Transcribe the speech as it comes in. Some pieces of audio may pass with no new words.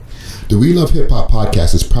The We Love Hip Hop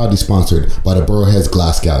podcast is proudly sponsored by the Burrowheads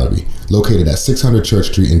Glass Gallery, located at 600 Church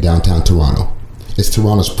Street in downtown Toronto. It's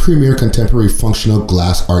Toronto's premier contemporary functional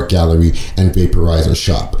glass art gallery and vaporizer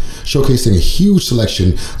shop, showcasing a huge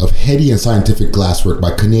selection of heady and scientific glasswork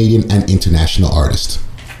by Canadian and international artists.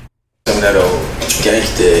 Some of that old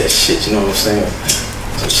gangsta shit, you know what I'm saying?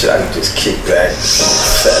 Some shit I can just kick back, some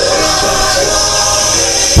fat ass joints.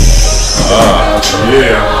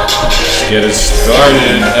 Yeah. Get it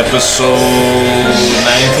started. Episode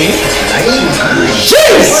 19?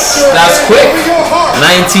 Jeez! That's quick.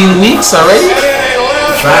 19 weeks already?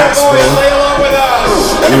 Facts, bro.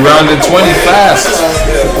 We rounded 20 fast.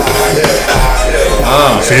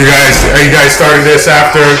 So are you guys starting this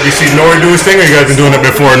after you see Nori do his thing, or you guys been doing it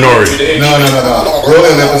before Nori? No. We're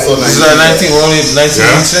only on episode 19. This is our 19. We're only 19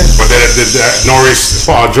 weeks in. But did Nori's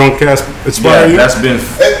Drunkcast inspire you? That's been.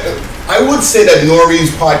 I would say that Nori's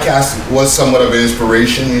podcast was somewhat of an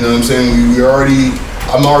inspiration, you know what I'm saying?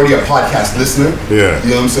 I'm already a podcast listener. Yeah. You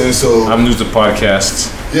know what I'm saying? So I'm new to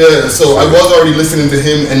podcasts. yeah, so I was already listening to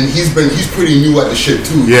him, and he's pretty new at the shit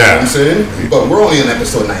too. You know what I'm saying? But we're only on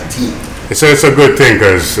episode 19. It's a good thing,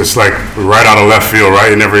 because it's like right out of left field, right?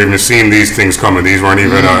 You never even seen these things coming. These weren't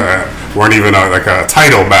even like a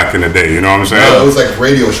title back in the day. You know what I'm saying? No, it was like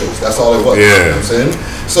radio shows. That's all it was. Yeah. You know what I'm saying?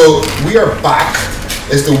 So we are back.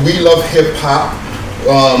 It's the We Love Hip Hop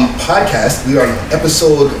podcast. We are on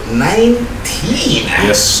episode 19.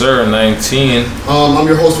 Yes, sir. 19. I'm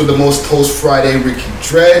your host with the most Toast Friday, Ricky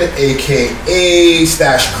Dread, aka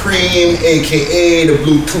Stash Cream, aka the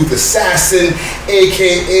Bluetooth Assassin,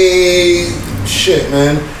 aka shit,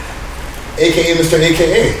 man, aka Mr.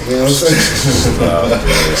 AKA. You know what I'm saying?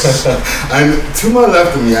 And to my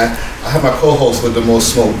left of me, I have my co-host with the most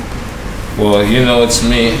smoke. Well, you know it's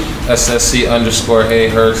me,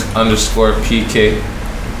 SSC_AHurst_PK.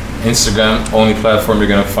 Instagram, only platform you're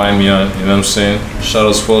gonna find me on, you know what I'm saying? Shout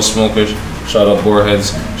out Spoil Smokers, shout out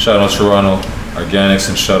Boarheads, shout out Toronto Organics,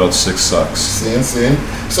 and shout out Six Socks. Seeing.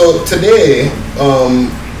 So today,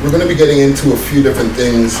 we're gonna be getting into a few different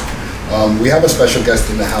things. We have a special guest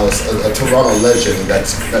in the house, a Toronto legend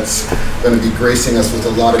that's gonna be gracing us with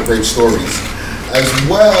a lot of great stories, as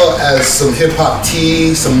well as some hip-hop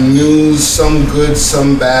tea, some news, some good,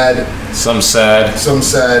 some bad. Some sad.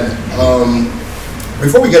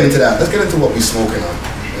 Before we get into that, let's get into what we're smoking on. You know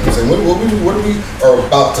what I'm saying? What we are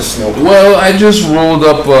about to smoke? Well, I just rolled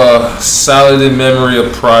up a salad in memory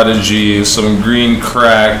of Prodigy, some green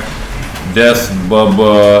crack, Death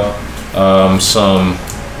Bubba, some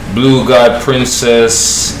Blue God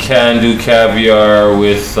Princess, Can-Do Caviar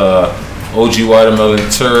with OG Watermelon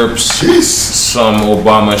Terps, some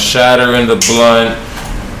Obama Shatter in the blunt,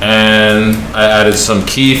 and I added some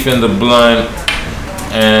Keef in the blunt.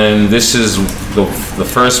 And this is the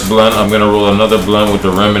first blunt. I'm gonna roll another blunt with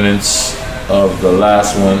the remnants of the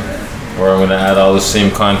last one, where I'm gonna add all the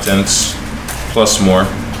same contents plus more.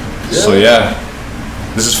 Yeah. So yeah,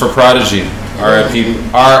 this is for Prodigy.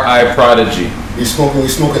 R.I. Prodigy. We smoking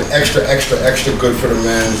extra good for the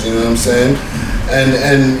mans, you know what I'm saying?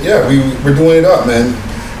 And yeah, we're doing it up, man.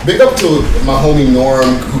 Big up to my homie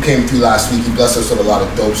Norm, who came through last week. He blessed us with a lot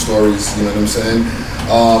of dope stories, you know what I'm saying?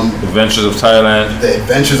 Adventures of Thailand. The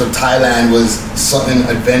Adventures of Thailand was something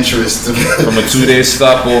adventurous to me. From a 2-day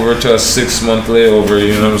stopover to a 6-month layover,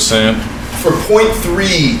 you know what I'm saying? For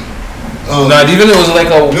 0.3. Not even it was like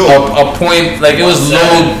a point, like it was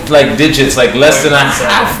low, like digits, like less than a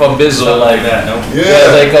half a bizzle, like that. No?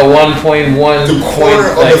 Yeah, like a 1.1. The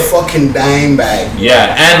corner of the fucking dime bag.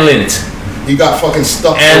 Yeah, and lint. He got fucking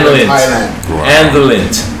stuck in Thailand. Wow. And the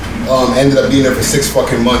lint. Ended up being there for 6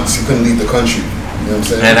 fucking months. He couldn't leave the country. You know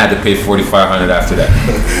what I'm saying? And had to pay $4,500 after that.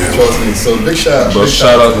 Trust me. So big shout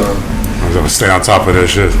out to him. I'm gonna stay on top of that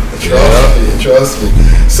shit. Trust me.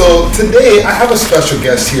 So today I have a special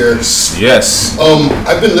guest here. Yes.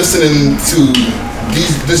 I've been listening to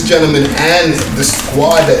this gentleman and the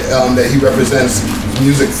squad that he represents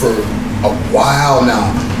music for a while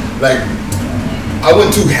now. Like, I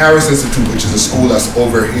went to Harris Institute, which is a school that's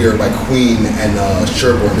over here by Queen and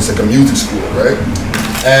Sherborne. It's like a music school, right?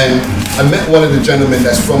 And I met one of the gentlemen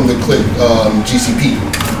that's from the clique, GCP,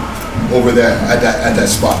 over there at that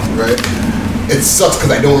spot, right? It sucks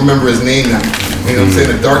because I don't remember his name now. You know what I'm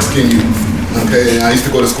saying? The dark skinned youth. Okay, and I used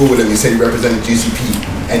to go to school with him. He said he represented GCP,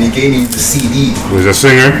 and he gave me the CD. Was he a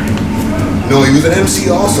singer? No, he was an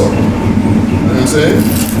MC also. You know what I'm saying?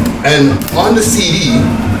 And on the CD,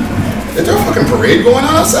 is there a fucking parade going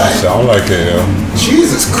on outside? Sound like it, yeah.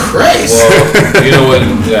 Jesus Christ. Well, you know what?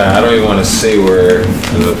 Yeah, I don't even want to say where.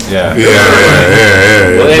 Yeah.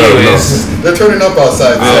 Well, anyways, they're turning up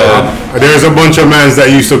outside. There's a bunch of mans that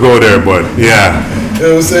used to go there, but yeah.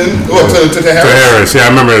 know what I'm saying? What, to To Harris? Harris, yeah, I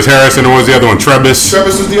remember it was Harris and what was the other one? Trebus.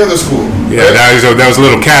 Travis was the other school. Yeah, right? that was a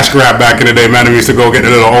little cash grab back in the day, man. We used to go get the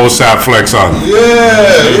little old sap flex on.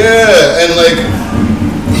 Yeah. And like,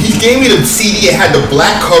 he gave me the CD. It had the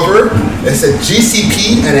black cover. It said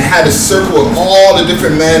GCP, and it had a circle of all the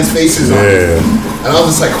different man's faces on it. And I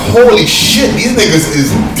was just like, holy shit, these niggas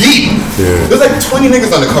is deep. Yeah. There's like 20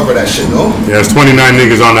 niggas on the cover of that shit, no? Yeah, there's 29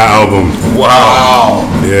 niggas on that album. Wow.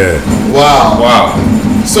 Yeah. Wow. Wow.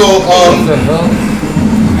 So,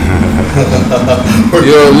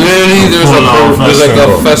 Yo, literally, there's like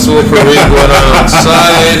a festival parade going on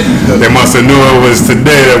outside. They must have knew it was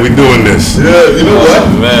today that we doing this. yeah, you know what?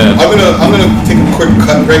 Man. I'm gonna take a quick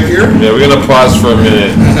cut right here. Yeah, we're gonna pause for a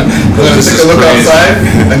minute. I'm gonna This take is a look crazy. outside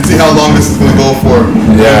and see how long this is gonna go for.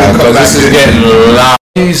 Yeah, Come because back this is in. getting loud.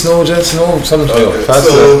 Please, no, just no. Some pass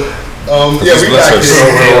So, yeah, we Bless back her here.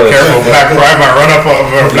 soul. Careful, Black Pride might run up on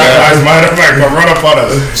Black Lives Matter might run up on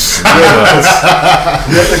us.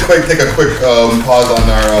 We have to take a quick pause on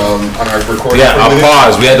our recording. Yeah, for a a minute.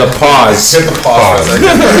 pause. We had to pause. Hit the pause. For a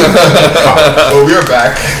second. Well, we're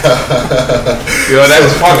back. Yo,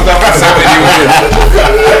 that's fucked up.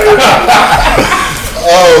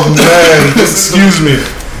 Oh man, Excuse me.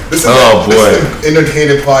 This is Oh, boy. This is an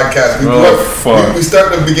entertaining podcast. Fuck. We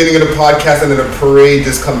start at the beginning of the podcast and then the parade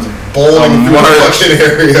just comes bowling through the march. fucking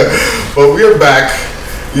area. But we're back.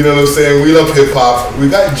 You know what I'm saying? We love hip hop. We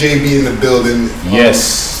got JB in the building.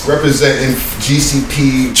 Yes. Representing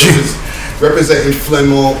GCP. Representing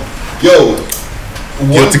Flemo. Yo.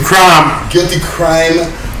 Guilty crime. Guilty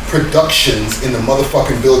Crime Productions in the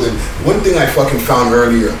motherfucking building. One thing I fucking found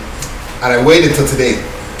earlier, and I waited till today.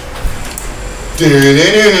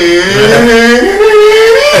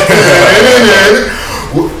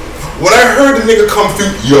 When I heard the nigga come through,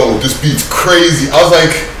 yo, this beat's crazy. I was like,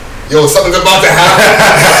 yo, something's about to happen.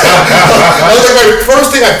 I was like, my first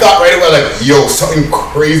thing I thought right away, like, yo, something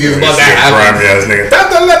crazy is about to happen. Ass nigga.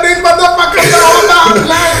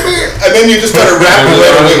 And then you just started rapping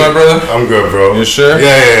right away. My brother. I'm good, bro. You sure?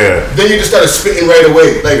 Yeah. Then you just started spitting right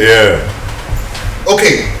away. Like, Yeah.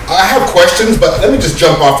 okay, I have questions, but let me just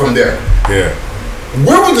jump off from there. Yeah.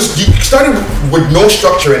 Where was this? You started with no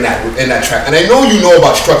structure in that track, and I know you know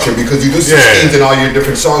about structure because you do 16s in all your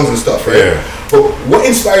different songs and stuff, right? Yeah. But what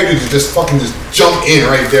inspired you to just fucking just jump in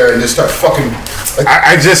right there and just start fucking? Like,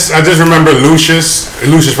 I just remember Lucius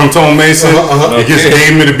from Tone Mason. He just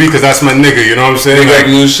gave me the beat because that's my nigga. You know what I'm saying? Big up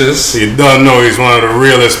Like, Lucius. you don't know he's one of the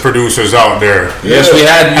realest producers out there. Yes, we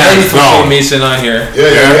had Melly from No. Tone Mason on here.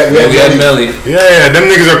 yeah, We had Melly. Yeah, them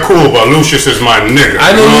niggas are cool, but Lucius is my nigga.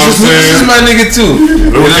 I know you what Lucius. I'm Lucius is saying? my nigga too.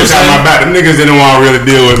 You know what I'm Lucius had my saying? back. The niggas didn't want to really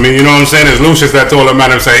deal with me. You know what I'm saying? It's Lucius that told him,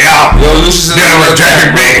 man, say, yo, Yo, Lucius is they don't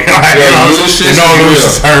reject me. Like, Yo, you know, Lucius you know is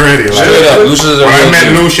Lucius already. Like, Straight up, Lucius is a when I real met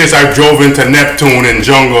dude. Lucius, I drove into Neptune and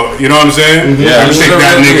Jungle. You know what I'm saying? Yeah, I Lucius picked is a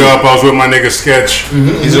that real nigga dude. up. I was with my nigga Sketch.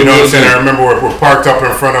 He's You a know real what I'm saying? dude. I remember we're parked up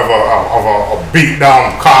in front of a beat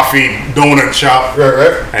down coffee donut shop.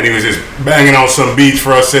 right. And he was just banging out some beats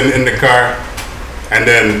for us in the car. And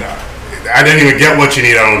then I didn't even get What You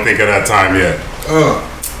Need, I don't think, at that time yet.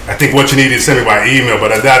 I think What You Need is sent me by email,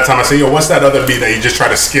 but at that time I said, yo, what's that other beat that you just try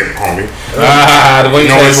to skip, homie? The one You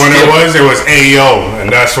know which one it was? It was Ayo, and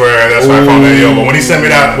that's where I found Ayo. But when he sent me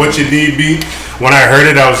that What You Need beat, when I heard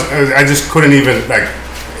it, I just couldn't even, like,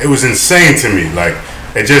 it was insane to me. Like,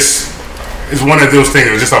 it's one of those things.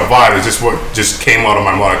 It was just a vibe. It's just what just came out of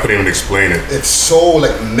my mouth. I couldn't even explain it. It's so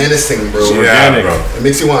like menacing, bro. Yeah, organic. bro. It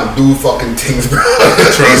makes you want to do fucking things, bro.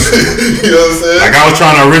 Trust me. You know what I'm saying? Like I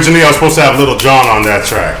was supposed to have Little John on that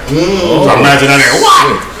track. So imagine that nigga,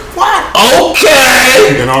 what?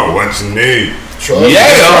 Okay. You know, what you need. Trust me.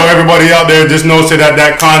 Yeah. So everybody out there just knows that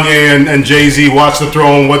Kanye and Jay-Z Watch the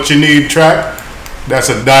Throne, What You Need track, that's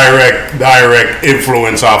a direct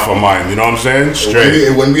influence off of mine. You know what I'm saying? Straight.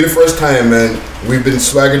 It wouldn't be the first time, man. We've been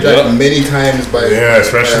swagger jacked many times by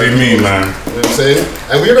especially me, man. You know what I'm saying?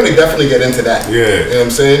 And we're gonna definitely get into that. Yeah. You know what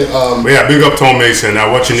I'm saying? But yeah, big up Tone Mason.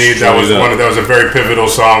 Now, What You Need, that was a very pivotal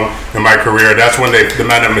song in my career. That's when the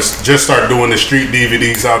man that just started doing the street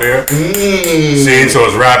DVDs out there. See, so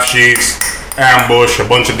it's Rap Sheets, Ambush, a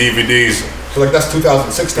bunch of DVDs. So like that's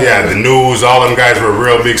 2006 time. Yeah, the news, all them guys were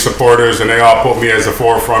real big supporters, and they all put me as the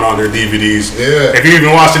forefront on their DVDs. Yeah. If you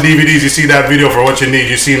even watch the DVDs, you see that video for What You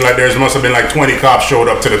Need, you seen like must have been like 20 cops showed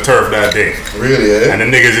up to the turf that day. Really, eh? And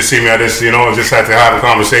the niggas just see me at this, just had to have a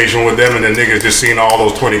conversation with them, and the niggas just seen all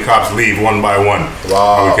those 20 cops leave one by one.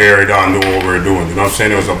 Wow. And we carried on doing what we were doing. You know what I'm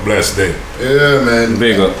saying? It was a blessed day. Yeah, man.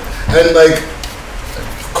 Big up. And like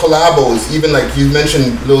collabos, even like you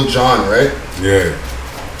mentioned Lil Jon, right? Yeah.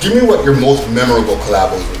 Give me what your most memorable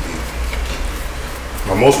collabos would be.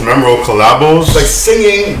 My most memorable collabos? Like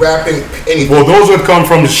singing, rapping, anything. Well, those would come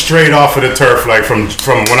from straight off of the turf, like from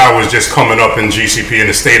when I was just coming up in GCP in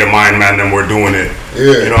the State of Mind, man, them were doing it.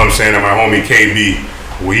 Yeah. You know what I'm saying? And my homie KB,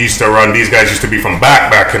 we used to run, these guys used to be from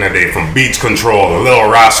back in the day, from Beats Control, the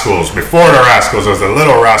Little Rascals. Before the Rascals, it was the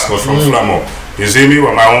Little Rascals from Flemo. You see me?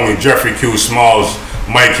 With my homie Jeffrey Q Smalls,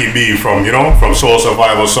 Mikey B from Soul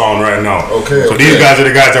Survival Song right now. Okay. So these guys are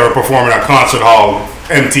the guys that were performing at Concert Hall,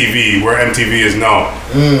 MTV, where MTV is now.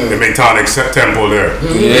 The Maytonic Temple there.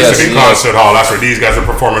 It used to be Concert Hall. That's where these guys are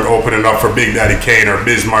performing, opening up for Big Daddy Kane or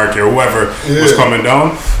Bismarck or whoever was coming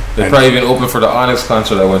down. They probably even opened for the Onyx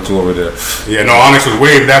concert I went to over there. Yeah, no, Onyx was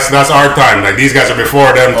way. That's our time. Like these guys are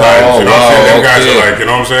before them times. You know what I'm saying? Them guys are like, you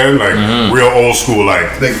know what I'm saying? Like real old school,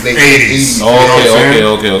 like 80s.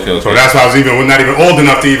 Okay. So that's why I was not even old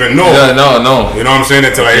enough to even know. Yeah, no. You know what I'm saying?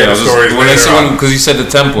 Until I hear the stories later on. Because you said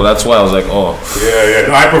the Temple, that's why I was like, oh.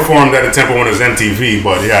 Yeah. No, I performed at the Temple when it was MTV,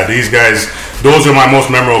 but yeah, these guys. Those are my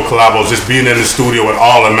most memorable collabos. Just being in the studio with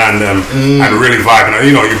all the men them and really vibing.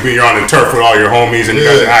 You know, you're on the turf with all your homies and you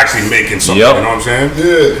guys are actually making something. You know what I'm saying?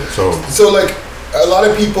 Yeah. So like a lot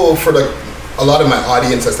of people a lot of my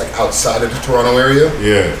audience that's like outside of the Toronto area.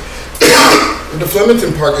 Yeah. The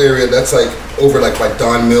Flemington Park area, that's like over like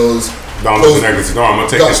Don Mills. Don Mills and Eglinton. No, I'm gonna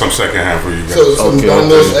take you some second hand for you guys. So Don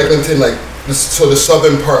Mills, Eglinton, like so the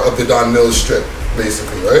southern part of the Don Mills strip,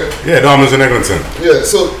 basically, right? Yeah, Don Mills and Eglinton. Yeah.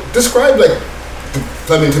 So describe like the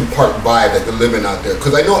Flemington Park vibe that they're living out there,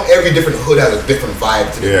 because I know every different hood has a different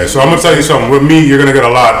vibe to it. Yeah, so I'm gonna tell you something. With me, you're gonna get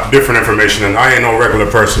a lot different information, and I ain't no regular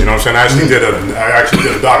person. You know what I'm saying? I actually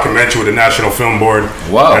did a documentary with the National Film Board,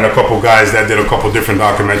 and a couple guys that did a couple different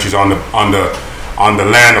documentaries on the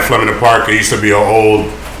land of Flemington Park. It used to be an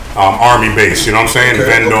old army base. You know what I'm saying?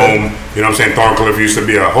 Vendome. You know what I'm saying? Thorncliffe used to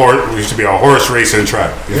be a horse racing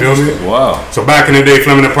track. You feel me? Wow. So back in the day,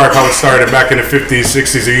 Flemington Park, how it started back in the 50s,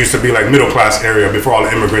 60s, it used to be like middle class area before all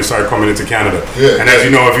the immigrants started coming into Canada. And as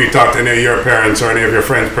you know, if you talk to any of your parents or any of your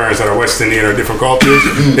friends' parents that are West Indian or different cultures,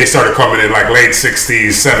 they started coming in like late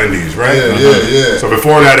 60s, 70s, right? Yeah. So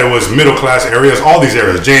before that, it was middle class areas. All these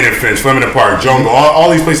areas, Jane and Finch, Flemington Park, Jungle,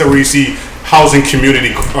 all these places where you see housing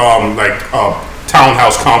community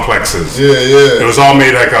townhouse complexes. It was all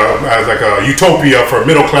made as a utopia for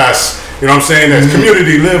middle class. You know what I'm saying? As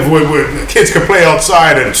community live with kids could play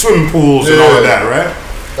outside and swimming pools and all of that, right?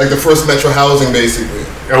 Like the first Metro housing, basically.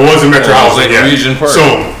 It wasn't Metro housing yet. Region Park. So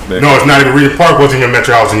no, it's not even Region Park. Wasn't even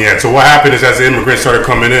Metro housing yet. So what happened is as the immigrants started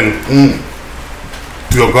coming in.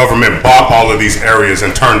 The government bought all of these areas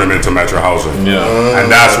and turned them into metro housing.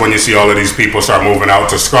 And that's when you see all of these people start moving out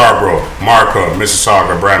to Scarborough, Markham,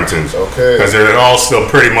 Mississauga, Brampton. Because they're all still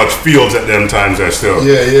pretty much fields at them times. They're still.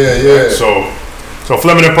 Yeah. So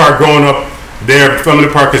Flemington Park, growing up there,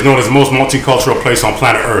 Flemington Park is known as the most multicultural place on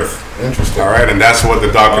planet Earth. Interesting. All right, and that's what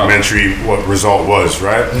the documentary result was,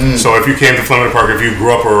 right? So if you came to Flemington Park, if you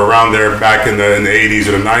grew up or around there back in the 80s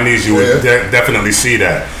or the 90s, you would definitely see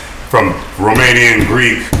that. From Romanian,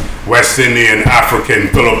 Greek, West Indian, African,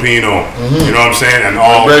 Filipino, you know what I'm saying? And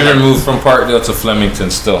all. My brother moved from Parkdale to Flemington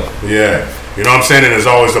still. Yeah, you know what I'm saying? And there's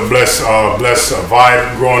always a blessed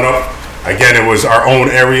vibe growing up. Again, it was our own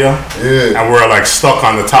area, and we're like stuck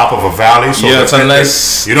on the top of a valley. So it's a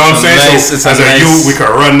nice. You know what I'm saying? Nice, so as a youth, we could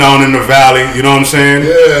run down in the valley. You know what I'm saying?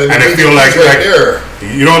 Yeah, and it feel like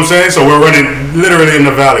you know what I'm saying? So we're running literally in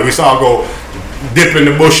the valley. We saw go dip in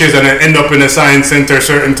the bushes and then end up in the science center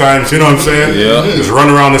certain times. You know what I'm saying? Yeah. Just run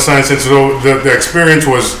around the science center. So the experience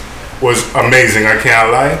was amazing. I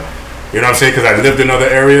can't lie. You know what I'm saying? Because I lived in other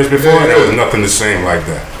areas before, and there was nothing the same like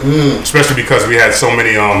that. Especially because we had so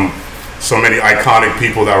many iconic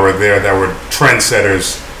people that were there that were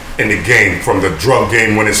trendsetters in the game. From the drug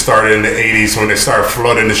game when it started in the 80s, when they started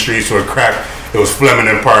flooding the streets with crack, it was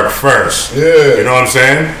Flemington Park first. You know what I'm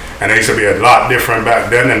saying? And it used to be a lot different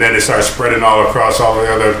back then, and then it started spreading all across all the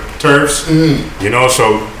other turfs. You know,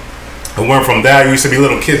 so it went from that. You used to be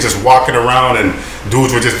little kids just walking around, and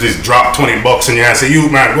dudes would just drop $20 in your hand and say,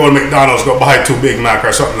 "You man, go to McDonald's, go buy 2 Big Mac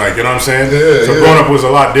or something like." You know what I'm saying? So growing up was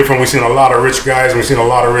a lot different. We seen a lot of rich guys. We seen a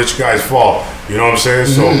lot of rich guys fall. You know what I'm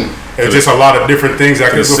saying? So it was just a lot of different things.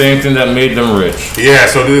 The same thing that made them rich. Yeah.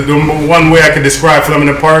 So the one way I could describe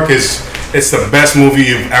Flemington Park is. It's the best movie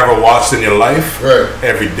you've ever watched in your life.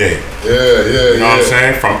 Every day. You know what I'm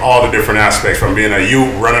saying? From all the different aspects, from being a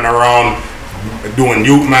youth running around doing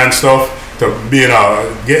youth man stuff to being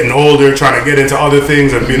getting older, trying to get into other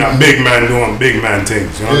things, and being a big man doing big man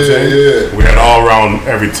things. You know what I'm saying? We had all around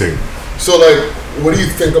everything. So like, what do you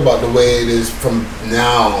think about the way it is from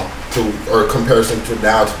now or comparison to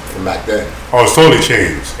now from back then? Oh, it's totally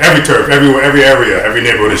changed. Every turf, everywhere, every area, every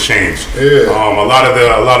neighborhood has changed. Yeah. A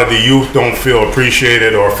lot of the youth don't feel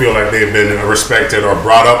appreciated or feel like they've been respected or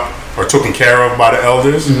brought up or taken care of by the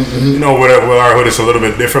elders. You know, with our hood, it's a little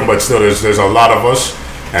bit different, but still, there's a lot of us,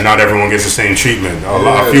 and not everyone gets the same treatment.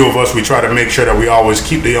 A few of us, we try to make sure that we always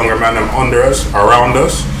keep the younger man under us, around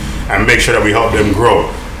us, and make sure that we help them grow.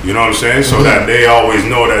 You know what I'm saying? So that they always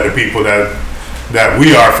know that the people that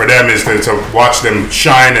we are for them is to watch them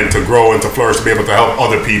shine and to grow and to flourish, to be able to help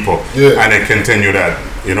other people, and then continue that.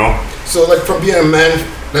 You know. So, like, from being a man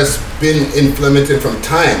that's been implemented from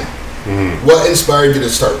time, what inspired you to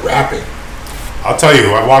start rapping? I'll tell you,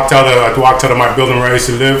 I walked out of my building where I used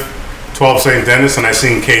to live, 12 St. Dennis, and I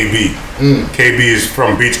seen KB. KB is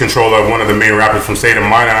from Beach Controller, one of the main rappers from State of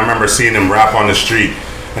Mind, and I remember seeing him rap on the street,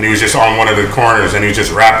 and he was just on one of the corners, and he was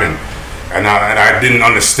just rapping. And I didn't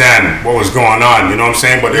understand what was going on, you know what I'm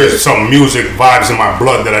saying? But there's some music vibes in my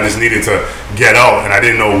blood that I just needed to get out, and I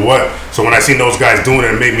didn't know what. So when I seen those guys doing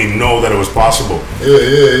it, it made me know that it was possible.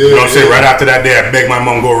 You know what I'm saying? Right after that day, I begged my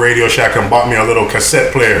mom to go Radio Shack and bought me a little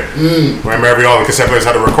cassette player. Remember, all the cassette players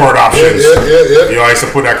had the record options. You know, I used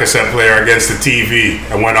to put that cassette player against the TV,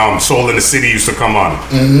 and when Soul in the City used to come on.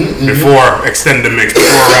 Before Extend the Mix,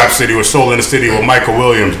 before Rap City was Soul in the City with Michael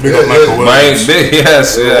Williams. Big up Michael Williams.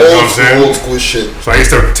 Yes. You know what I'm saying? Old school shit. So I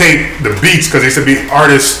used to tape the beats because they used to be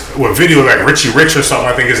artists with video like Richie Rich or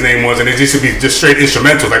something, I think his name was, and it used to be just straight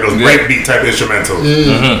instrumentals, like those breakbeat type instrumentals.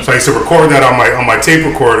 So I used to record that on my tape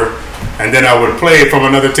recorder, and then I would play it from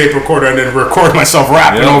another tape recorder and then record myself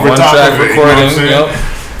rapping over top of it. You know what I'm saying?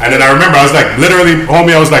 And then I remember I was like literally,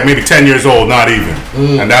 homie, I was like maybe 10 years old, not even,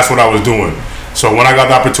 and that's what I was doing. So when I got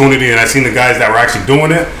the opportunity and I seen the guys that were actually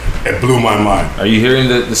doing it, it blew my mind. Are you hearing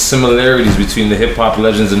the similarities between the hip hop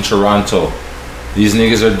legends in Toronto? These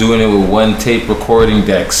niggas are doing it with one tape recording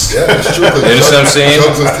decks. Yeah, it's true. You understand what I'm saying?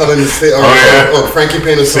 Chubbs was telling the same, or Frankie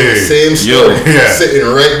Payne was telling the same story. Sitting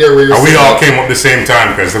right there where you're we all came up the same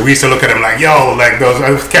time because we used to look at them like, yo, like those,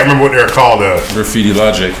 I can't remember what they were called. Graffiti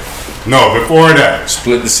Logic. No, before that.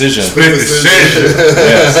 Split Decision. Split Decision.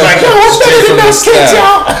 Yes. It's like, yo, what's better than those kids,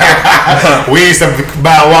 y'all? We used to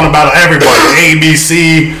want to battle everybody.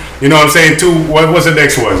 ABC. You know what I'm saying? What was the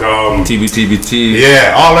next one? TBTBT.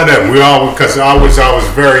 Yeah, all of them. We all, because I was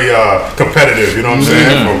very competitive. You know what I'm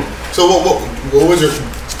saying? So what was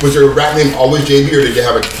your rap name always JB, or did you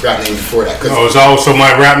have a rap name before that? No, it was also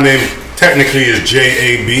my rap name. Technically is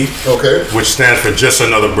JAB, which stands for Just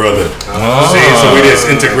Another Brother. See, so we just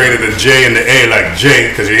integrated the J and the A, like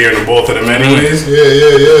J, because you're hearing both of them anyways.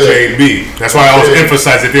 JB. That's why I always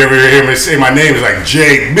emphasize, if you ever hear me say my name, it's like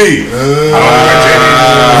JB. I don't like JB.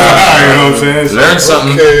 You know what I'm saying? So, learn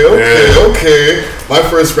something. Okay. My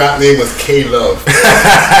first rap name was K Love.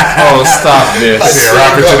 Oh, stop this. Yeah,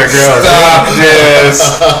 rapping to the girls. Stop this.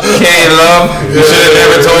 K Love. You should have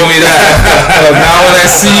never told me that. Now when I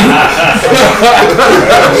see you.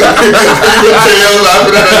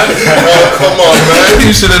 Come on, man.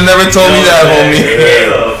 You should have never told me that, homie.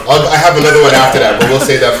 I have another one after that, but we'll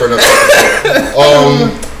save that for another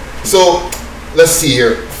episode. So, let's see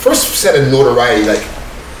here. First set of notoriety, like,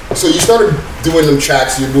 so you started doing them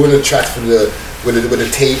tracks. You're doing the tracks for with the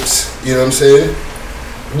tapes. You know what I'm saying?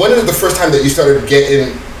 When is the first time that you started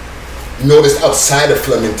getting noticed outside of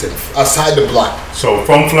Flemington, outside the block? So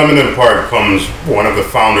from Flemington Park comes one of the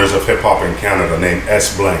founders of hip hop in Canada, named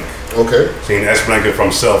S Blank. Okay. Seen S Blank is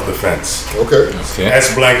from Self Defense. Okay.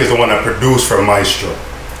 S Blank is the one that produced for Maestro.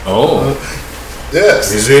 Oh.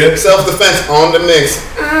 Yes. You see it? Self Defense on the mix.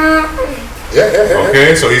 Yeah.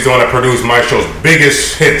 Okay, so he's the one that produced Maestro's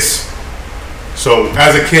biggest hits. So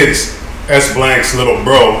as a kid, S Blank's little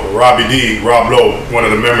bro, Rob Lowe, one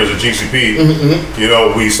of the members of GCP, you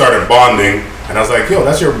know, we started bonding, and I was like, yo,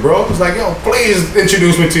 that's your bro? He was like, yo, please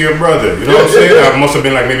introduce me to your brother. You know what I'm saying? I must have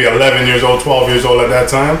been like maybe 11 years old, 12 years old at that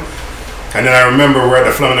time. And then I remember we're at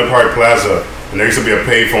the Flemington Park Plaza, and there used to be a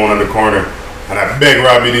payphone on the corner. And I begged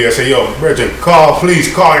Robbie D. I said, yo, Bridget, please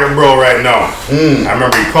call your bro right now. I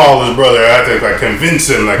remember he called his brother. I had to like convince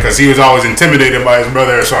him, like, cause he was always intimidated by his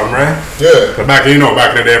brother or something, right? Yeah. Cause back in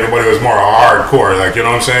the day, everybody was more hardcore, like, you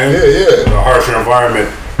know what I'm saying? Yeah. A harsher environment.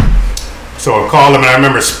 So I called him, and I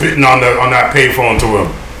remember spitting on that payphone to him.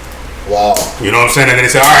 Wow. You know what I'm saying? And then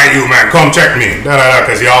he said, all right, you man, come check me.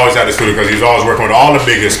 Because he always had the studio, because he was always working with all the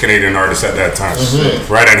biggest Canadian artists at that time.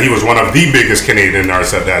 Right? And he was one of the biggest Canadian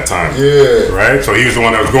artists at that time. Yeah. Right? So he was the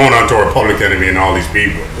one that was going on tour with Public Enemy and all these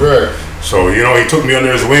people. Right. So, you know, he took me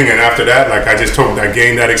under his wing, and after that, like, I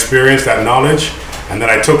gained that experience, that knowledge, And then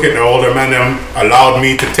I took it, and the older man them allowed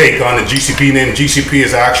me to take on the GCP name. GCP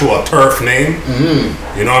is actual a turf name.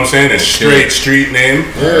 You know what I'm saying? It's straight street name.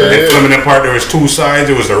 In Flemington Park, there was two sides.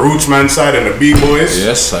 There was the Rootsman side and the B-Boys.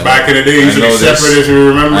 Yes, back in the day, used to be separate, as you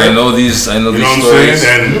remember. I know these you know what stories. I'm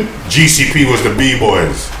saying? And GCP was the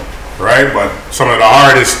B-Boys, right? But some of the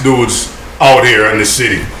hardest dudes out here in the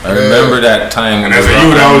city. I remember that time. And as a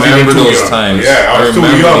youth, I was even too young. Times. Yeah, I was too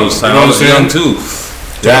young. Those times. You know I was young too.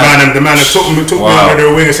 The man that took me under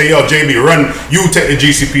their wing and said, "Yo, JB, run! You take the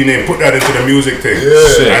GCP name, put that into the music thing."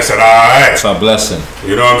 And I said, "All right." It's a blessing.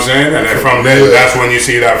 You know what I'm saying? And then from then, that's when you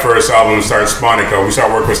see that first album start spawning. Cause we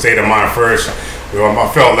started working with State of Mind first. I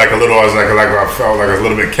felt like I felt like I was a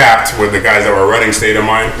little bit capped with the guys that were running State of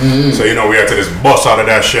Mind. So you know, we had to just bust out of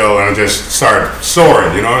that shell and just start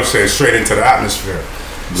soaring. You know what I'm saying? Straight into the atmosphere.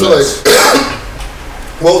 So like,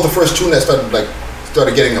 what was the first tune that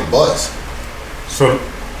started getting a buzz? So,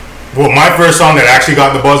 well, my first song that actually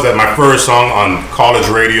got the buzz, that my first song on college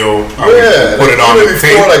radio, put it on the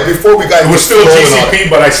tape. Before we got it was still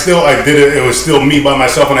GCP, but I did it. It was still me by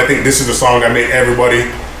myself, and I think this is the song that made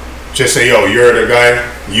everybody just say, "Yo, you're the guy.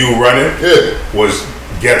 You run it." Yeah. Was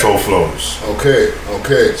Ghetto Flows. Okay.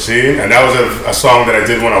 See, and that was a song that I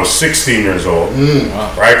did when I was 16 years old.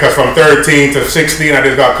 Right, because from 13 to 16, I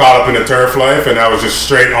just got caught up in the turf life, and I was just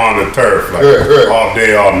straight on the turf, like all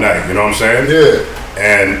day, all night. You know what I'm saying? Yeah.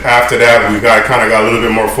 And after that, we got a little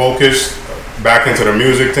bit more focused back into the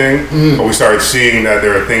music thing. But we started seeing that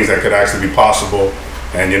there are things that could actually be possible.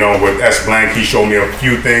 And you know, with S Blank, he showed me a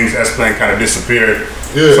few things. S Blank kind of disappeared,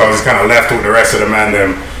 so I was kind of left with the rest of the man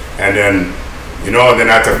them. And then, you know, then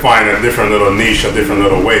I had to find a different little niche, a different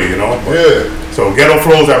little way, you know. But, so Ghetto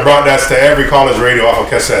Flows, I brought that to every college radio off of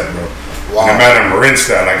cassette, bro. Wow. And the man them rinsed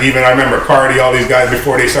that. Like even I remember Cardi, all these guys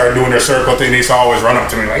before they started doing their circle thing, they used to always run up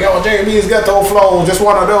to me like, "Yo, JB's Ghetto Flows, just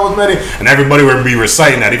one of those many." And everybody would be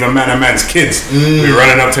reciting that. Even Man and Man's kids be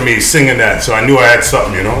running up to me singing that. So I knew I had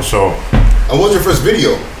something, you know. So. And what was your first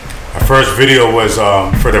video? My first video was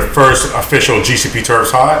for the first official GCP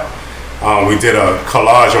Turfs Hot. We did a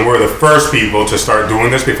collage, and we're the first people to start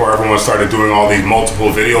doing this before everyone started doing all these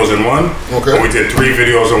multiple videos in one. Okay. And we did 3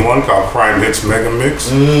 videos in one called Crime Hits Mega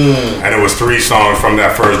Mix. And it was 3 songs from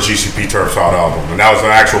that first GCP Turfs Hot album. And that was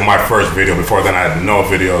my first video. Before then, I had no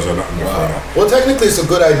videos or nothing before that. Well, technically, it's a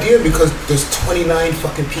good idea because there's 29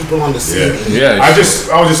 fucking people on the CD. Yeah. I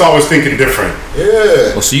was just always thinking different.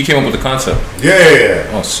 Yeah. Well, so you came up with the concept.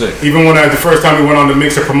 Yeah. Oh, sick. Even when the first time we went on the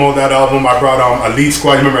mix to promote that album, I brought Elite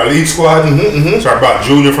Squad. You remember Elite Squad? So I brought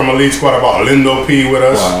Junior from Elite Squad. I brought Lindo P with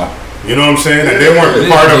us. Wow. You know what I'm saying? And they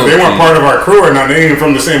weren't part of our crew or not. They ain't even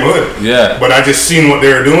from the same hood. Yeah. But I just seen what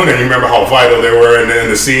they were doing, and you remember how vital they were in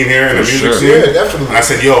the scene here, in the music scene. Yeah, definitely. And I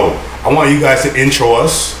said, "Yo, I want you guys to intro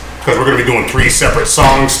us." Because we're gonna be doing 3 separate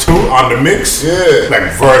songs too on the mix. Yeah.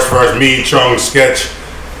 Like verse, me, Chung, sketch.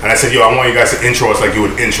 And I said, "Yo, I want you guys to intro us like you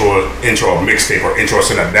would intro a mixtape or intro us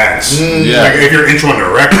in a dance. Yeah. Like if you're introing the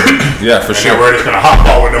record." Yeah, for sure. And we're just gonna hop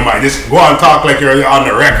out with the mic. Just go on and talk like you're on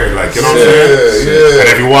the record, like, you know what I'm saying? Yeah. And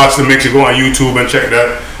if you watch the mix, you go on YouTube and check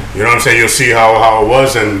that. You know what I'm saying? You'll see how it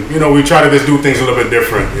was, and you know we try to just do things a little bit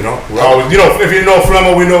different. You know, we always, you know, if you know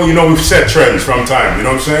Flemmo, we've set trends from time. You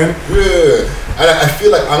know what I'm saying? Yeah. And I feel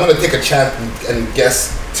like I'm gonna take a chance and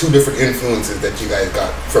guess 2 different influences that you guys got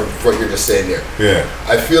from what you're just saying there. Yeah.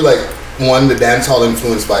 I feel like one, the dance hall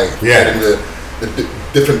influence by getting the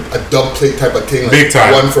different dub plate type of thing, like big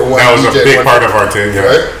time. 1 for 1. That was DJ, a big part of our thing, yeah.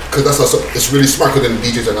 Right? Because that's also, it's really smart because then the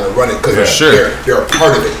DJs are gonna run it because they're a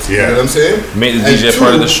part of it. Yeah. You know what I'm saying? Made the DJ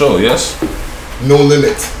part of the show. Yes. No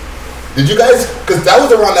Limit. Did you guys? Because that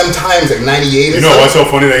was around them times, like '98. You know what's so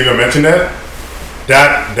funny that you even mentioned that?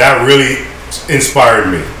 That really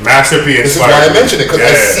inspired me. Master P inspired me. This is why I mentioned it, because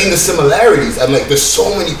I've seen the similarities. I'm like, there's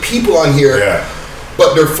so many people on here,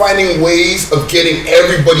 but they're finding ways of getting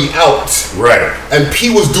everybody out. Right. And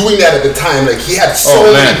P was doing that at the time. Like, he had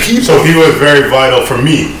so many people. So he was very vital for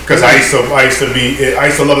me, because I used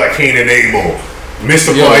to love like Cain and Abel.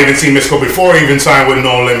 Mystical, I even seen Mystical before he even signed with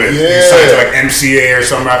No Limit. He signed to like MCA or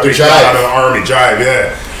something after he got out of the army.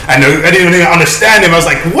 Jive, And I didn't even understand him. I was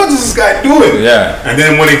like, what is this guy doing? Yeah. And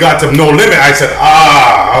then when he got to No Limit, I said,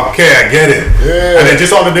 okay, I get it. Yeah. And then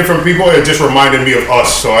just all the different people, it just reminded me of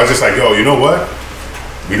us. So I was just like, yo, you know what?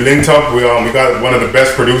 We linked up. We got one of the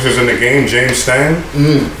best producers in the game, James Stang.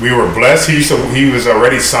 We were blessed. He was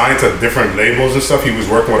already signed to different labels and stuff. He was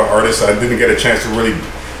working with an artist. I didn't get a chance to really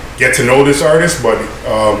get to know this artist, but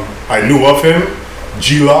I knew of him,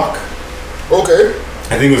 G-Lock. Okay.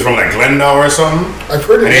 I think he was from like Glendale or something. I've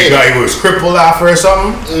heard of him. And he was crippled after or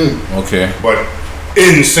something. Okay. But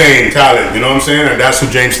insane talent, you know what I'm saying? And that's who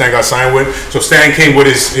James Stan got signed with. So Stan came with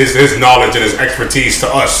his knowledge and his expertise to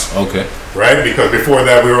us. Okay. Right? Because before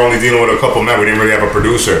that, we were only dealing with a couple men. We didn't really have a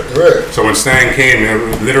producer. Right. So when Stan came,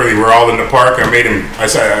 literally, we're all in the park. I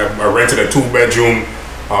rented a 2-bedroom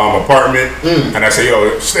apartment, and I said,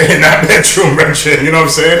 yo, stay in that bedroom, Richard. You know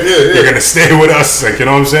what I'm saying? Yeah. You're gonna stay with us, like, you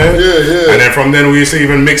know what I'm saying? Yeah. And then from then, we used to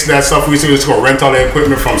even mix that stuff. We used to just go rent all the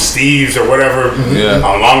equipment from Steve's or whatever,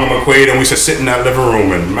 along the McQuaid, and we used to sit in that living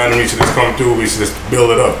room, and man, we used to just come through. We used to just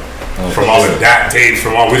build it up from all the DAT tapes,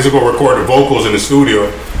 we used to go record the vocals in the studio.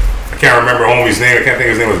 I can't remember homie's name. I can't think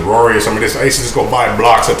his name was Rory or something. I used to just go buy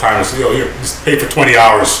blocks at times. Yo, you just pay for 20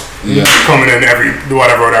 hours. Coming in every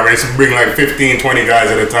whatever. They used to bring like 15, 20 guys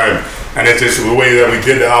at a time. And it's just the way that we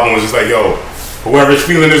did the album was just like, yo, whoever's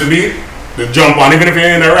feeling this beat, just jump on. Even if you're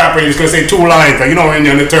in a rapper, you're just gonna say 2 lines, like, you know, when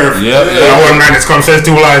you're on the turf. One man just comes, says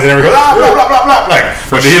 2 lines, and everybody goes, blah, blah, blah, blah, like.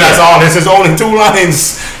 But that's all. This is only 2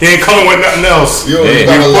 lines. He ain't coming with nothing else. Yo, we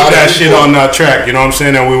put that shit on that track, you know what I'm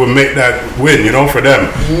saying? And we would make that win, you know, for them.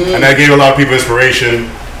 And that gave a lot of people inspiration.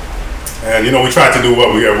 And, you know, we tried to do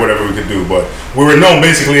whatever we could do. But we were known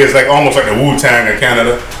basically as like almost like the Wu-Tang of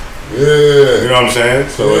Canada. Yeah. You know what I'm saying?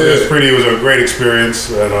 So it was a great experience.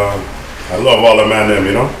 And I love all the man them,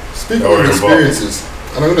 you know? Speaking of experiences,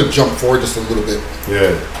 and I'm going to jump forward just a little bit.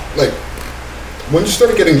 Yeah. Like, when you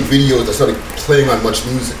started getting videos that started playing on Much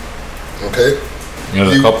Music, okay? Yeah,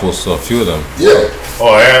 a few of them. Yeah.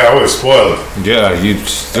 Oh, yeah, I was spoiled. Yeah, I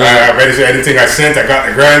basically anything I sent, I got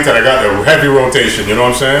the grant and I got the heavy rotation, you know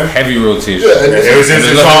what I'm saying? Heavy rotation. Yeah, and it was just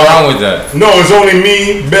there's nothing wrong with that. No, it was only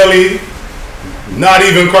me, Belly, not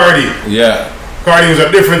even Cardi. Yeah. Cardi was a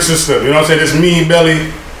different system, you know what I'm saying? It's me,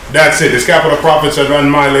 Belly, that's it. It's Capital Profits that run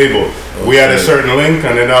my label. Okay. We had a certain link,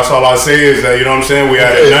 and then that's all I'll say is that, you know what I'm saying, we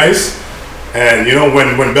had it nice. And, you know,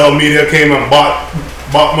 when Bell Media came and bought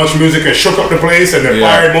Much Music and shook up the place and then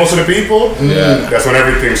fired most of the people, that's when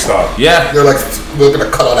everything stopped. Yeah. They're like, we're going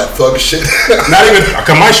to cut all that thug shit. Not even,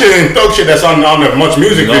 cause my shit ain't thug shit that's on the Much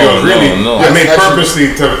Music videos, really. No. I made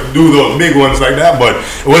purposely to do those big ones like that, but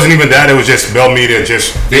it wasn't even that, it was just Bell Media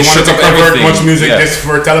they wanted to convert Much Music just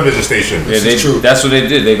for a television station. Yeah, that's what they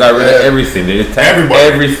did. They got rid of everything. They tanked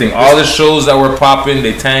everything. All the shows that were popping,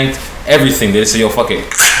 they tanked everything. They said, yo, fuck it.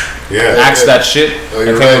 Axe that shit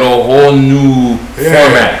and came with a whole new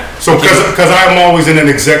format. So because I'm always in an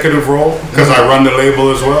executive role, because I run the label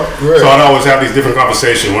as well, so I'd always have these different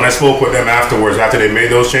conversations. When I spoke with them afterwards, after they made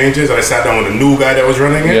those changes, and I sat down with a new guy that was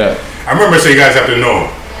running it, I remember saying, you guys have to know,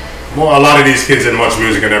 a lot of these kids in Much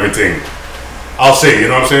Music and everything, I'll say, you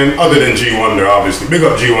know what I'm saying, other than G Wonder, obviously. Big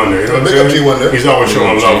up G Wonder, you know what I'm saying? Big up G Wonder. He's always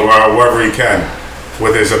showing love wherever he can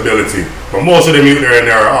with his ability. But most of them out there in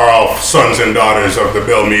there are all sons and daughters of the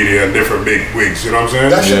Bell Media and different big wigs, you know what I'm saying?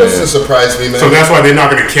 That shit doesn't surprise me, man. So that's why they're not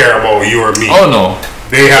going to care about you or me. Oh, no.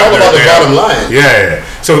 They have all about the bottom line. Yeah.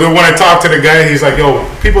 So then when I talk to the guy, he's like, yo,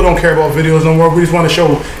 people don't care about videos no more. We just want to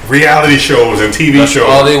show reality shows and TV shows.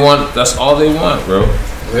 All they want. That's all they want, bro.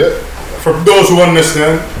 Yeah. For those who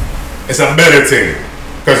understand, it's a better thing.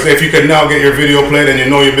 Because if you can now get your video played and you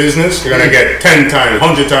know your business, you're going to get 10 times,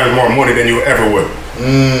 100 times more money than you ever would.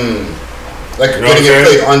 Like, you know, getting it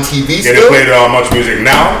played on TV still? Getting played on Much Music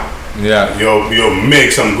now, you'll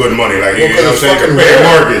make some good money. Like, you know what I'm saying? You can pay a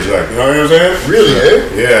mortgage, like, you know what I'm saying?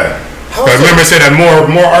 Really, Yeah. Because remember I said that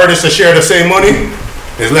more artists that share the same money,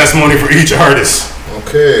 there's less money for each artist.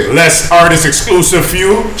 Okay. Less artist exclusive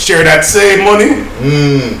few share that same money.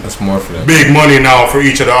 That's more for them. Big money now for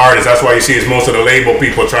each of the artists. That's why you see is most of the label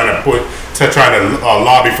people trying to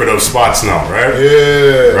lobby for those spots now, right?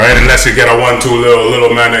 Yeah. Right, unless you get a 1-2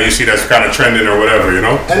 little man that you see that's kind of trending or whatever, you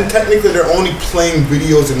know. And technically, they're only playing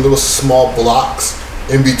videos in little small blocks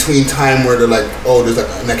in between time where they're like, oh, there's like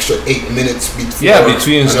an extra 8 minutes between. Yeah,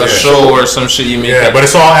 between a show or some shit you make. Yeah, but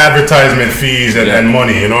it's all advertisement fees and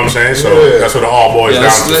money. You know what I'm saying? So that's what it all boils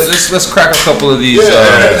down to. Let's crack a couple of these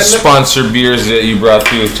sponsor beers that you brought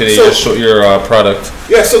through today to show your product.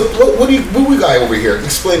 Yeah. So what we got over here?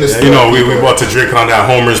 Explain this. You know, we bought to drink on that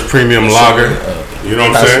Homer's Premium Lager. You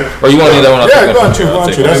know what I'm saying? Or you want to need that one? Yeah, go on,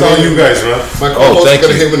 that's all you guys, man. My co-host is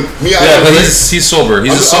gonna hit with me. Yeah, but he's sober.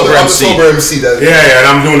 He's a sober MC. I'm a sober MC. Yeah, and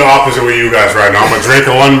I'm doing the opposite with you guys right now. I'm gonna drink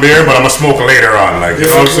one beer, but I'm gonna smoke later on. Like, you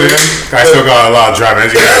know what I'm saying? I still got a lot of driving.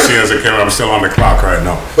 As you guys see as a camera, I'm still on the clock right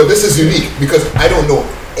now. But this is unique because I don't know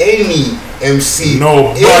any MC in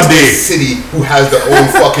the city who has their own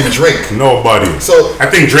fucking drink. Nobody. So I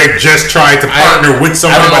think Drake just tried to partner with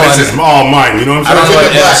somebody, but this is all mine. You know what I'm saying? I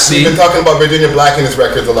don't know an MC. We've been talking about Virginia Black in his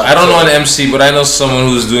records a lot. I don't know an MC, but I know someone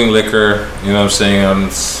who's doing liquor. You know what I'm saying?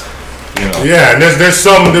 You know. Yeah, and there's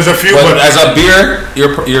a few, But but as a beer,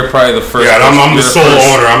 you're probably the first. yeah, I'm the you're sole first.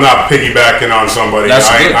 owner. I'm not piggybacking on somebody. That's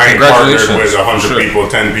good. I ain't partnered Congratulations. with 100 Sure. people,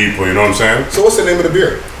 10 people. You know what I'm saying? So what's the name of the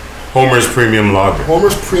beer? Homer's Premium Lager.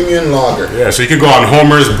 Homer's Premium Lager. Yeah, so you can go on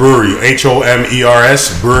Homer's Brewery,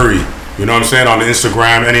 HOMERS Brewery. You know what I'm saying? On the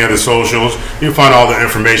Instagram, any of the socials, you'll find all the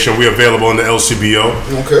information. We're available in the LCBO.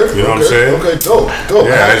 Okay. You know what I'm saying? Okay, dope.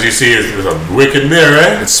 Yeah, as you see, it's a wicked beer,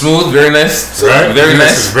 right? It's smooth, very nice. Right? Very This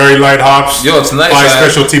nice. is very light hops. Yo, it's nice. 5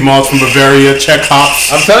 specialty malts from Bavaria, Czech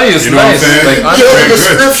hops. I'm telling you, it's You know what I'm nice. saying? Like, Yo, Very the good.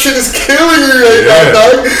 description is killing me right Yeah. now,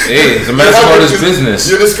 dog. hey, the man's You have about your- his business.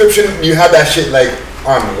 Your description, you have that shit like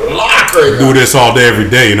on lock right Do now. this all day, every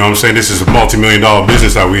day. You know what I'm saying? This is a multi-million-dollar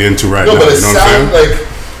business that we into right No, now. but it You know what I'm sounds saying? like,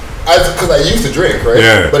 because I used to drink, right?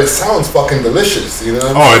 Yeah. But it sounds fucking delicious, you know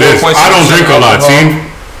what Oh, I'm it saying? is. 4.6% I don't drink a lot, alcohol.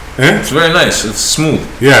 team. Eh? It's very nice. It's smooth.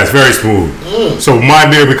 Yeah, it's very smooth. So my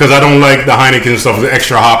beer, because I don't like the Heineken stuff, the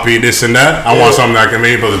extra hoppy, this and that. I want something that I can be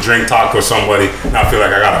able to drink, talk with somebody, not feel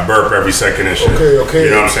like I got to burp every second and shit. Okay. You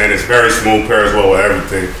know what I'm saying? It's very smooth, pairs well with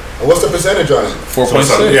everything. And what's the percentage on it?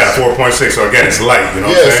 4.6. Yeah, 4.6. So again, it's light. You know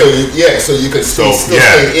what Yeah, I'm so saying? so you could So still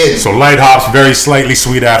yeah, stay in. so light hops, very slightly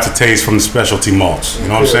sweet aftertaste from the specialty malts. You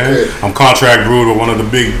know what I'm saying? Okay. I'm contract brewed with one of the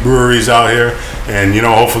big breweries out here, and you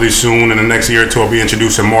know, hopefully soon in the next year or two, I'll be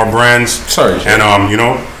introducing more brands. Sorry, Jay. and you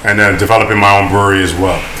know, and then developing my own brewery as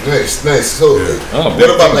well. Nice. So Oh, what big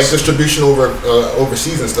about like things. distribution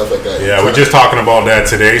overseas and stuff like that? Yeah, we're just talking about that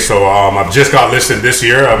today. So I've just got listed this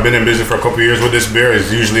year. I've been in business for a couple of years with this beer.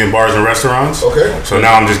 It's usually in bars and restaurants. Okay. So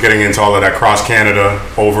now I'm just getting into all of that cross Canada,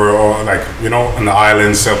 over like you know, in the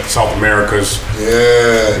islands, South Americas.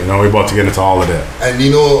 Yeah. You know, we're about to get into all of that. And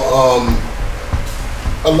you know,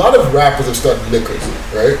 a lot of rappers have started liquors,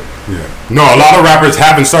 right? Yeah. No, a lot of rappers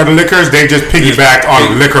haven't started liquors. They just piggybacked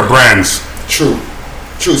on liquor brands. True.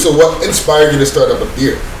 So what inspired you to start up a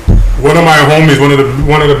beer? One of my homies, one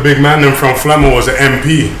of the big men from Flemo was an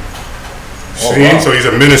MP. See, wow. so he's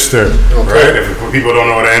a minister, Okay. right? If people don't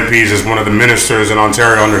know what an MP is one of the ministers in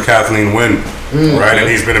Ontario under Kathleen Wynne, right? And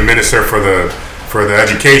he's been a minister for the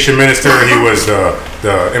education minister. He was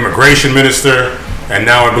the immigration minister, and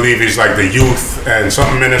now I believe he's like the youth and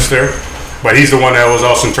something minister. But he's the one that was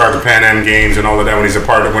also in charge of Pan Am Games and all of that when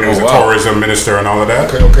he was a wow. tourism minister and all of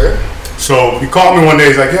that. Okay. So he called me one day.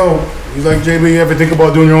 He's like, he's like, JB, you ever think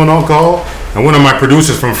about doing your own alcohol? And one of my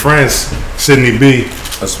producers from France, Sydney B,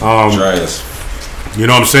 That's dry as. you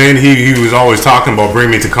know what I'm saying? He was always talking about bring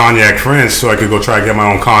me to Cognac France so I could go try to get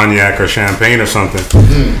my own cognac or champagne or something.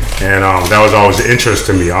 And that was always the interest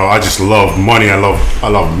to me. I just love money. I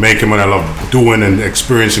love making money. I love doing and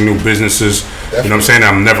experiencing new businesses. You know what I'm saying?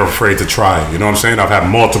 I'm never afraid to try. You know what I'm saying? I've had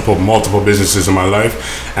multiple businesses in my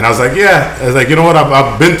life. And I was like, you know what?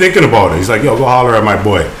 I've been thinking about it. He's like, yo, go holler at my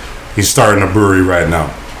boy. He's starting a brewery right now.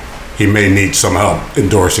 He may need some help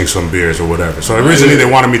endorsing some beers or whatever. So originally they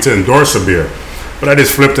wanted me to endorse a beer. But I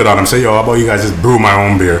just flipped it on him. Say, yo, how about you guys just brew my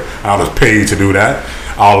own beer? I'll just pay you to do that.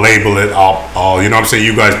 I'll label it. I'll you know what I'm saying?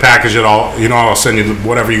 You guys package it. I'll send you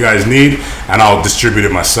whatever you guys need, and I'll distribute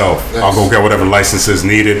it myself. Nice. I'll go get whatever licenses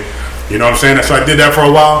needed. You know what I'm saying? So I did that for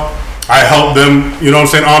a while. I helped them. You know what I'm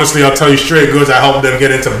saying? Honestly, I'll tell you straight goods. I helped them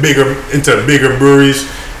get into bigger breweries.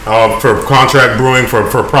 For contract brewing for a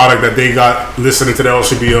product that they got listening to the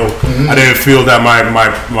LCBO. I didn't feel that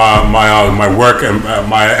my work and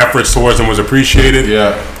my efforts towards them was appreciated.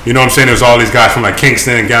 Yeah. You know what I'm saying? There's all these guys from like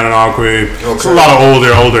Kingston and Gananoque. It's a lot of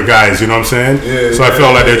older guys, you know what I'm saying? Yeah, so I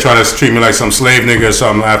felt like they're trying to treat me like some slave nigga or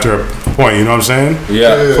something after a point, you know what I'm saying?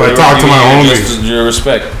 Yeah. So I talked to my homies. Just your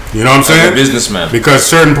respect. You know what I'm As saying? a businessman. Because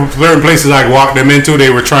certain places I walked them into, they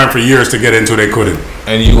were trying for years to get into, they couldn't.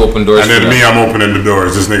 And you open doors And for then them. me, I'm opening the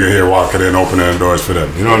doors. This nigga here walking in, opening the doors for them.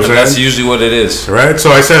 You know what I'm And that's saying? usually what it is. Right? So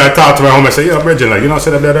I talked to my homie. I said, yo, Bridget, like, you know, I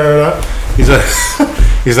said, da.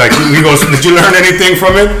 He's like, he goes, did you learn anything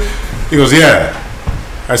from it? He goes, yeah.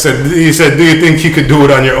 He said, do you think you could do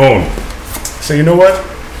it on your own? I said, you know what?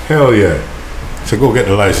 Hell yeah. I said, go get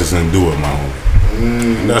the license and do it, my homie.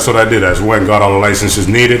 And that's what I did. I just went and got all the licenses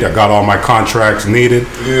needed. I got all my contracts needed.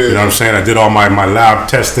 You know what I'm saying? I did all my lab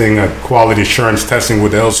testing, quality assurance testing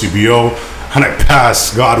with the LCBO. And I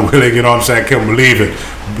passed, God willing, you know what I'm saying? I can't believe it.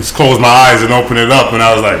 Just closed my eyes and opened it up, and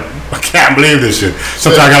I was like, I can't believe this shit.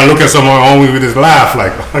 Sometimes I gotta look at someone homie with this laugh,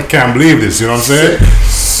 like, I can't believe this, you know what I'm saying?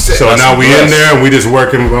 So That's now we blessed. in there, and we just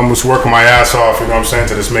working my ass off, you know what I'm saying,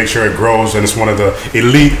 to just make sure it grows, and it's one of the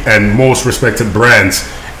elite and most respected brands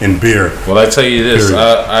in beer. Well, I tell you this, Period.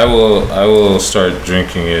 I will start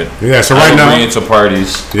drinking it. Yeah, so I right will now, bring it to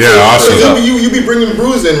parties. yeah, awesome. So you be bringing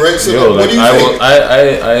brews in, right? So Yo, what like do you I think? will,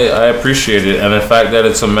 I appreciate it, and the fact that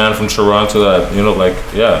it's a man from Toronto that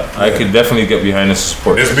I could definitely get behind this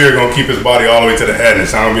support. This beer gonna keep his body all the way to the head. And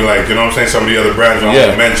it's not gonna be like, you know what I'm saying, some of the other brands I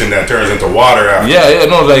Yeah. mentioned that turns into water after. Yeah,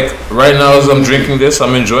 no, like right now as I'm drinking this,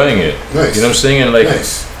 I'm enjoying it. Nice. You know what I'm saying? And like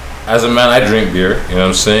Nice. as a man, I drink beer. You know what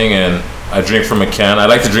I'm saying? And I drink from a can. I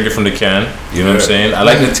like to drink it from the can. You know what I'm Yeah. saying? I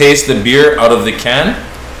like to taste the beer out of the can,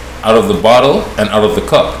 out of the bottle, and out of the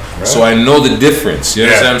cup. So I know the difference. You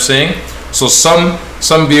understand what I'm saying? So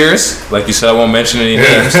some beers, like you said, I won't mention any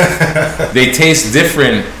names. They taste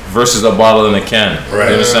different versus a bottle and a can. Right.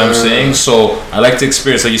 You understand what I'm saying? So I like to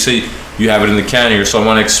experience. Like you say, you have it in the can here, so I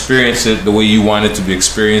want to experience it the way you want it to be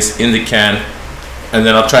experienced in the can, and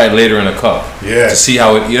then I'll try it later in a cup. Yeah. To see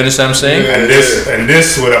how it. You understand what I'm saying? And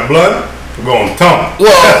this with a blunt, we're going tongue.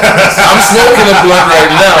 Well, I'm smoking a blunt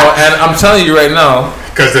right now, and I'm telling you right now,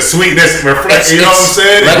 Because the sweetness reflects, you know what I'm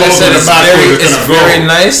saying? Like It I goes said, in the it's back very, where it's gonna very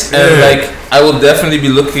go. nice, and Yeah. like I will definitely be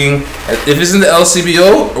looking at, if it's in the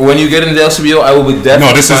LCBO, or when you get in the LCBO, I will be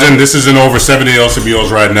definitely. No, this is in over 70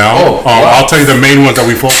 LCBOs right now. Oh, wow. I'll tell you the main ones that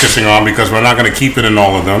we're focusing on because we're not going to keep it in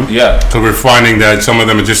all of them. Yeah. Because we're finding that some of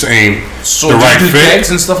them just ain't So the do right you do fit. kegs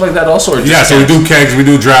and stuff like that also? Or just Yeah, so we cans? do kegs, we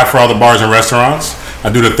do draft for all the bars and restaurants. I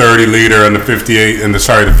do the 30 liter and the 58 and the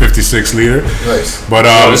 56 liter. Nice. But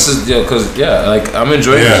Oh, this is like I'm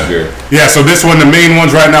enjoying this beer. Yeah, so this one, the main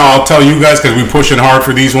ones right now, I'll tell you guys because we're pushing hard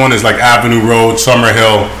for these ones is like Avenue Road,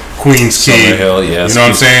 Summerhill, Queens Key. Summerhill, yes. You know what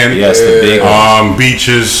I'm saying? Yes, the big one.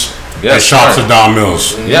 Beaches, Yeah, and shops smart. of Don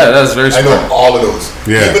Mills. Yeah, that's very I smart. know all of those.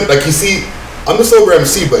 Yeah. Even, like you see, I'm a sober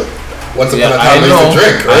MC, but once upon Yeah, a time I used to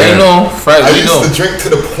drink. Right? I know. Friday, I we used know. to drink to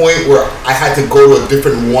the point where I had to go to a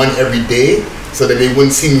different one every day, so that they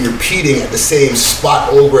wouldn't see me repeating at the same spot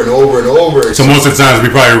over and over and over. So most of the times we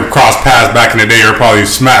probably crossed paths back in the day or probably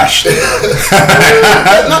smashed.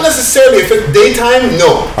 Not necessarily. If it's daytime,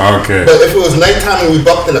 no. Okay. But if it was nighttime and we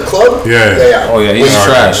bucked in a club, Yeah. Oh yeah, he's Wait,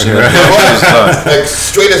 trash. okay. He's done. like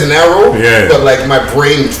straight as an arrow. Yeah. But like my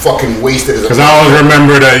brain fucking wasted as a. Because I always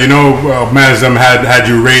remember that, Manism had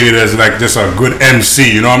you rated as like just a good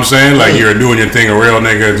MC, you know what I'm saying? Like you're doing your thing, a real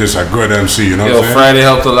nigga, just a good MC, you know what Yo, I'm saying? Friday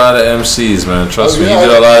helped a lot of MCs, man. Trust Oh, me, yeah. he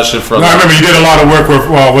did a lot of shit for a No, I lot. remember you did a lot of work with,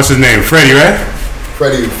 what's his name? Freddie, right?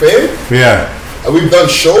 Freddie Fame. Yeah. We've done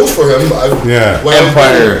shows for him. Yeah.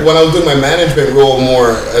 Empire. When I was doing my management role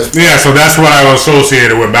more as Yeah, so that's what I was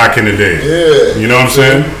associated with back in the day. yeah. You know what I'm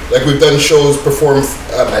saying? Like we've done shows, performed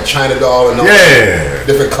at China Doll and all Yeah.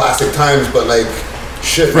 different classic times, but like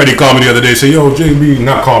shit. Freddie called me the other day, said, yo, JB,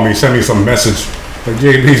 not call me, send me some message. Like,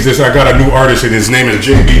 JB's this, I got a new artist and his name is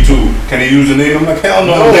JB2. Can he use the name? I'm like, hell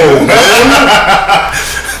no. Oh nigga. man.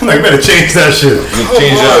 I'm like, better change that shit. You Come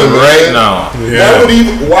change on, that man. right now. Yeah.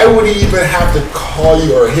 Why would he even have to call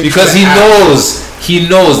you or hit Because you he up? knows. He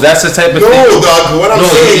knows. That's the type of No, thing. dog. What I'm No,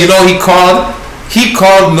 saying. you know, he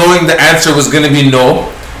called knowing the answer was gonna be no.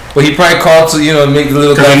 But he probably called to, make the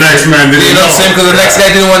little 'Cause guy. the next man didn't You know what I'm know. saying? Because the next guy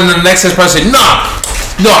didn't want, and the next guy probably said, nah.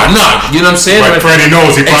 You know what I'm saying? But Freddie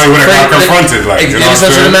knows he probably would have got confronted. Like, you know what I'm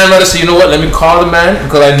the saying? man rather say, you know what? Let me call the man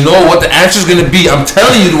because I know what the answer's gonna be. I'm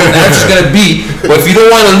telling you what the answer's gonna be. But if you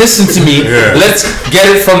don't want to listen to me, Yeah. let's get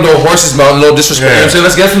it from the horse's mouth. No disrespect. You know what I'm saying?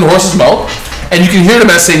 Let's get it from the horse's mouth, and you can hear the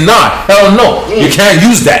man say, nah, hell no, you can't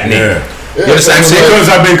use that name. Yeah. You understand what I'm saying? Because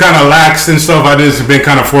I've been kind of lax and stuff, I just been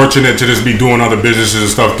kind of fortunate to just be doing other businesses and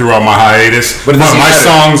stuff throughout my hiatus. But it But doesn't my matter.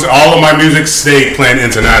 songs, all of my music stayed playing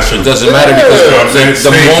international. It doesn't matter because Yeah. the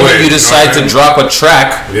Stay moment played, you decide okay. to drop a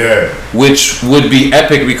track, Yeah. which would be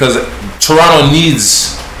epic because Toronto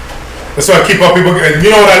needs. That's why I keep up people. You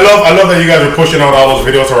know what I love? I love that you guys are pushing out all those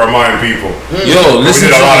videos to remind people. Yo, We listen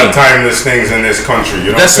did a to lot me. of timeless things in this country.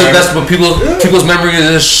 You know That's what I'm saying? what people's memory is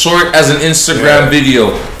as short as an Instagram Yeah.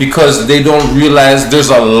 video because they don't realize there's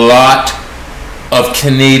a lot of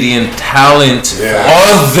Canadian talent Yeah.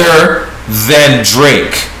 other than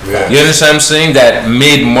Drake. Yeah. You understand what I'm saying? That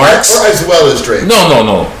made marks. Or as well as Drake.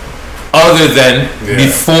 No. Other than Yeah.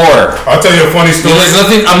 before. I'll tell you a funny You story. know, there's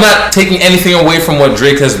nothing. I'm not taking anything away from what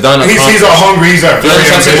Drake has done. He's a accomplished. hungry, he's a You know very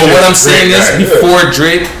what I'm saying? But what I'm ambitious, saying great is, guy. before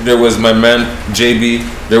Drake, there was my man JB.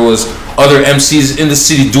 There was other MCs in the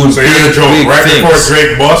city doing So big, here's a joke. big Right things. before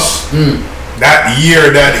Drake bust, that year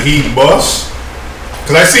that he bust,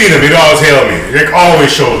 because I seen him, he'd always hail me. Drake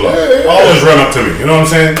always shows love. Always run up to me. You know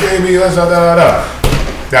what I'm saying? JB, let's da.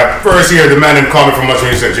 That first year, the man didn't call me from much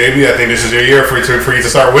when he said, JB, I think this is your year for you to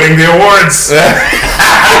start winning the awards. So I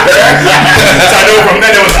knew from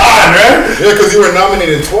then it was on, right? Yeah, because you were nominated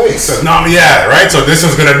nominated twice. So, right? So this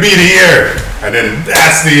was gonna be the year, and then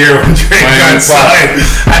that's the year when Drake got signed,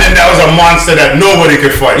 and then that was a monster that nobody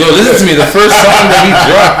could fight. Yo, listen to me. The first song that he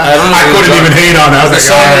dropped, I couldn't even hate on it. I was like,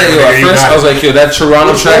 at first I was like, yo, that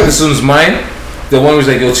Toronto track, this one's mine. The one was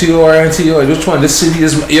like, yo, T-O-R-N-T-O, which one? This city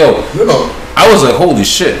is yo. No. I was like, holy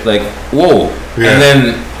shit, like, whoa. Yeah. And then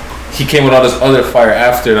he came with all this other fire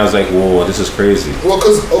after, and I was like, whoa, this is crazy. Well,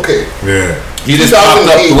 because yeah, he just popped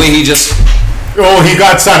up the way he just. Oh, he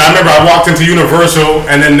got signed. I remember I walked into Universal,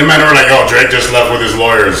 and then the men were like, "Oh, Drake just left with his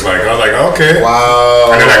lawyers." Like, I was like, "Okay."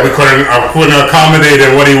 Wow. And then like I couldn't accommodate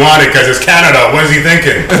what he wanted because it's Canada. What is he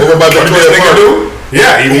thinking? Over by What did this Victoria nigga Park. do?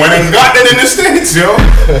 Yeah, he went and got it in the States, yo.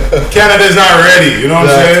 Canada's not ready. You know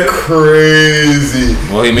what I'm saying? Crazy.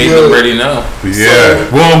 Well, he made them ready now. Yeah.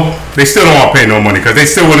 Well, they still don't want to pay no money because they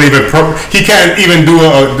still wouldn't even. He can't even do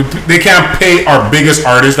They can't pay our biggest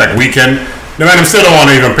artists like Weeknd. The man still don't want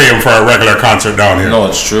to even pay him for a regular concert down here. No,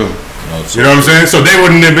 it's true. You know what I'm saying? So they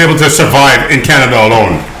wouldn't be able to survive in Canada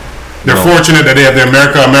alone. They're fortunate that they have the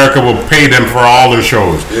America. America will pay them for all their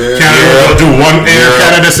shows. Yeah. Canada will do one Air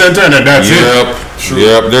Canada Center and then that's it.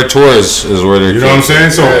 Yep, their tours is where they're. You know what I'm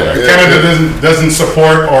saying? So Canada doesn't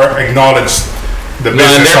support or acknowledge the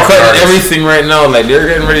business. They're cutting everything right now. Like they're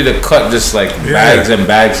getting ready to cut just like bags and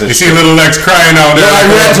bags. Of you see Little Lex crying out there. I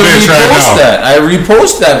had to repost that. I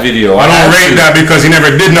repost that video. I don't rate that because he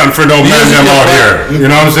never did nothing for no man them out here. You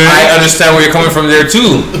know what I'm saying? I understand where you're coming from there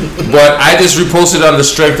too, but I just reposted on the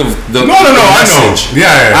strength of the. No. I know.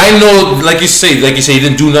 Yeah. I know, like you say, he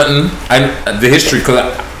didn't do nothing. The history, because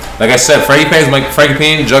like I said, Frankie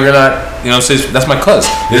Payne, Juggernaut. You know what I'm saying? That's my cuz.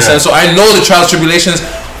 You understand? So I know the trials, tribulations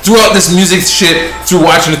throughout this music shit through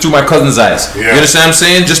watching it through my cousin's eyes. Yeah. You understand what I'm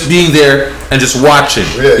saying? Just being there and just watching.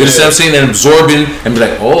 You understand what I'm saying? And absorbing and be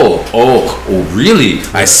like, oh, really?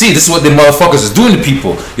 I see. This is what the motherfuckers is doing to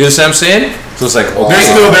people. You understand what I'm saying? So it's like, okay.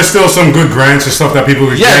 There's still some good grants and stuff that people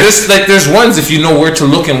can get. There's ones if you know where to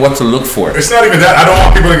look and what to look for. It's not even that. I don't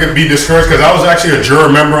want people to be discouraged because I was actually a juror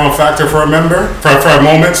member on Factor for a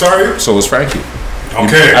moment, sorry. So was Frankie.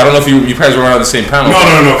 Okay. I don't know if you guys were on the same panel. No.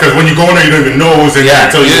 Because when you go in there, you don't even know who's in there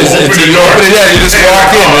until you open the door. You just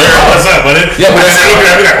walk in. What's up, buddy? Yeah, but that's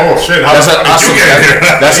like, oh shit, how did you get here?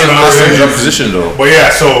 That's an awesome position, though. But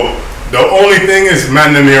yeah, so the only thing is,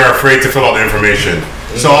 men in here are afraid to fill out the information.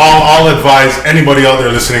 So I'll advise anybody out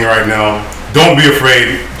there listening right now: don't be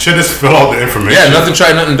afraid. Just fill out the information. Yeah, nothing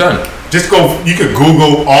tried, nothing done. Just go. You could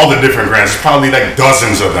Google all the different grants. There's probably like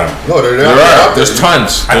dozens of them. No, there are. There's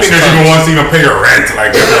tons. I think there's even ones to even pay your rent.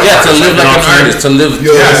 Like to live like an artist. To live.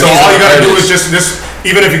 Yeah. So all you gotta do is just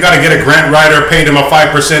even if you gotta get a grant writer, pay them a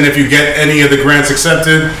 5% if you get any of the grants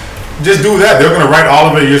accepted. Just do that. They're gonna write all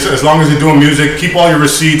of it. As long as you're doing music, keep all your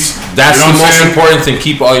receipts. That's the most important thing.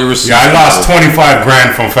 Keep all your receipts. Yeah, I lost 25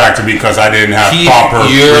 grand from Factor because I didn't have proper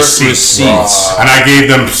receipts. And I gave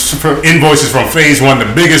them invoices from Phase One, the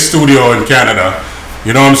biggest studio in Canada.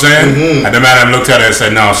 You know what I'm saying? Mm-hmm. And the man looked at it and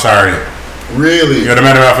said, "No, sorry." Really? Yeah, the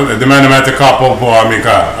man had to cop up on me.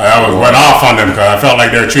 Went off on them because I felt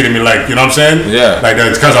like they were treating me like, you know what I'm saying? Yeah. Like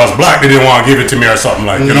it's because I was black, they didn't want to give it to me or something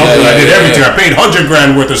like, you know? I did everything. I paid $100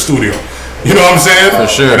 grand worth of studio. You know what I'm saying?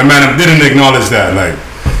 For sure. And the man didn't acknowledge that. Like,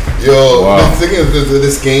 the thing is,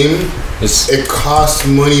 this game, it costs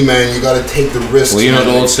money, man. You got to take the risk. Well, you know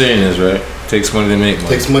the old saying is, right? Takes money to make money.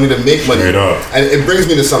 Takes money to make money. Straight up. And it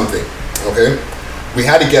brings me to something. Okay, we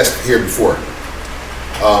had a guest here before.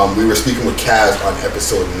 We were speaking with Kaz on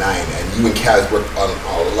episode 9, and you and Kaz worked on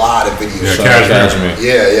a lot of videos. Yeah, Cashmere.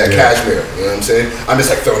 Cashmere. You know what I'm saying? I'm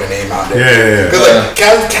just like throwing a name out there. Yeah. Because like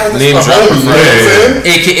Kaz is name my dropper, homie. You know what I'm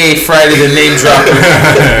saying? AKA Friday the name dropper. You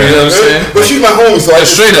know what I'm saying? But she's my homie, so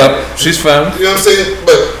straight up, she's fine. You know what I'm saying?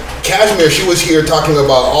 But Cashmere, she was here talking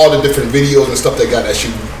about all the different videos and stuff that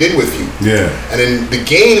she did with you. Yeah. And then the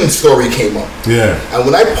game story came up. Yeah. And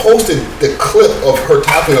when I posted the clip of her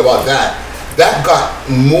talking about that got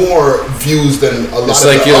more views than a lot it's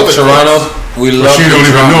of like, the other Toronto, clips. we love she don't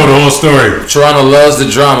even know the whole story. Toronto loves the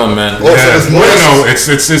drama, man. Oh, yeah.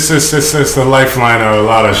 so it's the lifeline of a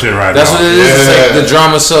lot of shit right That's now. That's what it is. Yeah. It's like the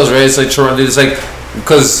drama sells, right? It's like Toronto. It's like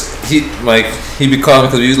because he'd be calling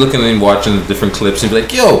because he was looking and watching the different clips and be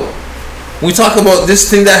like, yo, we talk about this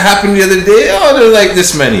thing that happened the other day. Oh, they're like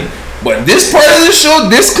this many. But this part of the show,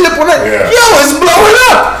 this clip, yo, it's blowing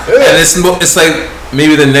up. Yeah. And it's like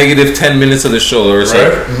maybe the negative 10 minutes of the show, or it's like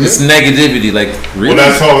it's negativity. Like really.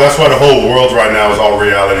 Well, that's why the whole world right now is all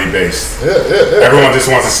reality based. Yeah. Everyone just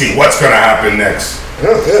wants to see what's gonna happen next.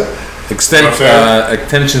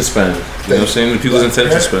 Attention span. You know what I'm saying? People's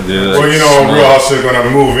attention span. Well, we're also gonna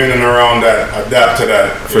move in and around that, adapt to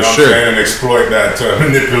that, for sure, and exploit that to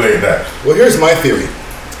manipulate that. Well, here's my theory,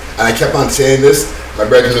 and I kept on saying this. My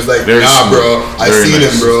brother was like, Very nah, smooth. bro. I Very seen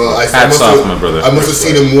nice. him, bro. Hats off, my brother. I must have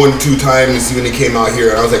seen him 1-2 times when he came out here,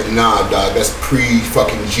 and I was like, nah, dog. That's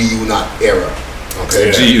pre-fucking G-Unit era. Okay.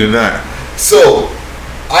 Gee, you not. So,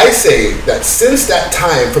 I say that since that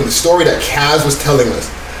time, from the story that Kaz was telling us,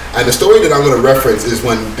 and the story that I'm going to reference is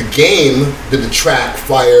when the game did the track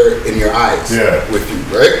Fire in Your Eyes with you,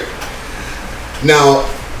 right? Now,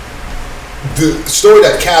 the story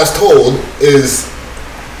that Kaz told is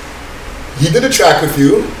he did a track with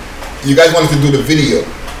you. You guys wanted to do the video.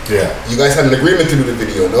 Yeah. You guys had an agreement to do the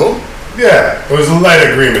video, no? Yeah. It was a light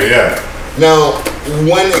agreement. Yeah. Now,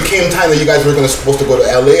 when it came time that you guys were supposed to go to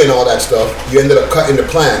LA and all that stuff, you ended up cutting the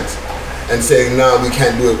plans and saying, nah, we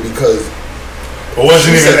can't do it because... It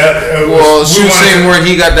wasn't even she was saying where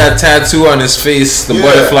he got that tattoo on his face, the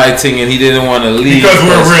butterfly thing, and he didn't want to leave. Because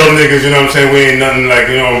we're real niggas, you know what I'm saying? We ain't nothing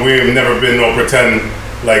like, you know, we've never been no pretend,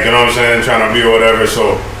 like, you know what I'm saying, trying to be or whatever.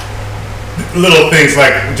 So, little things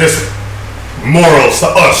like just morals to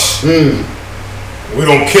us. We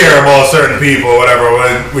don't care about certain people or whatever.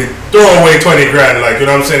 We throw away 20 grand, like, you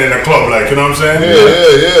know what I'm saying, in a club, like, you know what I'm saying?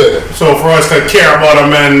 Yeah. So for us to care about a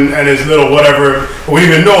man and his little whatever, we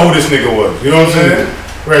didn't even know who this nigga was, you know what I'm saying?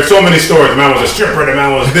 We had so many stories. The man was a stripper, the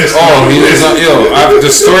man was this. Oh, he was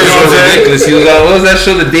the stories were ridiculous. He was on, what was that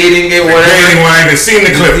show, the dating game, whatever? Dating, I even seen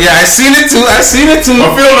the clip. Yeah, I seen it too. I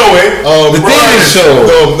feel no way. The dating show.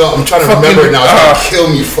 No, I'm trying to remember it now. It's gonna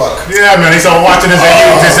kill me, fuck. Yeah, man, he's all watching this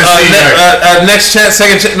just to see. Next chat,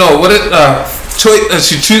 second chat. No, what it?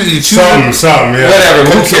 You choose something, yeah.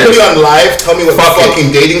 Whatever. Who cares? Somebody on live tell me what the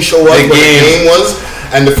fucking dating show was, what the game was,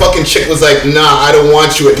 and the fucking chick was like, nah, I don't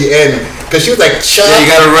want you at the end. Because she was like, Chuck, you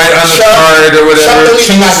gotta write on the card or whatever. Chuck don't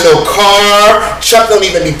even have no car. Chuck don't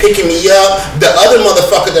even be picking me up. The other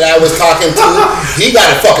motherfucker that I was talking to, he got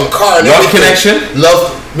a fucking car. And Love everything. Connection?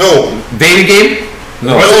 No. Dating game?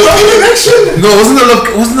 No. Was it Love Connection? No, wasn't the Love?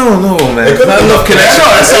 No, man. It's not Love Connection.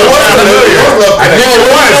 No, that's it was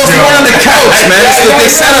one on the couch, man. So they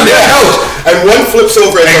sat on the couch. And one flips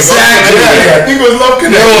over and exactly. I think it was Love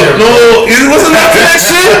Connection. No, it wasn't Love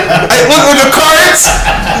Connection. Look with the cards.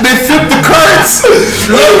 They flipped the cards.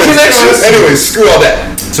 Love Connection. Anyway, screw all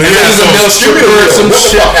that. So yeah, so what the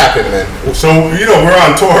fuck happened, man? So you know we're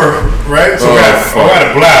on tour, right? So we had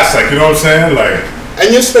a blast, like, you know what I'm saying, like. And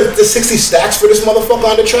you spent the 60 stacks for this motherfucker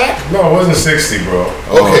on the track? No, it wasn't 60, bro.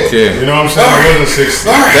 Okay. You know what I'm saying? It wasn't 60.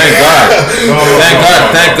 Thank God.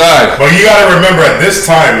 Thank God. But you gotta remember, at this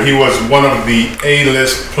time, he was one of the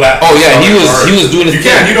A-list platinum. Oh yeah, he was doing his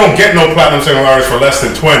thing. You don't get no platinum single artist for less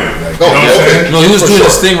than 20. Like, you know what I'm saying? No, he was doing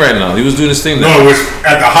his thing right now. He was doing his thing now. No, it was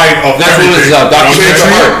at the height of that's everything. What it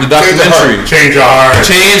was, the documentary. Change your heart.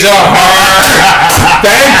 Change your heart.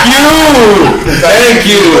 Thank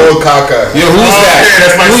you. Old Kaka. Yo, who's that? Okay,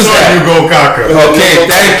 that's my son, Hugo Kaka. Okay,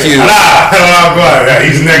 thank you. I'm glad. Yeah,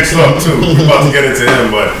 he's next up too. We're about to get into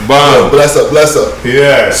him, but bless up.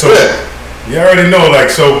 Yeah, so you already know, like,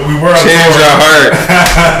 so we were on change your heart.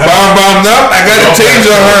 Bomb up. I gotta change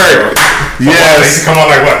your heart. Yes. Come on,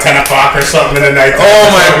 like what, 10 o'clock or something in the night? Oh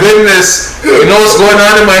my goodness! You know what's going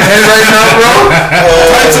on in my head right now, bro?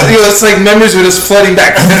 It's like memories were just flooding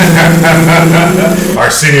back.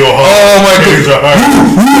 Arsenio Hall. Oh my goodness!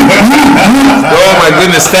 Oh my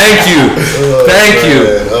goodness! Thank you. Thank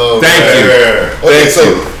you. Okay, so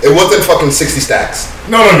it wasn't fucking 60 stacks.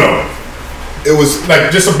 No. It was like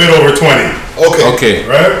just a bit over 20. Okay.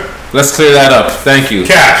 Right? Let's clear that up. Thank you.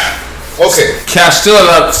 Cash. Okay. Cash, still a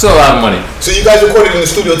lot of money. So you guys recorded in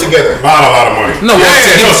the studio together? A lot of money. No,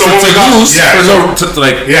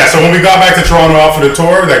 So when we got back to Toronto after the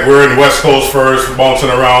tour, like we're in West Coast first,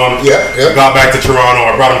 bouncing around. Yeah. Got back to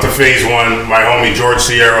Toronto. I brought him to Phase 1. My homie George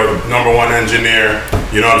Sierra, the #1 engineer.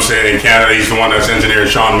 You know what I'm saying? In Canada, he's the one that's engineered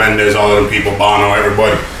Shawn Mendes, all of them people, Bono,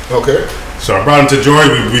 everybody. Okay. So I brought him to George.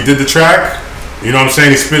 We did the track. You know what I'm saying?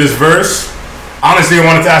 He spit his verse. Honestly, I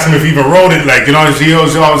wanted to ask him if he even wrote it. Like, you know, he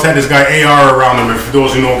always had this guy AR around him. And for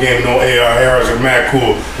those who know game, know AR is mad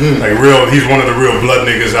cool. Like he's one of the real blood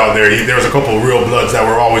niggas out there. There was a couple of real bloods that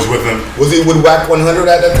were always with him. Was he with Wack 100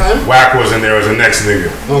 at that time? Wack was in there as the next nigga.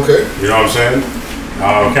 Okay. You know what I'm saying?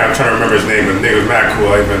 I'm trying to remember his name, but the nigga was mad cool.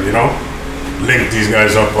 I even, you know, linked these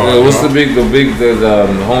guys up. What's the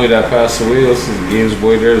homie that passed away? What's his Games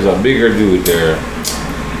Boy? There's a bigger dude there.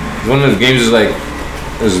 One of the games is like,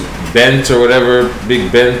 is Bent or whatever,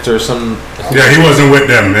 Big Bent or something. Yeah, he wasn't with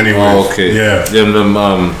them anyway. Oh, okay. Yeah.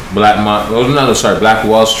 Black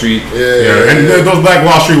Wall Street. Yeah. And those Black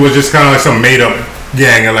Wall Street was just kind of like some made up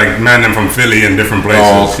gang of like men from Philly and different places.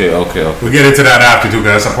 Oh, okay. We get into that after too,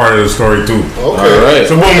 because that's a part of the story too. Okay. All right.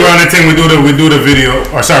 So when we're on the thing, we do the video.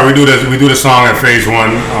 We do the song at Phase 1.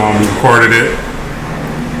 Recorded it.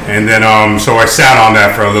 And then, so I sat on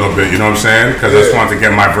that for a little bit, you know what I'm saying? Because I just wanted to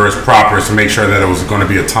get my verse proper to make sure that it was going to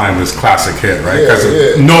be a timeless classic hit, right? Because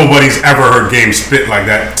nobody's ever heard Game spit like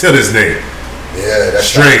that to this day. Yeah, that's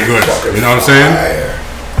straight good. You know what I'm saying?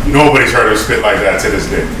 Nobody's heard him spit like that to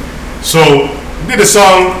this day. So, did the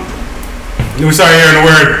song, we started hearing the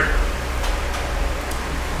word,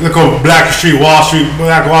 look at Black Wall Street,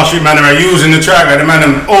 man, they're using the track, like the man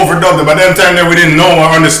them overdubbed it. By that time there we didn't know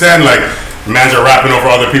or understand, like, mans are rapping over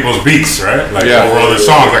other people's beats, right? Like over other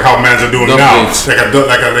songs, like how mans are doing dub now, beats. like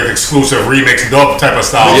exclusive remix dub type of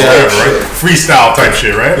style, right? Freestyle type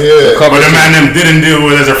shit, right? Yeah. But the man them didn't do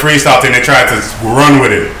it as a freestyle thing. They tried to run with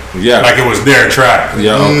it, like it was their track.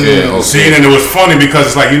 Yeah, okay. See, and it was funny because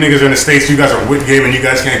it's like you niggas are in the States, you guys are with game, and you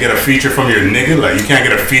guys can't get a feature from your nigga, like you can't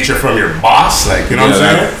get a feature from your boss, like you know what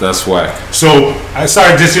I'm saying? That's why. So I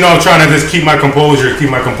started just trying to just keep my composure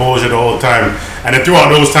the whole time. And then throughout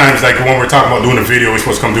those times, like when we're talking about doing a video, we're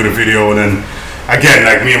supposed to come do the video, and then again,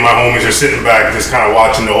 like me and my homies are sitting back, just kind of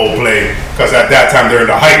watching the whole play, because at that time they're in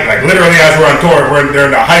the height, like literally as we're on tour, they're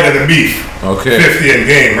in the height of the beef. Okay. 50 in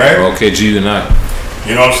game, right? Okay, G and I.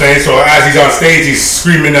 You know what I'm saying? So as he's on stage, he's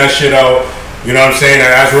screaming that shit out. You know what I'm saying?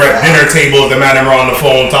 And as we're at dinner table, the man and we're on the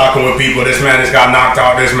phone talking with people. This man has got knocked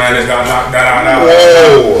out. This man has got knocked out.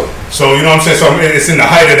 Whoa. So you know what I'm saying? So it's in the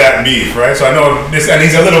height of that beef, right? So I know this, and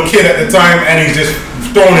he's a little kid at the time, and he's just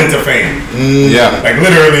thrown into fame. Yeah. Like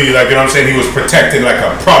literally, like you know what I'm saying? He was protected like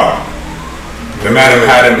a product. The man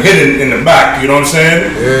had him hidden in the back. You know what I'm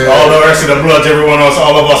saying? Yeah. All the rest of the Bloods, everyone else,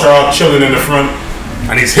 all of us are all chilling in the front.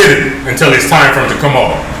 And he's hidden until it's time for him to come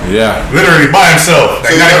out. Yeah. Literally by himself.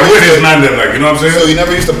 Like, not even with his man them, like, you know what I'm saying? So you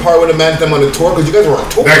never used to part with the man them on the tour? Because you guys were on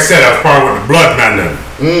tour. Like I said, I was part with the Blood man them.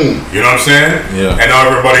 You know what I'm saying? Yeah. And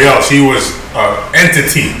everybody else, he was an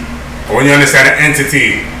entity. But when you understand an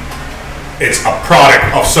entity, it's a product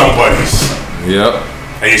of somebody's. Yep.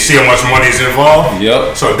 And you see how much money is involved?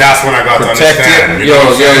 Yep. So that's when I got to understand. You know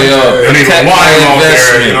what I'm saying? They don't even want him out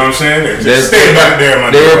there, you know what I'm saying? Just stay back there,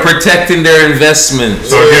 man. They were protecting their investment.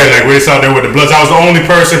 So again, like we're just out there with the Bloods. I was the only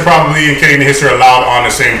person probably in Canadian history allowed on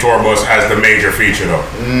the same tour bus as the major feature though.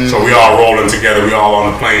 So we all rolling together, we all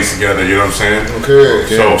on the planes together, you know what I'm saying? Okay.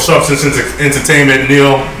 So Substance Entertainment,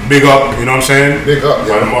 Neil, big up, you know what I'm saying? Big up,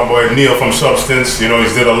 yeah. My boy Neil from Substance, you know,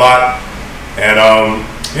 he's did a lot. And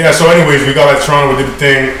yeah, so anyways, we got at Toronto, we did the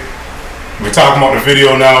thing. We're talking about the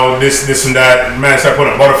video now, this and that. Man started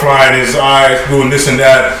putting a butterfly in his eyes, doing this and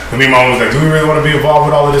that. And me and my mom was like, do we really want to be involved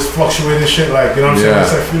with all of this fluctuating shit? Like, you know what I'm saying?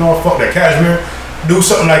 It's like, you know what, fuck that, Cashmere. Do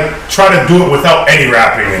something like, try to do it without any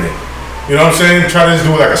rapping in it. You know what I'm saying? Try to just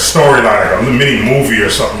do it like a storyline, like a mini movie or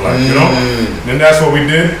something like, you know? And that's what we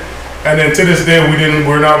did. And then to this day, we didn't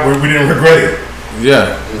regret it.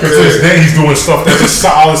 Yeah. Because to this day, he's doing stuff that's just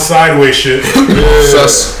solid sideways shit.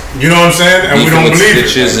 You know what I'm saying? And we don't believe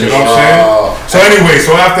it. You know what I'm saying? So anyway,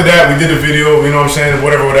 so after that, we did a video. You know what I'm saying?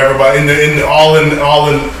 Whatever. But all in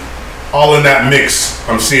that mix,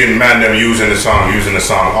 I'm seeing man them using the song.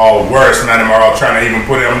 All worse, man them are all trying to even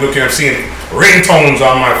put it. I'm seeing ringtones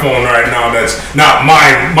on my phone right now. That's not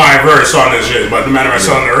my verse on this shit, but the man them are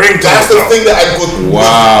selling the ringtones. That's the thing that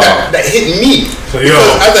that hit me. So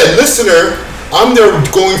because as a listener, I'm there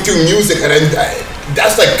going through music, and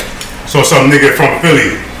that's like. So some nigga from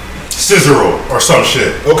Philly, Cicero or some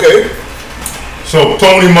shit. Okay. So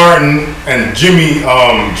Tony Martin and Jimmy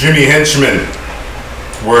Henchman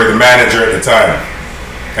were the manager at the time,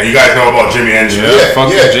 and you guys know about Jimmy Henchman.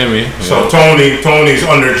 Yeah. Jimmy. So Tony's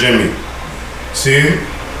under Jimmy. See,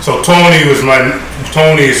 so Tony is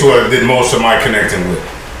who I did most of my connecting with.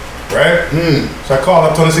 Right? So I called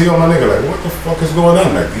up Tony and said, yo, my nigga, like, what the fuck is going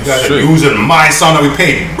on? Like, you guys are using my song that we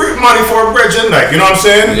paid brick money for a bridging, like, you know what I'm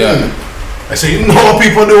saying? Yeah. I said, you know what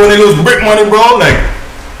people do when they lose brick money, bro? Like,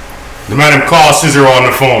 the man him called Cicero on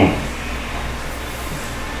the phone.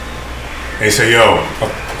 And he said, yo,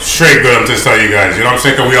 straight good, I'm just telling you guys, you know what I'm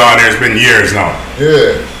saying? Because we all there, it's been years now.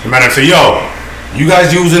 Yeah. The man him said, yo, you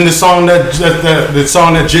guys using the song that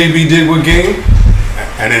JB did with Game?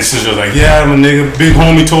 And then Cicero's like, yeah, my nigga, big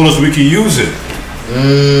homie told us we could use it.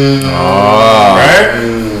 Right?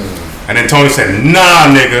 And then Tony said, nah,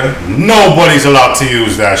 nigga, nobody's allowed to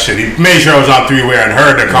use that shit. He made sure I was on three-way and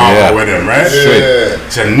heard the convo with him, right? Yeah.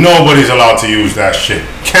 He said, nobody's allowed to use that shit.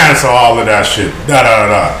 Cancel all of that shit.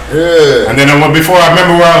 Yeah. And then before I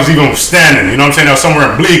remember where I was even standing, you know what I'm saying? I was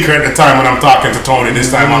somewhere in Bleecker at the time when I'm talking to Tony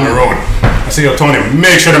this time on the road. I said, yo, Tony,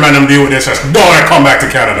 make sure the man them deal with this. I said, don't let come back to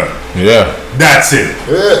Canada. Yeah. That's it.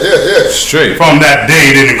 Yeah. Straight. From that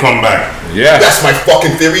day, he didn't come back. Yeah. That's my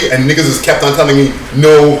fucking theory, and niggas just kept on telling me,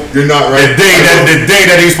 no, you're not right. The day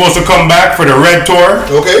that he was supposed to come back for the Red Tour.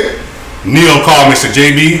 Okay. Neil called me, said,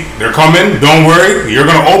 JB, they're coming. Don't worry. You're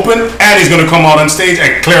going to open, and he's going to come out on stage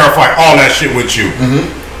and clarify all that shit with you.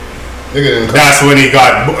 That's when he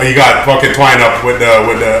got fucking twined up with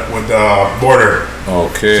the border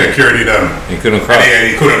security. Them he couldn't cross.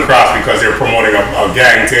 And he couldn't cross because they were promoting a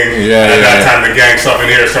gang thing. Yeah, and at that time, the gang stuff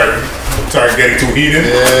in here started getting too heated.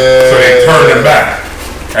 So they turned him back.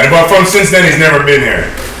 And but since then, he's never been here.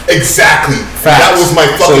 Exactly. Facts. That was my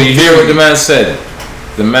fucking. So you hear what the man said?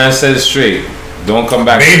 The man said it straight. Don't come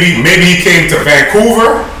back. Maybe he came to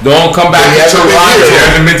Vancouver. Don't come back to Toronto.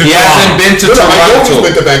 He hasn't been to Toronto. I know he's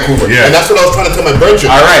been to Vancouver. Yeah. And that's what I was trying to tell my brother.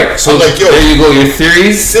 All right. So like, yo, there you go. Your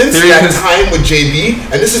theories. Since that time with JB,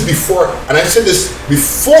 and this is before, and I said this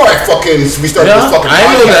before we started this fucking podcast. I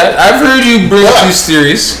know that. I've heard you bring up these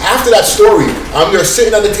theories. After that story, I'm there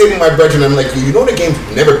sitting at the table with my brother, and I'm like, you know the game's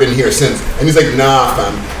never been here since. And he's like, nah,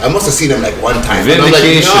 fam. I must have seen him like one time. And I'm like,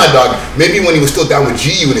 nah, dog. Maybe when he was still down with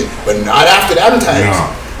G Unit, but not after that times.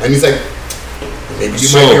 No. And he's like, maybe you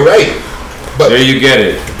might be right. But there you get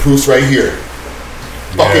it. The proof's right here.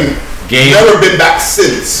 Fucking game never been back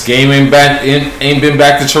since. Game ain't been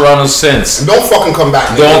back to Toronto since. Don't fucking come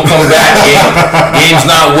back. Don't come back. Game's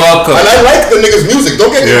not welcome. And I like the nigga's music.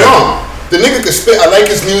 Don't get me wrong. The nigga can spit. I like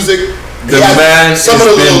his music. The man some of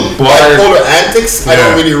the little bipolar antics I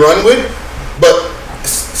don't really run with. But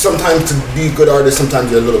sometimes to be a good artist, sometimes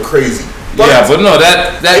you're a little crazy. But no,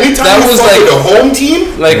 that was like the home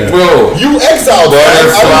team. Like, bro, you exiled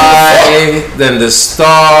Butterfly, then the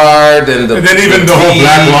Star, then even the whole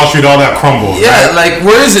Black Wall Street, all that crumbled. Yeah, right? Like,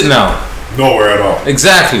 where is it now? Nowhere at all.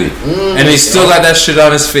 Exactly. And he still got that shit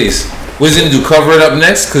on his face. What is he gonna do? Cover it up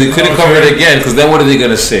next? Because he couldn't cover it again. Because then what are they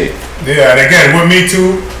gonna say? Yeah, and again, with me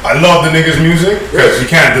too, I love the nigga's music because you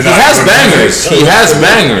can't deny. He has bangers. He has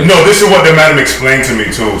bangers. No, this is what the man explained to me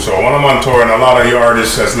too. So when I'm on tour, and a lot of you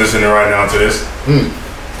artists that's listening right now to this,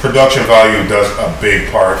 production value does a big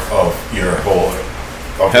part of your whole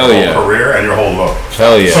career and your whole look.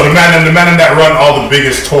 Hell yeah. So the man that run all the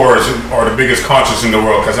biggest tours or the biggest concerts in the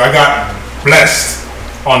world, because I got blessed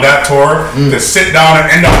on that tour to sit down and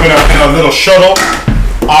end up in a little shuttle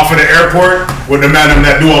off of the airport with the man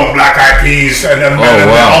that do all the Black Eyed Peas and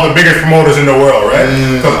all the biggest promoters in the world, right?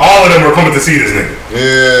 Because all of them were coming to see this nigga.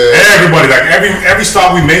 Yeah. Everybody, like every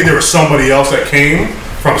stop we made, there was somebody else that came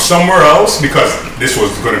from somewhere else because this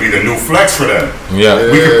was going to be the new flex for them. Yeah.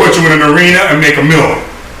 We could put you in an arena and make $1 million.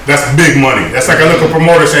 That's big money. That's like a little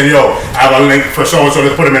promoter saying, yo, I have a link for so-and-so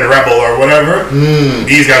to put him in Rebel or whatever.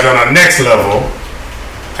 These guys are on the next level.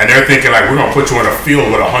 And they're thinking like, we're gonna put you in a field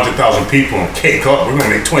with 100,000 people and cake up. We're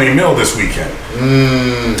gonna make 20 mil this weekend.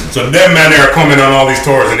 So them man, they are coming on all these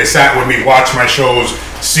tours and they sat with me, watched my shows,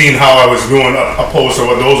 seen how I was doing opposed to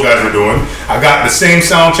what those guys were doing. I got the same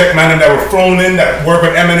sound check man that were flown in that work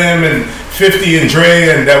with Eminem and 50 and Dre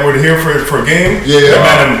and that were here for game. Yeah. That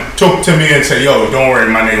man took to me and said, yo, don't worry,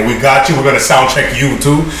 my nigga, we got you. We're gonna sound check you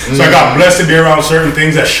too. So I got blessed to be around certain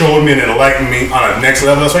things that showed me and enlightened me on a next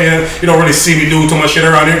level. That's why you don't really see me do too much shit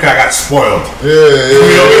around here because I got spoiled. Yeah. You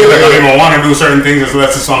know what I mean? Like I don't even want to do certain things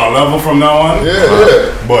unless it's on a level from now on.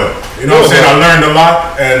 Yeah. But you know what I'm saying? I learned a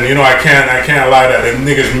lot, and you know I can't lie that the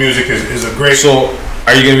niggas' music is a great. So,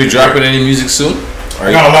 are you gonna be dropping any music soon? I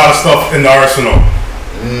got a lot of stuff in the arsenal.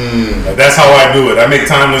 That's how I do it. I make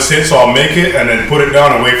timeless hits, so I'll make it and then put it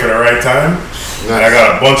down and wait for the right time. And I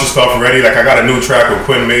got a bunch of stuff ready. Like I got a new track with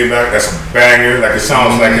Quinn Maybach. That's a banger. Like it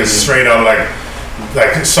sounds like it's straight out like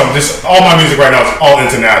all my music right now is all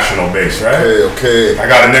international based, right? Okay. I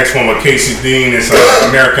got the next one with Casey Dean. It's an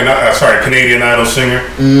Canadian Idol singer.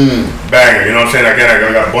 Banger. You know what I'm saying? Again,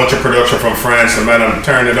 I got a bunch of production from France. The man, I'm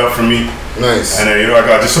turning it up for me. Nice. And then I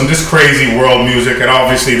got just crazy world music, and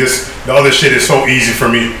obviously the other shit is so easy for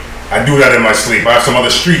me. I do that in my sleep. I have some other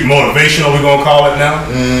street motivational, we're gonna call it now,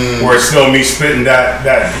 where it's still me spitting that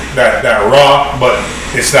raw, but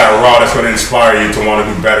it's that raw that's gonna inspire you to want to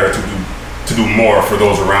do better, to do more for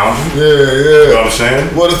those around you. Yeah. You know what I'm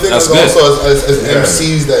saying? Well, the thing is also as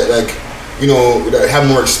MCs that like, you know, that have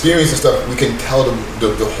more experience and stuff, we can tell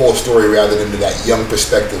the whole story rather than that young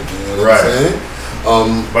perspective. You know what I'm saying?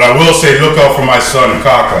 But I will say, look out for my son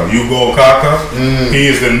Kaka. Hugo Kaka. He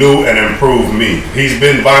is the new and improved me. He's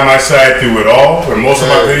been by my side through it all. In most of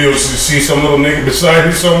my videos, you see some little nigga beside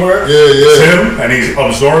me somewhere. It's him, and he's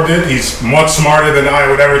absorbed it. He's much smarter than I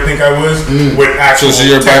would ever think I was. With actual. So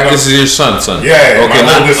this is your son. Yeah.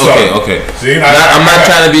 Okay. Okay. See, I'm not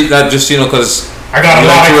trying to be that just because. I got a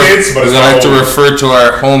lot of kids, but I like to refer to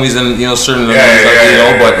our homies and certain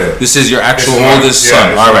but this is your actual oldest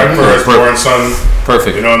son. All right, firstborn son.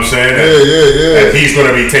 Perfect. You know what I'm saying? Yeah. And he's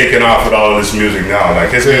gonna be taking off with all of this music now.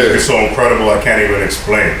 Like his music is so incredible, I can't even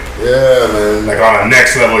explain. Yeah, man. Like on a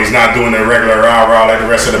next level, he's not doing the regular rah like the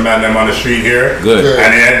rest of the man them on the street here. Good. Yeah.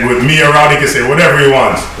 And then with me around, he can say whatever he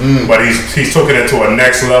wants. But he's taking it to a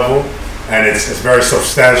next level, and it's very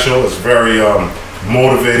substantial. It's very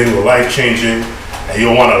motivating, life changing. And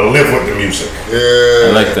you'll want to live with the music.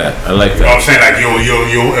 Yeah. I like that. You know what I'm saying? Like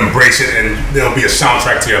you'll embrace it, and there'll be a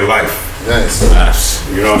soundtrack to your life. Nice.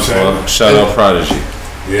 You know what I'm saying? Well, shout out Prodigy.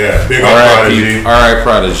 Yeah, big up Prodigy. All right,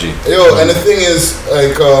 Prodigy. Yo, and the thing is,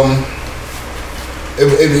 like,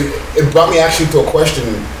 it brought me actually to a question.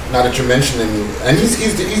 Now that you're mentioning me, and he's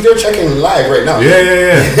there checking live right now.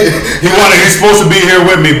 Yeah. He's supposed to be here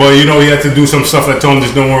with me, but you know he had to do some stuff. I told him,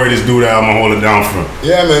 just don't worry, just do that. I'm gonna hold it down for him.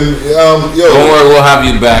 Yeah, man. Yo, Don't worry, we'll have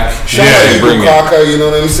you back. shout out to Kaka, you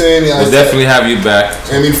know what I'm saying? Yeah, We'll definitely have you back.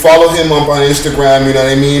 I mean, follow him up on Instagram. You know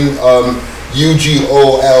what I mean?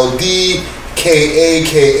 UGOLDKAKA.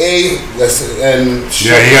 And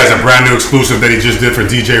Yeah, he has a brand new exclusive that he just did for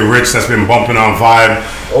DJ Rich that's been bumping on Vibe.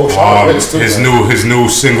 Oh, shout out Rich too, his man. new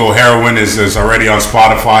single Heroin is already on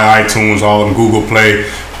Spotify, iTunes, all on Google Play.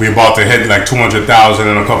 We about to hit like 200,000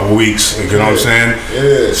 in a couple of weeks. You know what I'm saying?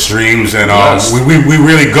 Yeah. Streams and Yes. we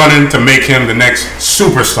really gunning to make him the next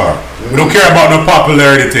superstar. We don't care about no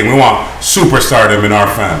popularity thing. We want superstardom in our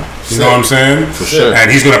fam. You know what I'm saying? For sure. And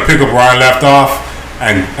he's gonna pick up where I left off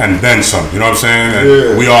and then some. You know what I'm saying?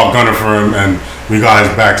 And we all gunning for him, and we got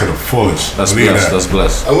his back to the fullest. That's Believe blessed. that. That's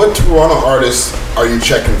blessed. And what Toronto artists are you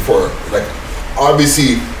checking for? Like,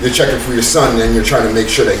 obviously, you're checking for your son, and you're trying to make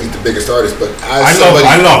sure that he's the biggest artist. But as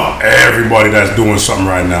I love everybody that's doing something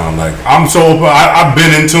right now. Like I'm so open. I've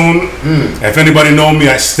been in tune. If anybody know me,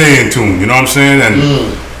 I stay in tune. You know what I'm saying? And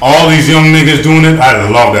all these young niggas doing it, I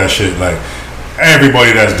love that shit. Like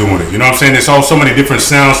everybody that's doing it. You know what I'm saying? There's so many different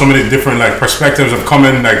sounds, so many different like perspectives of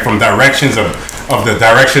coming like from directions of the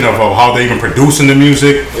direction of how they even producing the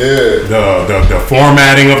music. Yeah. The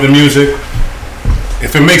formatting of the music.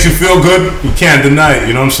 If it makes you feel good, you can't deny it,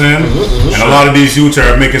 you know what I'm saying? And a lot of these youths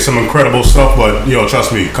are making some incredible stuff, but yo,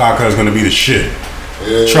 trust me, Kaka is gonna be the shit.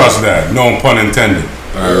 Yeah. Trust that, no pun intended.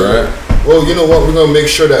 All right. Well, you know what? We're gonna make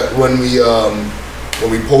sure that when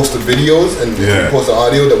we post the videos and we post the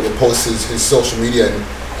audio, that we'll post his social media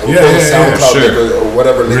and we'll post SoundCloud sure. link or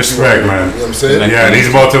whatever link. Respect, man. You know what I'm saying? Yeah, and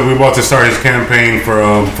we're about to start his campaign for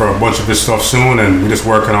a bunch of his stuff soon, and we're just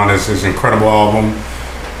working on his incredible album.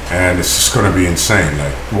 And it's just gonna be insane.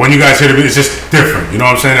 Like when you guys hear it, it's just different. You know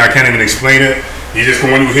what I'm saying? I can't even explain it. You just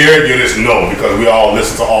when you hear it, you just know because we all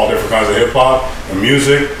listen to all different kinds of hip hop and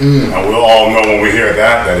music, and we'll all know when we hear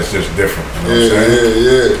that it's just different. You know what I'm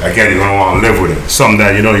saying? Yeah. Again, you're gonna want to live with it. Something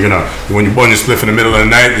that you know you're gonna when you're burning your spliff in the middle of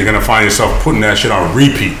the night, you're gonna find yourself putting that shit on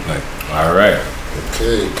repeat. Like, All right.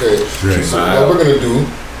 Okay. Right. So what we're gonna do,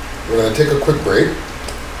 we're gonna take a quick break,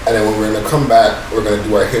 and then when we're gonna come back, we're gonna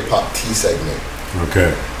do our hip hop tea segment.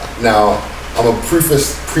 okay. Now, I'm gonna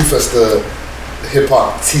preface the hip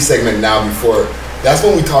hop tea segment now before. That's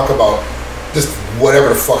when we talk about just whatever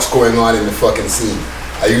the fuck's going on in the fucking scene.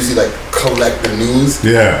 I usually like collect the news,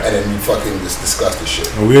 Yeah. and then we fucking just discuss the shit.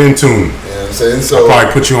 You We're in tune. know what I'm saying? I'll So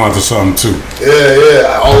probably put you onto something too. yeah,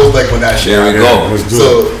 I always like when that shit. There we happens. go. Let's do So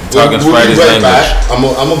it. Talking we'll be Friday's right language. back. I'm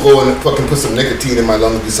gonna go and fucking put some nicotine in my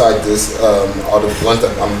lungs beside this all the blunt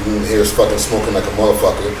that I'm in here is fucking smoking like a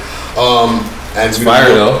motherfucker. And it's fire,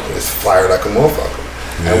 though. It's fire like a motherfucker.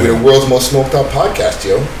 And we're the world's most smoked out podcast,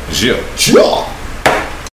 yo. Jill.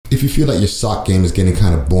 If you feel like your sock game is getting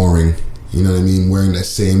kind of boring, you know what I mean, wearing that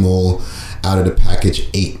same old out of the package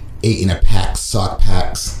eight in a pack sock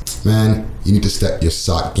packs, man, you need to step your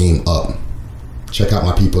sock game up. Check out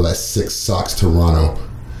my people at Six Socks Toronto.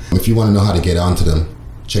 If you want to know how to get onto them,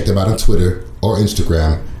 check them out on Twitter or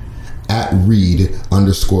Instagram at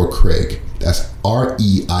Reid_Craig. That's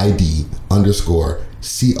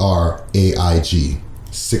REID_CRAIG.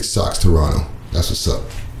 Six Socks Toronto. That's what's up.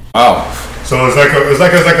 Wow. So it's like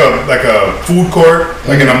a food court,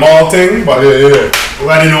 like in a mall thing, but well,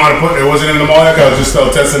 I didn't know how to put it. It wasn't in the mall yet, I was just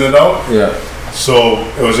still testing it out. Yeah. So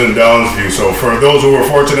it was in Downsview. So for those who were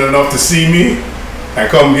fortunate enough to see me and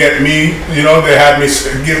come get me, you know, they had me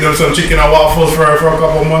give them some chicken and waffles for a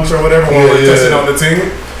couple of months or whatever when we were testing out the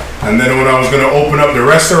thing. And then when I was gonna open up the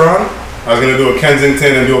restaurant, I was gonna do a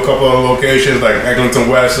Kensington and do a couple of locations like Eglinton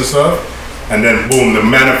West and stuff. And then boom, the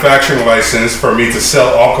manufacturing license for me to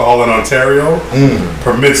sell alcohol in Ontario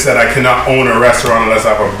permits that I cannot own a restaurant unless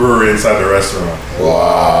I have a brewery inside the restaurant.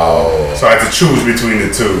 Wow. So I had to choose between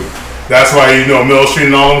the two. That's why, you know, Mill Street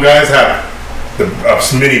and all them guys have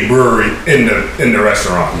Smitty Brewery in the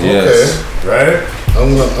restaurant. Yes. Right?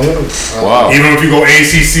 I'm gonna. Wow. Even if you go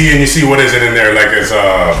ACC and you see what is it in there, like it's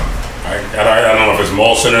I don't know if it's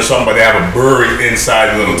Molson or something, but they have a brewery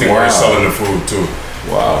inside the little thing where they're selling the food too.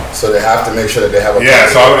 Wow. So they have to make sure that they have a. Yeah,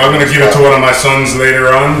 so I'm gonna give it to one of my sons later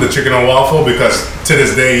on, the chicken and waffle, because to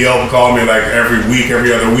this day Yelp call me like every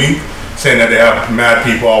other week, saying that they have mad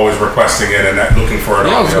people always requesting it and that looking for it.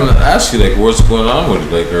 Yeah, I was gonna ask you like, what's going on with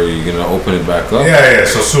it? Like, are you gonna open it back up? Yeah.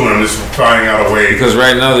 So soon I'm just finding out a way. Because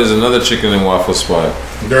right now there's another chicken and waffle spot.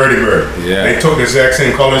 Dirty Bird. Yeah. They took the exact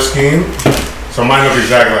same color scheme. So mine look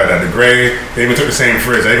exactly like that. The gray, they even took the same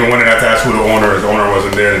fridge. I even went in to ask who the owner is. The owner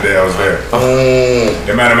wasn't there the day I was there.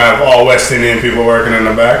 They might have all West Indian people working in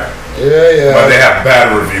the back. Yeah. But they have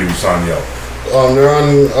bad reviews on Yelp. They're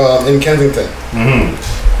on in Kensington.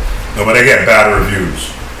 No, but they get bad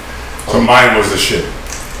reviews. So mine was the shit.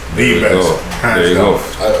 The best. There you go.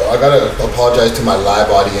 I gotta apologize to my live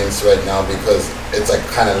audience right now because it's like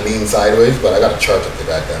kind of lean sideways, but I gotta charge up the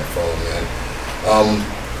goddamn phone, man.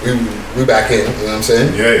 We back in, you know what I'm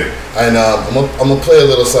saying? Yeah. And I'm gonna play a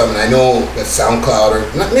little something. I know that SoundCloud, or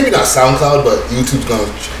maybe not SoundCloud, but YouTube's gonna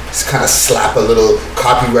just kind of slap a little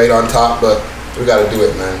copyright on top, but we gotta do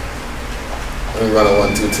it, man. Let me run a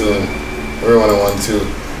 1 2 tune. We're running 1 2.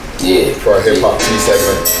 Yeah. For our hip hop T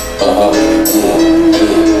segment.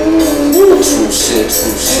 True shit.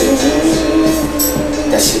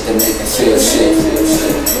 That shit that make me feel shit.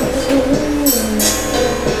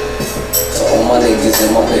 So all my niggas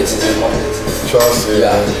and my bitches. Trust me.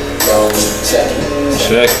 Yeah.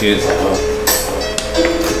 Check it.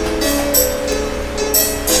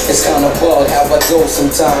 It's kinda bug how I do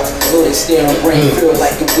sometimes. Will they stare and brain feel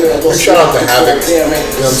like a girl or Shout out to Havoc. You know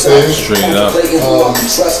what I'm saying? Straight up.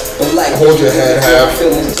 Hold your head half.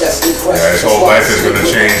 Yeah, his whole life is gonna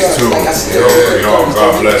change too. You know,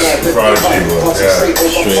 God bless Prodigy, but yeah.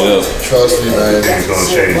 Straight up. Trust me, man. Things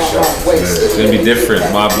gonna change. It's gonna be different.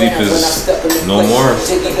 Mobb Deep is no more.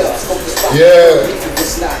 Yeah.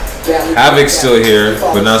 Havoc's still here,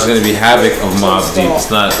 but now it's gonna be Havoc of Mobb Deep.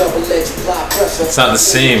 It's not the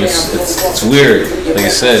same. It's weird. Like I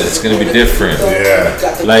said, it's gonna be different. Yeah.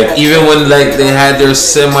 Like even when like they had their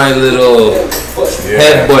semi little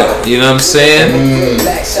headbutt, you know what I'm saying?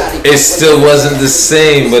 It still wasn't the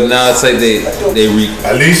same, but now it's like they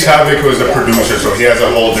At least Havoc was the producer, so he has a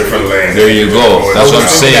whole different lane. There you go. That's what I'm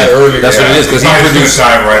saying. That's what it is, because he produced.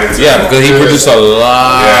 Because he produced a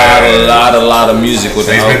lot of music with.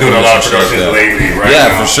 He's been doing a lot of productions lately, right?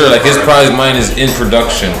 Yeah, for sure. Like his probably mine is in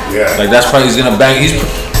production. Yeah. Like that's probably he's gonna bang. He's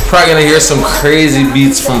probably gonna hear some crazy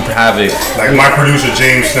beats from Havoc. Like my producer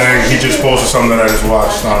James Stang, he just posted something that I just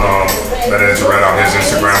watched on that I just read on his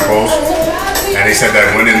Instagram post, and he said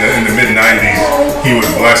that when in the mid '90s he was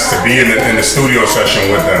blessed to be in the studio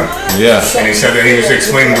session with them. Yeah. And he said that he was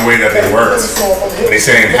explaining the way that they worked. And he's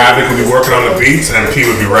saying Havoc would be working on the beats and P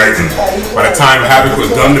would be writing. By the time Havoc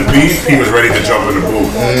was done the beat, P was ready to jump in the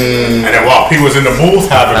booth. And then while P was in the booth,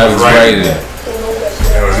 Havoc was writing.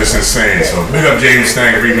 It was just insane. So big up James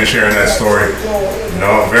Stang for even sharing that story. You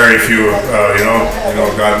know, very few,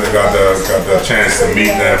 got the chance to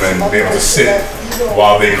meet them and be able to sit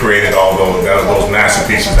while they created all those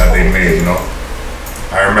masterpieces that they made. You know,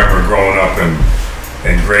 I remember growing up in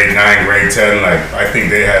grade 9, grade 10. Like I think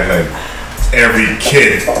they had like every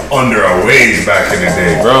kid under a ways back in the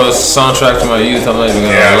day. Bro, it's a soundtrack to my youth. I'm not even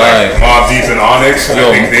gonna lie. lie. Mobb Deep and Onyx. I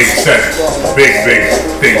think they set big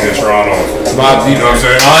things in Toronto. Mobb Deep, you know what I'm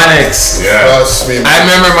saying? Onyx. Yeah. Trust me. I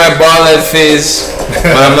remember my ballhead phase,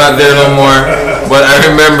 but I'm not there no more. But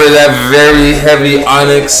I remember that very heavy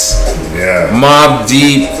Onyx. Yeah. Mobb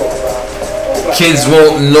Deep. Kids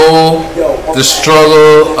won't know the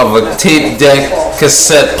struggle of a tape deck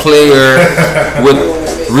cassette player with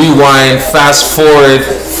rewind, fast forward,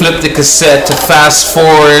 flip the cassette to fast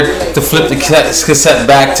forward, to flip the cassette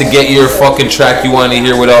back to get your fucking track you want to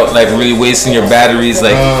hear without like really wasting your batteries.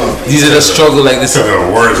 Like these are the struggle. Like this. So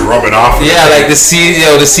the words rubbing off. Yeah, like the CD.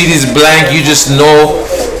 The CD's blank. You just know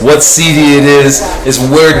what CD it is. It's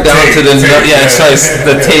weird down to the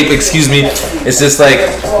the tape. Excuse me. It's just like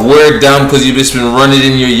weird down because you've just been running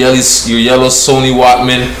in your yellow Sony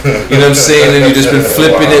Walkman. You know what I'm saying? And you've just been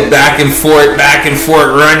flipping it back and forth,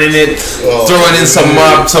 running it, throwing in some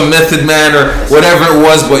Method Man or whatever it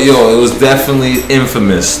was. But it was definitely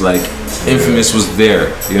Infamous. Like Infamous was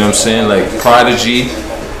there. You know what I'm saying? Like Prodigy.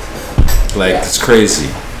 Like it's crazy.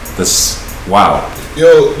 That's wow.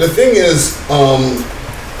 Yo, the thing is,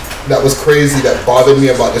 that was crazy, that bothered me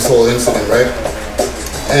about this whole incident, right?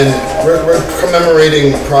 And we're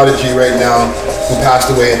commemorating Prodigy right now, who passed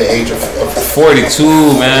away at the age of 42,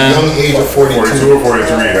 man. Young age of 42. 42 or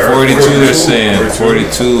 43. 42, they're saying.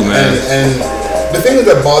 42, man. And the thing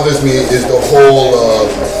that bothers me is the whole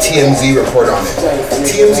TMZ report on it.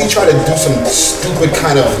 TMZ tried to do some stupid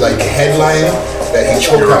kind of like headline that he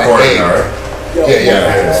choked on an egg. Yeah.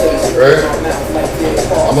 Right?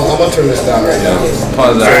 I'm gonna turn this down right now.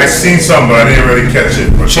 Pause that. I seen some, but I didn't really catch it.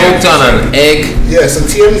 Choked on an egg. Yeah, so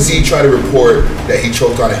TMZ tried to report that he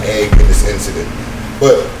choked on an egg in this incident.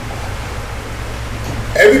 But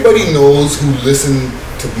everybody knows who listened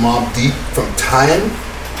to Mobb Deep from time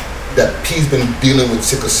that P's been dealing with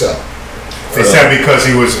sickle cell. They said because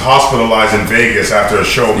he was hospitalized in Vegas after a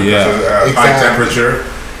show because of high temperature.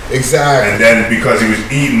 Exactly. And then because he was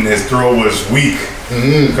eating, his throat was weak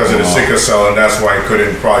because of the sickle cell, and that's why he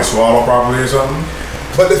couldn't probably swallow properly or something.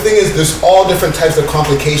 But the thing is, there's all different types of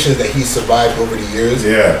complications that he survived over the years.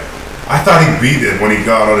 Yeah. I thought he beat it when he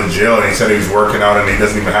got out of jail, and he said he was working out and he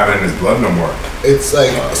doesn't even have it in his blood no more. It's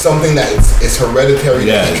like something that it's hereditary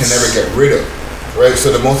that he can never get rid of, right?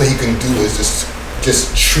 So the most that he can do is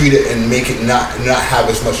just treat it and make it not have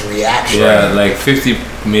as much reaction. Yeah, like 50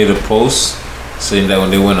 made a post saying that when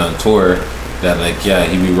they went on tour, that like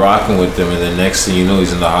he'd be rocking with them, and then next thing you know,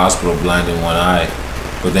 he's in the hospital blind in one eye.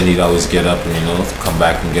 But then he'd always get up and come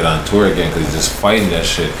back and get on tour again because he's just fighting that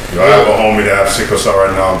shit. I have a homie that has sickle cell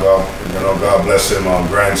right now. God bless him.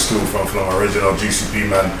 Grand Stu from original GCP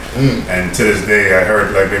man. And to this day, I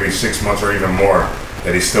heard like maybe 6 months or even more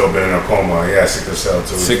that he's still been in a coma. He has sickle cell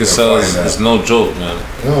too. Sickle cell is no joke, man.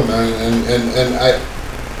 No, man, and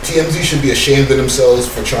TMZ should be ashamed of themselves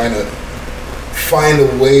for trying to find a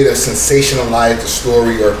way to sensationalize the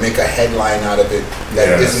story or make a headline out of it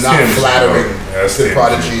that is not flattering to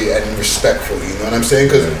Prodigy and respectful. You know what I'm saying?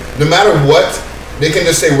 Because no matter what, they can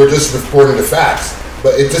just say we're just reporting the facts,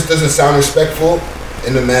 but it just doesn't sound respectful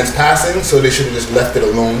in the man's passing. So they should have just left it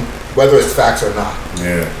alone, whether it's facts or not.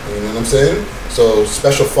 Yeah, you know what I'm saying? So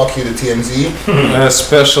special fuck you to TMZ.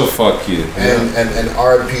 Special fuck you. And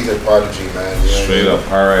R.I.P. to Prodigy, man. You know Straight up,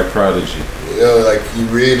 R.I.P. Prodigy. Like you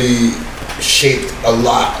really shaped a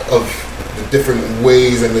lot of the different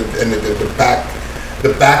ways and the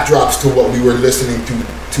backdrops to what we were listening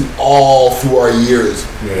to all through our years.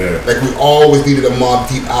 Yeah. Like we always needed a Mobb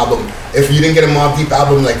Deep album. If you didn't get a Mobb Deep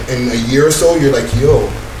album like in a year or so, you're like, yo,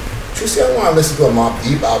 Juicy, I want to listen to a Mobb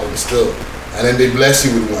Deep album still. And then they bless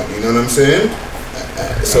you with one. You know what I'm saying?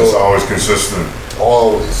 So it's always consistent.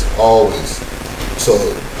 Always. So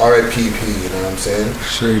R.I.P. you know what I'm saying?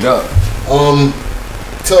 Straight up.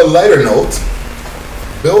 To a lighter note,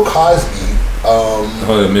 Bill Cosby.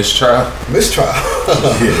 The mistrial.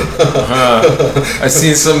 I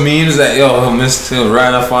seen some memes that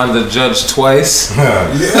ran off on the judge twice.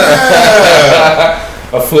 Yeah.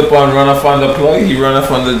 A flip on run off on the plug. He run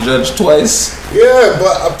off on the judge twice. Yeah,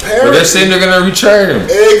 but apparently. But they're saying they're gonna retry him.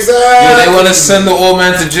 Exactly. Yeah, they want to send the old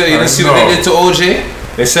man to jail. You didn't see what they did to OJ?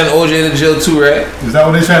 They sent OJ to jail too, right? Is that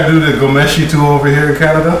what they tried to do to Gomeshi too over here in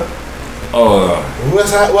Canada? Oh. What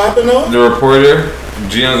happened though? The reporter,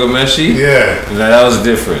 Gian Gomeshi. Yeah. That was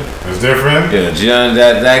different. It's different? Yeah, Gian,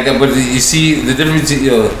 that guy. But you see, the difference,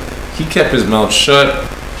 he kept his mouth shut.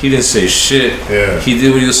 He didn't say shit. Yeah. He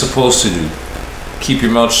did what he was supposed to do. Keep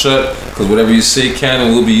your mouth shut, because whatever you say can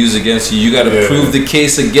and will be used against you. You got to prove the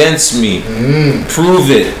case against me.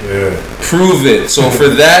 Prove it. Yeah. Prove it. So for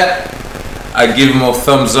that, I give him a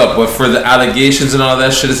thumbs up. But for the allegations and all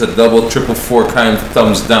that shit, it's a double, triple, 4 kind of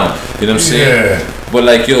thumbs down. You know what I'm saying? Yeah. But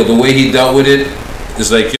like, the way he dealt with it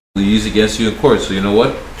is like, used against you in court. So you know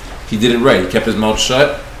what? He did it right. He kept his mouth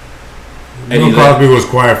shut. Bill Cosby was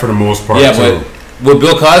quiet for the most part. Yeah, too. but with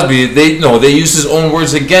Bill Cosby, they used his own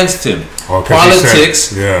words against him.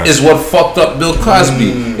 Politics is what fucked up Bill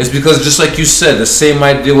Cosby. It's because, just like you said, the same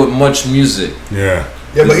idea with Much Music. Yeah.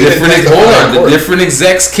 Yeah, but the different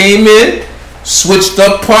execs came in, switched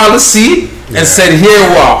up policy, and said, "Here,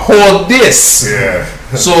 hold this." Yeah.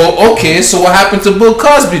 So what happened to Bill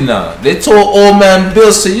Cosby now? They told old man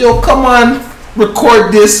Bill, say, "Yo, come on,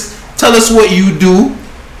 record this. Tell us what you do."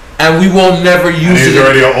 And we won't never use it. He's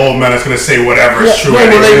already an old man that's going to say whatever is true.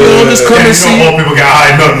 Right, anyway. we'll just come and see. Old people can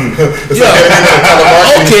hide nothing.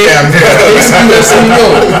 Okay. Basically,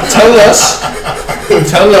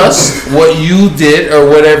 tell us what you did or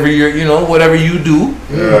whatever whatever you do,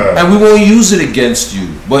 and we won't use it against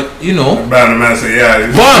you. But Man, the man said,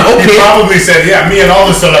 He probably said, me and all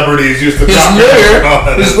the celebrities used to talk.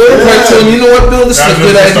 His lawyer probably told him, you know what, Bill, this is a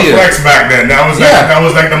good idea. That was the flex back then. That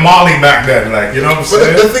was like the Molly back then. Like, you know what I'm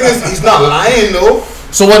saying? But the thing is, he's not lying though.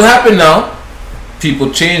 So what happened now?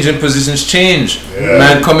 people change and positions change. Yeah.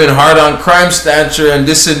 Man come in hard on crime stature and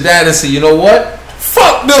this and that and say, you know what?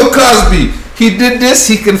 Fuck Bill Cosby. He did this.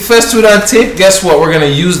 He confessed to it on tape. Guess what? We're gonna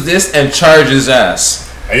use this and charge his ass.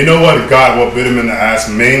 And you know what bit him in the ass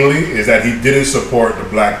mainly is that he didn't support the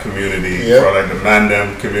black community Yep. or like the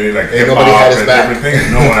Mandem community, like Ain't hip nobody had hop his and back. different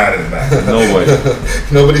things. No one had his back.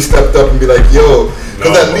 Nobody. Nobody stepped up and be like, yo.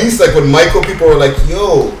 Because No. at least like when Michael, people were like,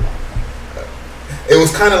 yo. It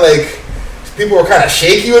was kind of like people were kind of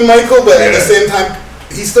shaky with Michael, but at the Yeah. same time,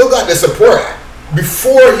 he still got the support.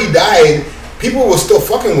 Before he died, people were still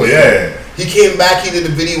fucking with him. Yeah. He came back. He did a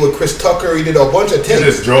video with Chris Tucker. He did a bunch of It's things.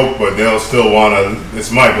 this joke, but they'll still wanna. It's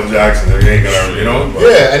Michael Jackson. They ain't gonna, you know. But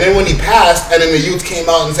Yeah, and then when he passed, and then the youth came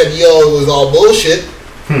out and said, "Yo, it was all bullshit."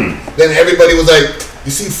 Then everybody was like,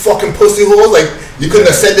 "You see, fucking pussy holes! Like you couldn't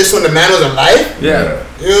have said this when the man was alive." Yeah.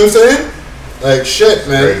 You know what I'm saying? Like shit,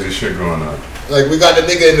 man. Crazy shit going on. Like we got the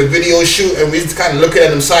nigga in the video shoot, and we just kind of looking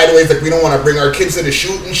at him sideways, like we don't want to bring our kids to the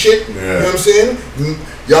shoot and shit. You know what I'm saying?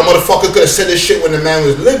 Y'all motherfuckers could have said this shit when the man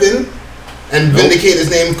was living, and vindicate his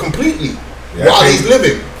name completely while he's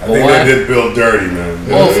living. I think why? they did Bill dirty, man.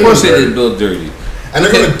 Well, of course they did Bill dirty. And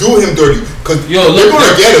they're gonna do him dirty, cause Yo, they're look,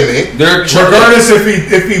 gonna get him, eh? They're Regardless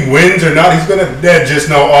if he wins or not, he's gonna dead just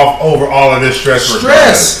now off over all of this stress.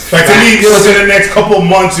 Stress. Like to me, within the next couple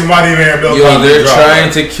months, you might even hear Bill. Yo, Cosby they're drop, trying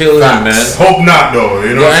man. to kill him, man. Hope not, though.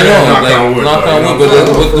 You know, Yeah, what I I'm know. saying? Like, knock on wood.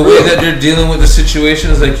 But with the way that they're dealing with the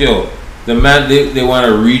situation is like, yo, the man they want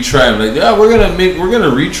to retry him. Like, yeah, we're gonna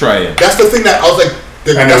retry him. That's the thing that I was like.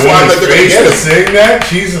 And That's the why I'm woman's like, they're gonna face get is him. saying that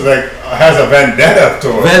she's like has a vendetta to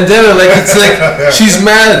her. Vendetta, like it's like she's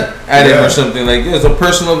mad at him Yeah. or something. Like it's a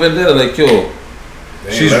personal vendetta. Like yo, They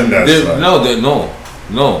ain't she's letting that slide.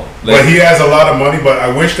 no. But Like he has a lot of money. But I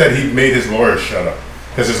wish that he made his lawyers shut up.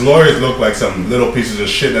 Because his lawyers look like some little pieces of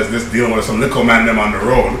shit that's just dealing with some little man them on the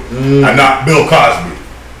road, and not Bill Cosby.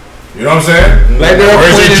 You know what I'm saying? like they're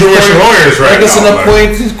Where's the appointed Jewish court- lawyers right like it's now? an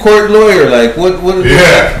appointed court lawyer. Like what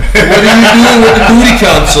Yeah. what are you doing with the duty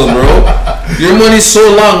council, bro? Your money's so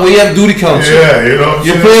long. We have duty council. Yeah, you know what I'm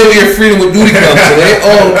You're saying? playing with your freedom with duty council, eh?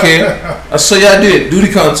 Oh, okay. I saw y'all did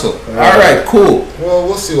duty council. All right, cool. Well,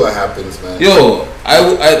 we'll see what happens, man. Yo, I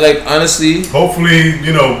like honestly, Hopefully,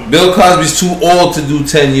 you know, Bill Cosby's too old to do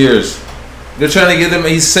 10 years. They're trying to give him.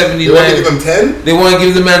 He's You want to 79. give him 10? They want to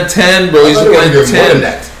give the man 10, bro. He's thought they looking wanted to at give him more 10. than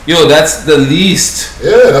that. Yo, that's the least.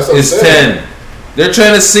 Yeah, that's what It's I'm saying. 10. They're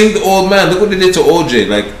trying to sink the old man. Look what they did to OJ.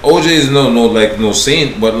 Like OJ is no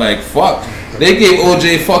saint, but like fuck. They gave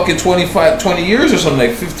OJ fucking 20 years or something,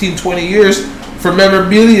 like 15, 20 years for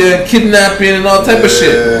memorabilia and kidnapping and all type of shit.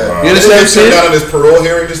 Yeah. You understand what I'm They turned saying? down on his parole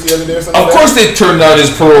hearing just the other day or something. Of course they turned down his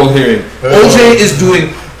parole hearing. OJ is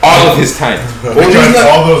doing all of his time. because OJ's not-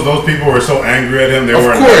 all those people were so angry at him, they Of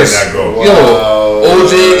weren't letting course. that go. Wow. Yo,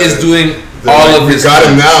 OJ is doing all of We his got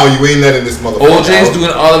time. him now. You ain't letting this motherfucker OJ is out.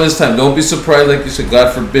 doing all of his time. Don't be surprised, like you said,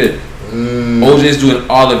 God forbid. OJ is doing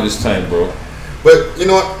all of his time, bro. But you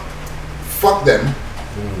know what? Fuck them.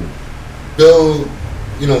 Bill,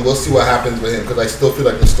 you know, we'll see what happens with him because I still feel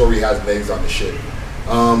like the story has legs on the shit.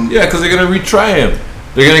 Yeah, because they're gonna retry him.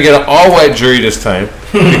 They're gonna get an all-white jury this time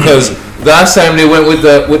because last time they went with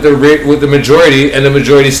the majority, and the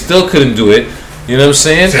majority still couldn't do it. You know what I'm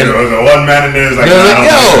saying? So And there was a one man in there who's like, they're nah, like,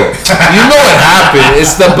 I don't yo, think so. you know what happened?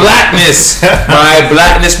 It's the blackness. My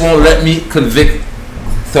blackness won't let me convict.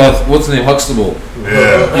 What's the name? Huxtable.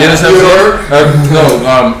 Yeah. You understand what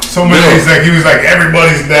I'm saying? So many, Bill. he was like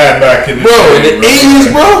everybody's dad back in the Bro, in the day,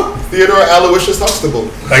 80s, bro. Theodore Aloysius Huxtable.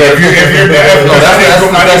 Like if you're dad, No,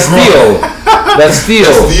 that's Theo. That's Theo.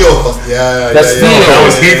 Theo. Yeah. That's Theo. That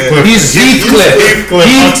was Heathcliff. He's Heathcliff.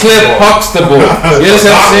 Heathcliff Huxtable. You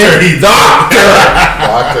understand what I'm saying? Doctor.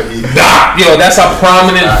 Dr. Heath. Yo, that's a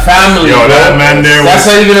prominent family, Yo, bro. that man there That's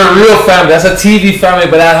was. not even a real family. That's a TV family,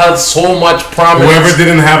 but that had so much prominence. Whoever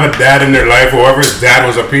didn't have a dad in their life, whoever's dad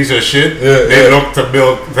was a piece of shit, they looked to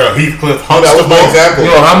Heathcliff Oh, that was my Huxtable. example.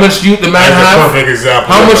 Yo, how much youth the man That's a have? perfect example.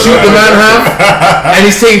 How much youth the man have? And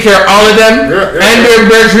he's taking care of all of them and their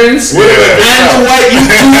brethren and the white youth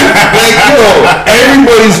too. Like yo,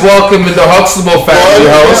 everybody's welcome in the Huxtable family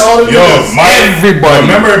house. Yo, Everybody.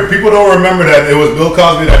 Remember, people don't remember that it was Bill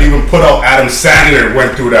Cosby that even put out Adam Sandler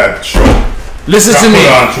went through that show. Listen Got to me.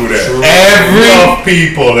 put on through there. Everybody Enough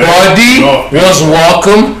people. was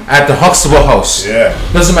welcome at the Huxtable house. Yeah.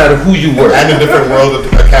 Doesn't matter who you were. And a different world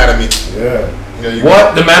academy. Yeah.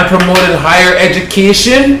 What? The man promoted higher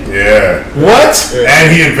education? Yeah. What? And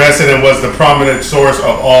he invested and was the prominent source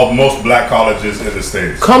of most black colleges in the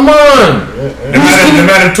States. Come on. The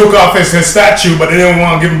man took off his statue, but they didn't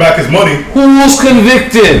want to give him back his money. Who's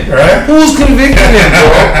convicted? Right? Who's convicted him,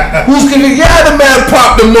 bro? Who's convicted? Yeah, the man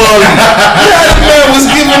popped the molly. Yeah, the man was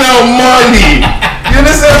giving out money. You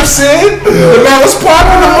understand what I'm saying? The man was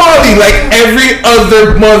popping the molly like every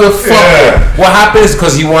other motherfucker. Yeah. What happened is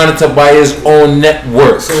because he wanted to buy his own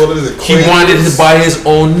network. So what is it? He wanted to buy his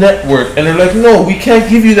own network, and they're like, "No, we can't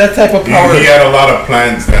give you that type of power." He had a lot of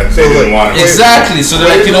plans that they didn't want. Exactly. So they're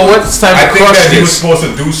like, you know what? It's time to I think crush that he was this. supposed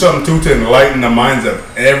to do something too to enlighten the minds of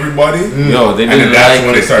everybody. No, they And didn't then that's like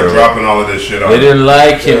when they it, started bro. dropping all of this shit on. They didn't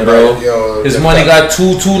like him, bro. Yo, His that's money not- got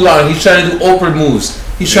too long. He's trying to do Oprah moves.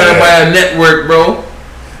 He's trying to Yeah. buy a network, bro.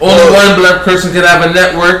 Only one black person can have a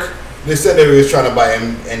network. They said they was trying to buy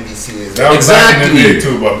NBC. That was back in the Exactly. day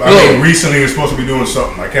too, but I Yo. mean, recently he was supposed to be doing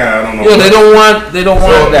something. I don't know. Yo, they don't want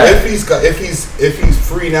that. If he's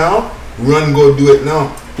free now, run go do it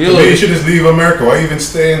now. Yo, Maybe you should just leave America. Why even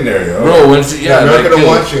stay in there, yo? bro, America don't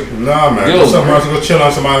want you. Nah, man. Yo, Go somewhere else. Go chill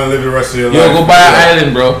on some island, live the rest of your life. go buy an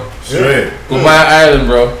island, bro. Straight. Go buy an island,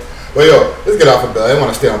 bro. But yo, let's get off of Bill. I didn't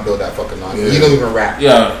want to stay on Bill that fucking long. Yeah. He don't even rap.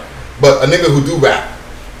 Yeah. But a nigga who do rap,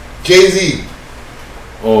 Jay-Z.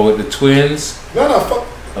 Oh, with the twins. No, fuck.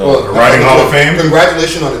 Oh, the Riding Hall of Fame?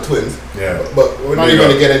 Congratulations on the twins. Yeah. But we're not There you even go.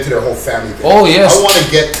 going to get into their whole family thing. Oh, yes. I want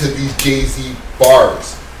to get to these Jay-Z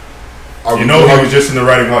bars. You know he was just in the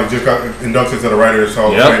Writing Hall. He just got inducted to the Writers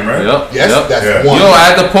Hall of Fame, right? Yes, that's Yeah. one. Yo,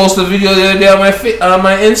 I had to post a video the other day on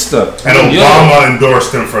my Insta. And Obama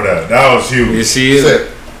endorsed him for that. That was huge. You see it? Sick.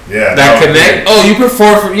 Yeah. That was connect. big. Oh, you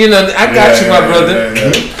perform for I got you, my brother.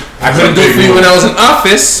 Yeah. I couldn't do it for you when I was in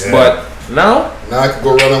office, Yeah. but now, Now I can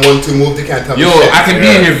go run on 1-2 move. They can't tell me yo, shit. I can be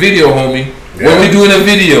in your video, homie. Yeah. When we doing a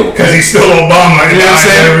video, Because he's still Obama. You know what I'm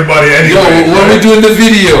saying? Everybody anyway. yo, when we doing the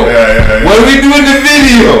video, Yeah. when we doing the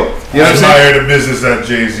video, you know what I'm I saying? admire the business that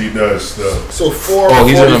Jay-Z does still. So 4 Oh,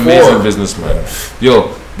 he's an 44. amazing businessman. Yo,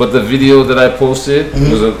 but the video that I posted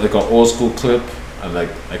was like an old school clip, and like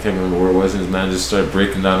I can't remember where it was. And his man just started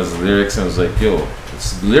breaking down his lyrics, and I was like, yo,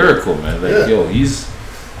 it's lyrical, man. Like, Yeah. yo, he's.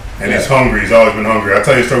 And he's hungry. He's always been hungry. I'll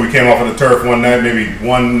tell you a story. We came off of the turf one night, maybe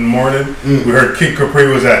one morning. We heard Kid Capri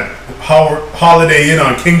was at Holiday Inn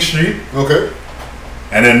on King Street. Okay.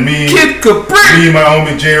 And then Kid Capri. my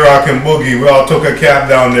homie J-Rock and Boogie, we all took a cab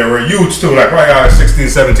down there. We're youths too, like right out 16,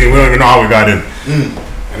 17. We don't even know how we got in.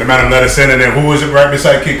 And the man let us in, and then who was it right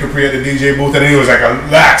beside Kid Capri at the DJ booth? And it was like a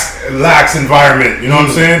lax environment. You know what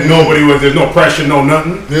I'm saying? Nobody was, there's no pressure, no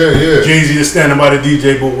nothing. Yeah. Jay-Z just standing by the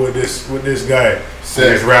DJ booth with this guy. Sick.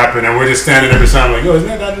 And he's rapping, and we're just standing there beside him like, yo, isn't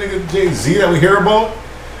that nigga Jay-Z that we hear about?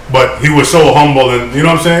 But he was so humble, and you know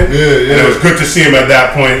what I'm saying? Yeah. And it was good to see him at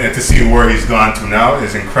that point, and to see where he's gone to now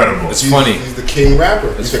is incredible. It's funny. He's the king rapper.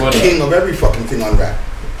 It's He's funny. the king of every fucking thing on rap.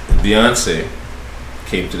 Beyonce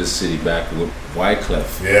came to the city back with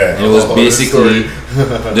Wyclef. Yeah. And it was Oh, basically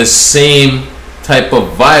the same type of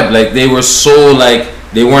vibe. Like they were so like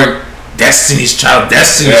they weren't Destiny's Child.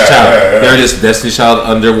 Yeah. They're just Destiny's Child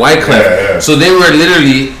under Wyclef. Yeah. So they were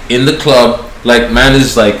literally in the club. Like man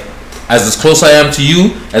is like as close I am to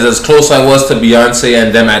you as close I was to Beyonce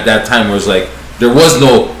and them at that time. Where it was like there was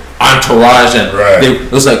no entourage and Right.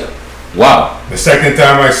 it was like wow. The second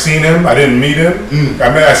time I seen him, I didn't meet him.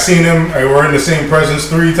 I seen him. We're in the same presence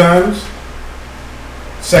 3 times.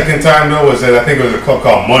 Second time though was at, I think it was a club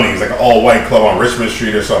called Money. It's like an all white club on Richmond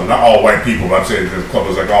Street or something. Not all white people, but I'm saying the club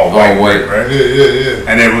was like all white, right? Yeah.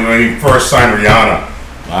 And then when he first signed Rihanna,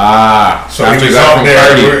 So he after was he got out from there.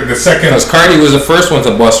 Cardi. The second, Because Cardi was the first one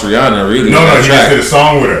to bust Rihanna, really. no, on that he track. just did a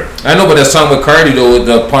song with her. I know, but that song with Cardi though, with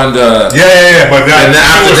the Panda. Yeah. But that And then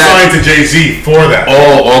he after was that- signed to Jay-Z for that.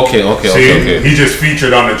 Oh, okay. See, he just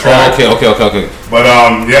featured on the track. Oh, okay. But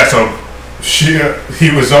yeah, so he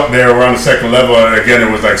was up there around the second level, and again it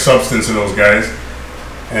was like Substance and those guys,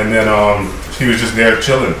 and then he was just there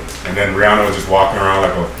chilling, and then Rihanna was just walking around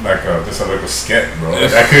like a sket, bro.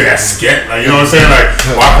 That could have sket, like, you know what I'm saying? Like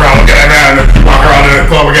walk around, get around, walk around in the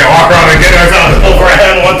club again, walk around and get over her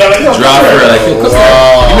head one time. Drop her like, yo,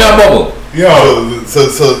 give me a bubble. Yo, So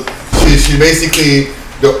she basically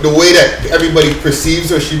the way that everybody perceives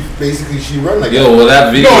her, she run like Yo, well that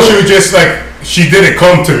video. no, she was just like, she didn't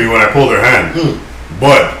come to me when I pulled her hand,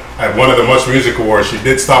 but at one of the Much Music Awards, she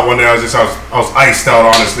did stop one day. I was iced out,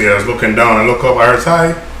 honestly. I was looking down, I look up, I heard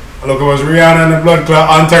hi. I look up, it was Rihanna and the Blood Clot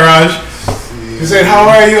Entourage. She said, "How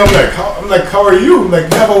are you?" I'm like, "How are you?"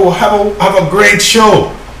 Like, have a great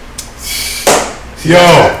show. Yo,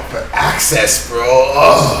 Access, bro.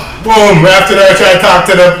 Oh. Boom. After that, I tried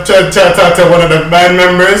to talk to one of the band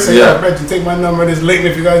members. Say, Yeah. I bet you take my number. This link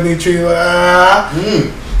if you guys need trees.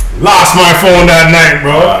 Lost my phone that night,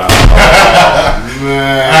 bro.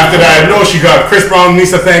 Man. After that, I know she got Chris Brown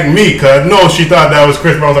needs to thank me, cause no, she thought that was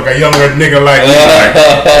Chris Brown was like a younger nigga like me back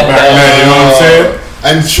then. You know what I'm saying?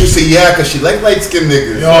 And she would say, yeah, because she like light-skinned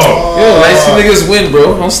niggas. Yo, light skin niggas win,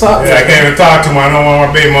 bro. Don't stop. yeah, I can't even talk to him. I don't want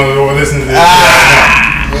my baby mother to listen to this.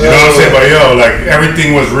 You know what I'm saying? But yo, like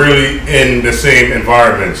everything was really in the same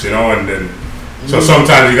environments, you know, and then so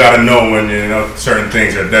sometimes you gotta know when you know certain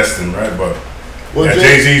things are destined, right? But Well, yeah,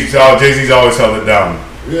 Jay- Jay-Z's always held it down.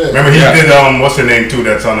 Yeah. Remember he did what's her name too?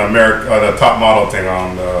 That's on the top model thing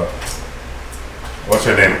on the what's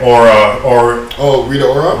her name? Oh, Rita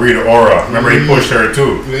Ora? Rita Ora. Remember he pushed her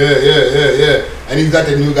too. Yeah. And he's got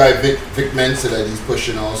the new guy, Vic Mensa, that he's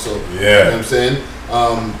pushing also. Yeah. You know what I'm saying?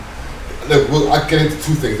 Look, I get into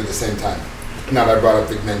two things at the same time. Now that I brought up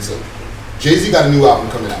Vic Mensa. Jay-Z got a new album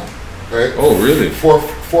coming out, right? Oh, really?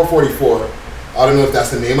 444. I don't know if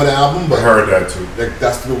that's the name of the album, I but heard that too. like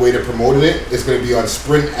that's the way they're promoting it. It's going to be on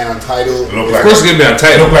Sprint and on Tidal. It looked Of like course, it's gonna be on it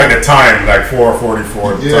title. looked like the time, like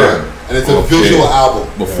 4:44 the Yeah, time. and it's a Okay. visual album.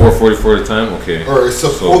 Before 44 the time. Okay. Or it's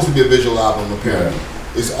supposed to be a visual album apparently.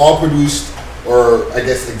 It's all produced, or I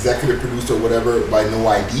guess executive produced or whatever, by No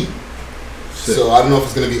ID. Sick. So I don't know if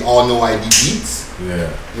it's gonna be all No ID beats. Yeah.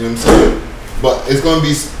 You know what I'm saying? But it's gonna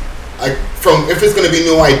be like if it's gonna be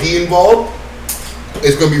No ID involved,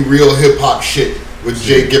 it's gonna be real hip hop shit with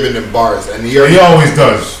Jay giving them bars, and He always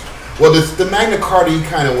does. well the Magna Carta he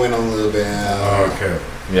kind of went a little bit. Okay.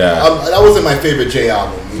 Yeah. That wasn't my favorite Jay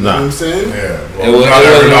album. You know Nah. what I'm saying? Yeah. It was-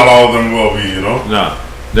 Not all of them will be, you know. Nah,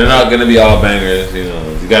 they're not gonna be all bangers. You know,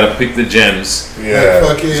 you gotta pick the gems. Yeah.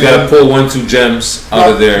 Like fucking, You gotta pull 1-2 gems out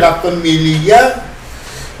of there. La Familia.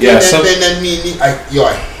 Yeah, some,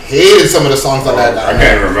 I hated some of the songs on that. I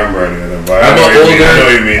can't remember any of them, but I'm I know not what you mean. I older. know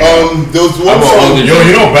what you mean. There was one I'm song. older. Yo,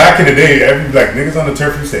 you know, back in the day, like niggas on the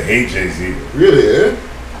turf used to hate Jay-Z. Really? Eh?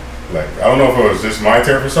 Like, I don't know if it was just my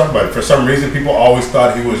turf or something, but for some reason, people always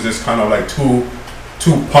thought he was just kind of like too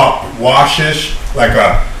pop washish, like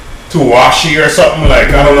too washy or something. Like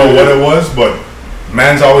I don't know what it was, but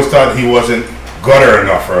man's always thought he wasn't gutter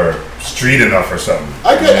enough or street enough or something.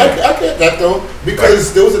 I get that though,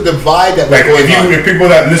 because there was a divide that was Like going on. if people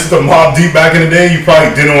that listened to Mobb Deep back in the day, you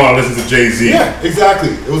probably didn't want to listen to Jay-Z. Yeah, exactly.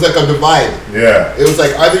 It was like a divide. Yeah. It was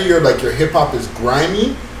like either your hip hop is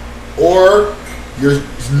grimy, or you're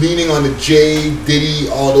leaning on the Jay, Diddy,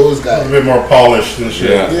 all those A guys. bit more polished and shit.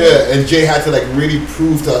 Yeah. Yeah, and Jay had to like really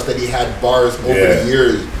prove to us that he had bars over Yeah. the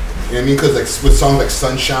years. You know what I mean? Because like with songs like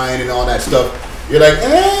Sunshine and all that stuff, you're like,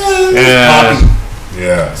 this is Yeah. poppy.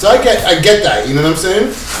 Yeah. So I get that. You know what I'm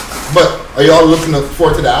saying? But are y'all looking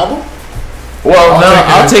forward to the album? well,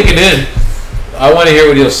 I'll I'll take it in. I want to hear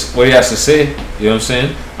what he has to say. You know what I'm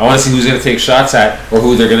saying? I want to see who's gonna take shots at, or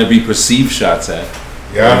who they're gonna be perceived shots at.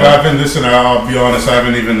 Yeah, I've been listening. I'll be honest. I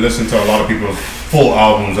haven't even listened to a lot of people's full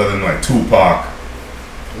albums other than like Tupac.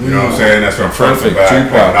 You know what I'm saying? That's from front to Perfect, back.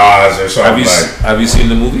 Tupac. Like Nas or something Have you seen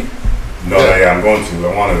the movie? No, yeah, I'm going to.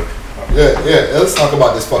 I want to. Yeah. Let's talk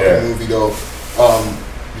about this fucking Yeah. movie though.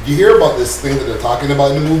 Did you hear about this thing that they're talking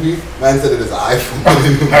about in the movie? Man said it is an iPhone.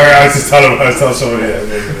 I was telling somebody.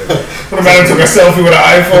 When a man took a selfie with an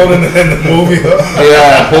iPhone in the movie.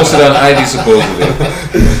 Yeah, posted on IG supposedly.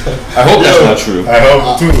 I hope that's not true. I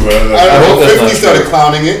hope too, man. I don't hope know. that's 50 not started true.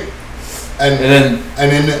 clowning it, and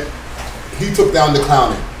And then he took down the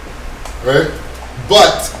clowning, right?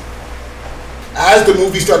 But as the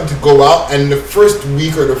movie started to go out, and the first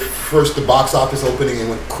week or the box office opening, it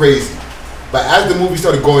went crazy. But as the movie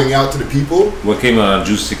started going out to the people, what came out on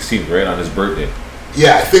June 16th, right on his birthday?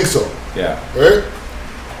 yeah, I think so, Yeah. right?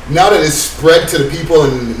 Now that it's spread to the people,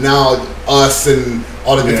 and now us and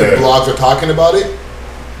all the different Yeah. blogs are talking about it,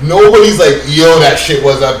 nobody's like, yo, that shit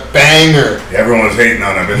was a banger. Everyone's hating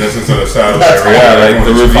on it. I've been listening to the satellite That's radio. right, like,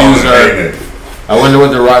 the Everyone's reviews calling are- it hating it. I wonder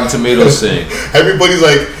what the Rotten Tomatoes saying. Everybody's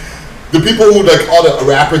like, the people who like all the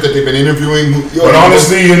rappers that they've been interviewing. Yo, But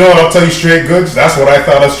honestly, you know what? I'll tell you straight goods. That's what I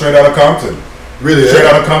thought of Straight Outta Compton. really, Straight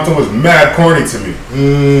Outta Compton was mad corny to me.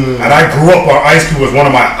 And I grew up on Ice Cube was one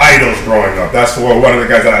of my idols growing up. That's one of the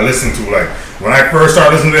guys that I listened to. Like when I first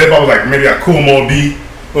started listening to hip hop, I was like maybe a Cool Mo D.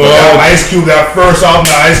 But that Ice Cube, that first album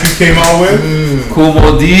that Ice Cube came out with, Cool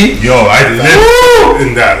Mo D. yo, I lived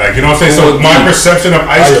in that. Like you know what I'm saying? So Cool my D. perception of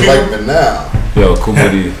How Ice you like Cube. me now? Yo, Cool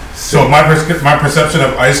Mo D. So my perception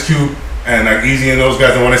of Ice Cube and like Easy and those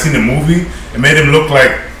guys, and when I seen the movie, it made them look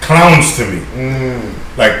like clowns to me.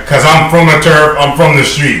 Like, cause I'm from the turf, I'm from the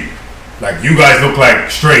street. like, you guys look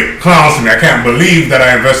like straight clowns to me. I can't believe that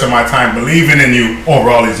I invested my time believing in you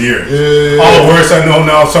over all these years. All the worse I know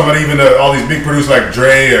now, some of all these big producers like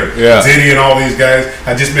Dre or Diddy and all these guys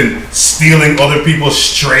have just been stealing other people's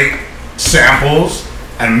straight samples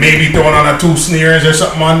and maybe throwing on a 2 snares or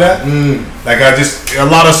something on that. Like, a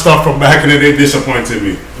lot of stuff from back in the day disappointed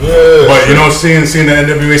me. But, you know, seeing the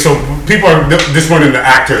NWA, so people are disappointed the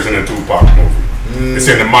actors in the Tupac movie. They're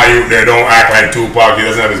saying the Mayu there don't act like Tupac. He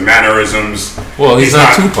doesn't have his mannerisms. Well, he's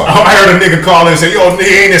not Tupac. I heard a nigga call in and say, "Yo, he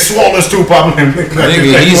ain't as swole as Tupac."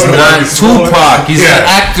 Nigga, he's not Tupac. He's an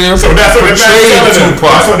actor. So that's what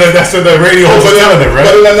Tupac. That's what the radio was telling them, right?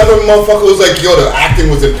 But another motherfucker was like, "Yo, the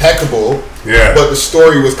acting was impeccable." Yeah. But the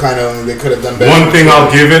story was kind of, they could have done better. One thing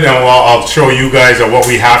I'll give it, and I'll show you guys what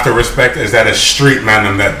we have to respect, is that it's Street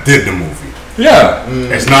Man that did the movie. Yeah.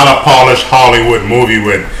 It's not a polished Hollywood movie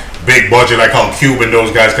with big budget like how Cube and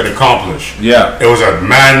those guys could accomplish. Yeah. It was a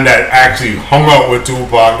man that actually hung out with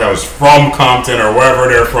Tupac that was from Compton or wherever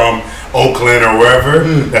they're from, Oakland or wherever.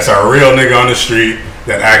 That's a real nigga on the street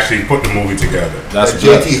that actually put the movie together. That's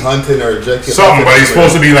JT Hunton or JT something, but he's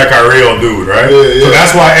supposed to be like a real dude, right? So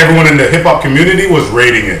that's why everyone in the hip hop community was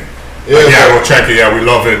rating it. We'll check it. Yeah, we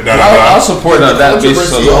love it. I'll support that.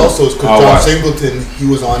 Controversy also is because John Singleton, he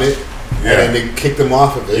was on it. Yeah. And then they kicked him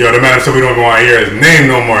off of it. Yo, the man said we don't even want to hear his name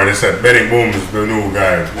no more. They said Benny Boom is the new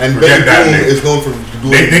guy. And Benny Boom is known for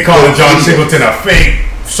doing. They call John Singleton a fake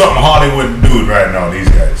something Hollywood dude right now. These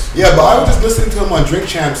guys. Yeah, but I was just listening to him on Drink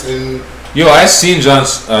Champs and. Yo, I seen John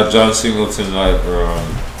Singleton live, or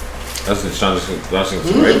that's John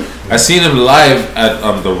Singleton, right? I seen him live at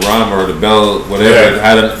the Rum or the Bell, whatever.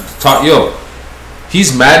 Had him talk. Yo,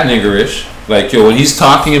 he's mad niggerish. Like, yo, when he's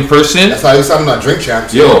talking in person, that's why he was talking about Drink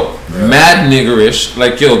Champs. Yo, mad niggerish.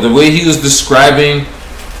 Like, yo, the way he was describing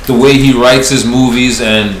the way he writes his movies,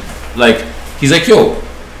 and like, he's like, yo,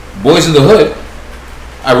 Boys in the Hood,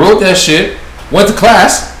 I wrote that shit, went to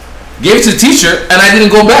class, gave it to the teacher, and I didn't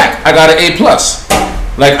go back. I got an A+.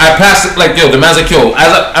 Like, I passed it. Like, yo, the man's like, yo,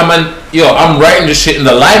 I'm writing this shit in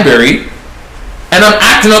the library, and I'm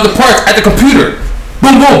acting out the parts at the computer.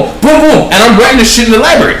 Boom, boom, boom, boom, and I'm writing this shit in the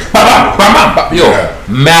library. Bah, bah, bah, bah, bah. Yo,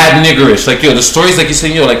 mad niggerish. Like, yo, the stories, like you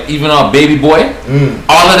saying, yo, like even Baby Boy,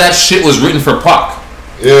 all of that shit was written for Pac.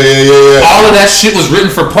 Yeah. All of that shit was written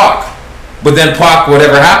for Pac. But then Pac,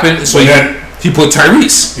 whatever happened, so he put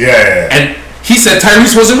Tyrese. Yeah. And he said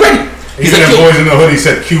Tyrese wasn't ready. He's Even like, Boys in the Hood, he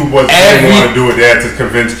said Cube didn't want to do it. They had to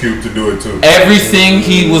convince Cube to do it too. Everything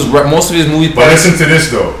most of his movie. But listen to this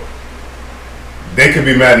though. They could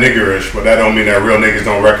be mad niggerish, but that don't mean that real niggas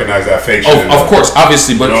don't recognize that fake shit. Of course,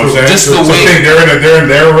 obviously, but you know what I'm just saying? the way they're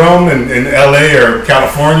in their realm in LA or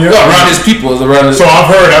California. No, around his people, around his. So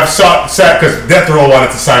I've sat because Death Row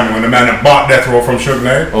wanted to sign me when the man that bought Death Row from Suge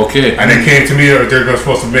Knight. Okay. And they came to me. They're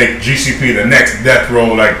supposed to make GCP the next Death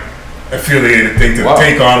Row like affiliated thing to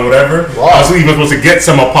take on whatever. I was even supposed to get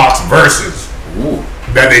some of Pac's verses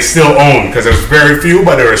that they still own because there's very few,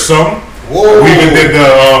 but there are some. Whoa. We even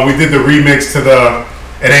did the remix to the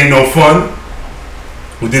It Ain't No Fun.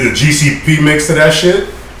 We did the GCP mix to that shit.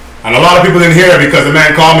 And a lot of people didn't hear it because the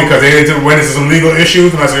man called me because they went into some legal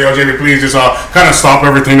issues. And I said, yo, JB, please just kind of stop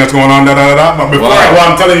everything that's going on. But before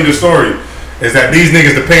while I'm telling you the story, is that these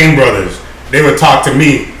niggas, the Payne brothers, they would talk to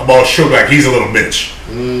me about Suge like he's a little bitch.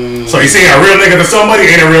 So you see a real nigga to somebody,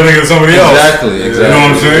 ain't a real nigga to somebody else. Exactly. You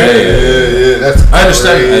know what I'm saying? Yeah. I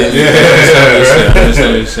understand. I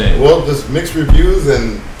understand what you're saying. Well, there's mixed reviews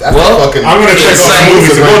and that's fucking. I'm gonna check out that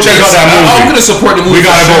movie. So go check out that movie. I'm gonna support the movie.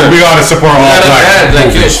 We gotta support all black.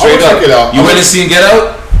 Like, yo, straight up. Check it out. You went to see Get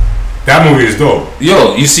Out? That movie is dope.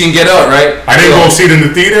 Yo, you seen Get Out, right? I didn't go see it in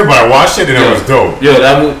the theater, but I watched it and it was dope. Yo,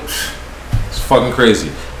 that movie, it's fucking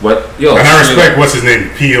crazy. But yo, and I respect what's his name,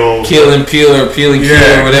 Peel and Peel or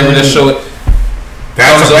whatever that show.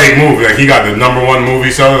 That's a big movie. Like he got the #1 movie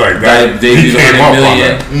seller like that. Debuted he came up on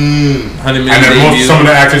that. 100 million. And then some of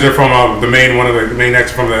the actors are from one of the main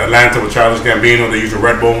actors from Atlanta with Childish Gambino. They use a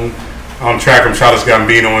Redbone track from Childish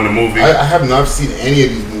Gambino in the movie. I have not seen any of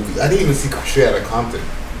these movies. I didn't even see Straight Outta Compton.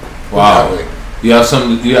 Wow. You have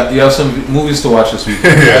some movies to watch this week.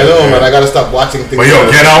 I know, man. I gotta stop watching things. But yo,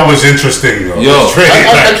 Get Out was interesting though. Yo,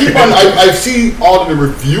 I keep on. I see all the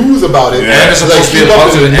reviews about it. Yeah. And it's supposed to be an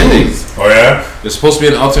alternate ending. Oh yeah. There's supposed to be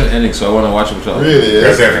an alternate ending, so I want to watch it with y'all. Really? Yeah.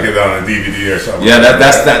 Guess I have to get that on a DVD or something. Yeah,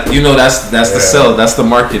 that's the sell. That's the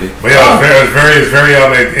marketing. But yeah, it's very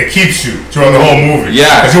it keeps you throughout the whole movie.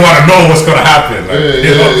 Yeah. Because you want to know what's gonna happen. Like, you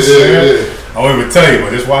know what I'm saying? I won't even tell you,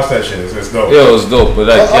 but just watch that shit. It's dope. Yeah, it was dope. But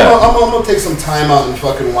like, I'm gonna take some time out and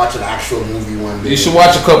fucking watch an actual movie one day. you should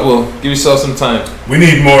watch a couple. Give yourself some time. We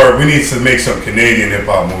need more. We need to make some Canadian hip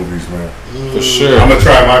hop movies, man. For sure. I'm gonna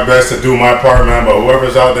try my best to do my part, man. But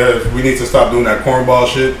whoever's out there, we need to stop doing that cornball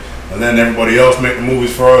shit, and then everybody else make the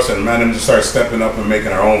movies for us, and man, them just start stepping up and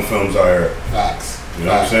making our own films out here. Facts. You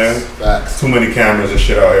know what I'm saying? Facts. Too many cameras and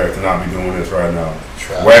shit out here to not be doing this right now.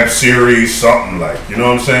 Trap. Web series, something like, you know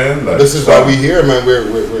what I'm saying? Like, This is why we here, man. We're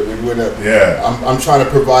doing it. Yeah. I'm trying to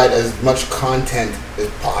provide as much content as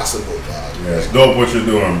possible, dog. Yeah, it's dope what you're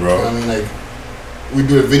doing, You know what bro. I mean, like, we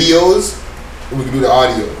do the videos, we can do the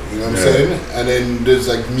audio. You know what I'm Yeah. saying? And then there's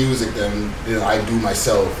like music that I do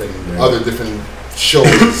myself and Yeah. other different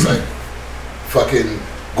shows, like fucking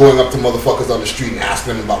going up to motherfuckers on the street and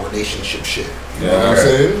asking them about relationship shit. You know what I'm okay.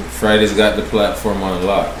 saying? Friday's got the platform on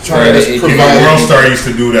lock. Trying to Friday, provide- Even World Star used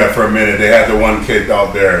to do that for a minute. They had the one kid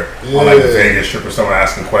out there on like the Yeah. Vegas strip or someone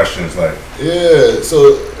asking questions like. Yeah.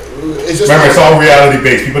 So it's just Remember, it's all reality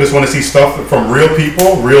based. People just want to see stuff from real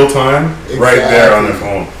people, real time, right there on their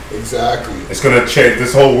phone. Exactly. It's gonna change.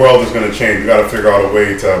 This whole world is gonna change. We gotta figure out a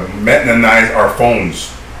way to metanize our phones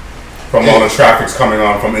from all the traffic's coming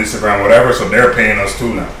on from Instagram, whatever. So they're paying us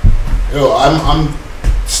too now. Yo, I'm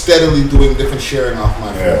steadily doing different sharing off my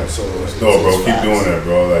Yeah, phone. So it's dope, bro. Keep facts. doing it,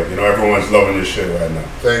 bro. Like, you know, everyone's loving this shit right now.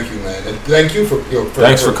 Thank you, man. And thank you for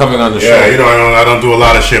Thanks for coming on the Yeah, show. you know, I don't do a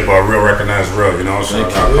lot of shit, but real recognize real. You know, so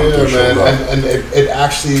Thank I'll come Yeah, through shows man, up. and it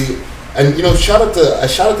actually, and you know, shout out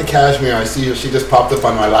to Cashmere. I see her; she just popped up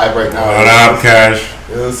on my live right now. What up, Cash?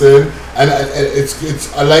 You know what I'm saying? And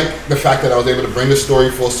it's I like the fact that I was able to bring the story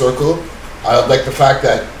full circle. I like the fact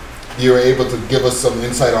that you were able to give us some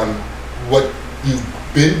insight on what you've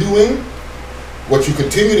been doing, what you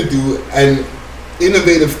continue to do, and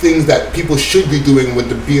innovative things that people should be doing with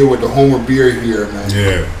the beer, with the Homer beer here, man.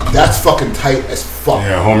 Yeah, That's fucking tight as fuck.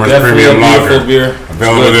 yeah. Homer's Definitely a Premium beautiful Lager. beer.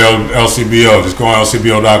 Available at LCBO. Just go on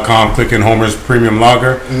LCBO.com, click in Homer's Premium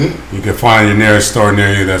Lager. Mm-hmm. You can find your nearest store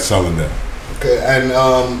near you that's selling that. Okay, and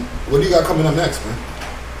what do you got coming up next, man?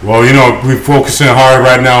 Well, you know, we're focusing hard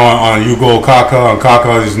right now on Hugo Kaka. On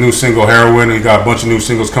Kaka, his new single, Heroin. We got a bunch of new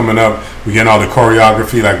singles coming up. We getting all the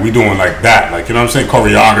choreography, like we doing like that. Like, you know what I'm saying?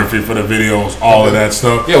 Choreography for the videos, all of that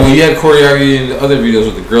stuff. Yeah, well, you had choreography in the other videos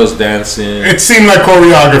with the girls dancing. It seemed like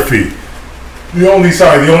choreography. The only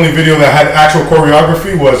video that had actual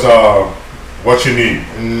choreography was What You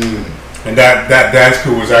Need. And that dance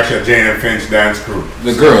crew was actually a Jane and Finch dance crew.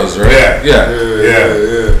 The girls, right? Yeah.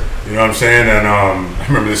 Yeah. You know what I'm saying? And I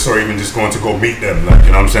remember this story, even just going to go meet them. Like,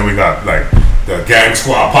 you know what I'm saying? We got like the gang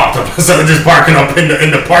squad popped up instead of just parking up in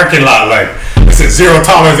the parking lot. Like, they said 0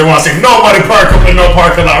 tolerance. They want to say nobody park up in no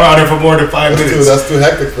parking lot around here for more than 5 minutes. That's too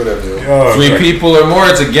hectic for them, yo. Yo, Three like, people or more,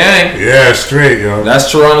 it's a gang. Yeah, straight, yo. That's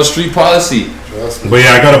Toronto street policy. Trust me. But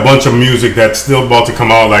yeah, I got a bunch of music that's still about to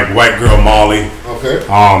come out, like White Girl Molly, Okay.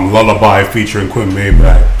 Lullaby featuring Quinn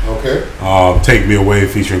Maybach, Okay. Take Me Away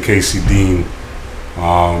featuring Casey Dean,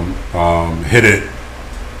 Hit It.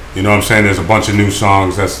 You know what I'm saying? There's a bunch of new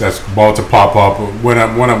songs that's about to pop up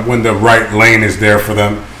when the right lane is there for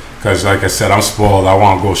them. Because like I said, I'm spoiled. I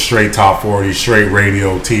want to go straight top 40, straight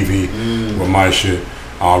radio, TV with my shit.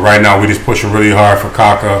 Right now, we just pushing really hard for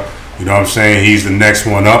Kaka. You know what I'm saying? He's the next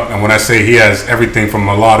one up. And when I say he has everything from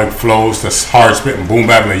melodic flows to hard spit and boom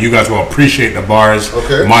bap, like you guys will appreciate the bars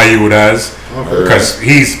Okay. my youth has. Okay. Because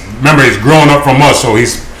he's grown up from us, so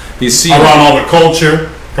he's seen around all the culture.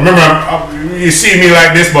 Remember, you see me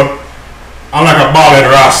like this, but I'm like a bald-head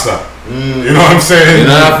Rasta. You know what I'm saying? You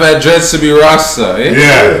don't have that dreads to be Rasta, eh?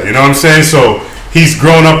 Yeah, you know what I'm saying? So he's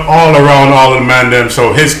grown up all around all of the man them.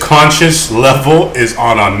 So his conscious level is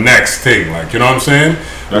on a next thing. Like, you know what I'm saying?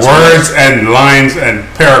 That's Words and lines and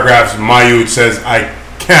paragraphs my youth says I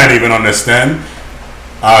can't even understand.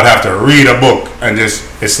 I'd have to read a book and just,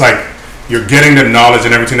 it's like you're getting the knowledge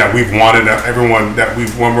and everything that we've wanted, that everyone that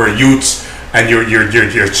when we're youths, and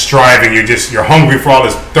you're striving, you're hungry for all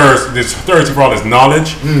this thirsty for all this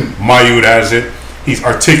knowledge. My youth has it. He's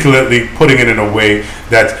articulately putting it in a way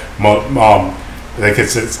that like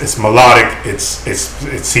it's melodic. It's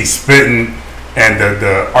he's spitting, and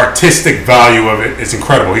the artistic value of it is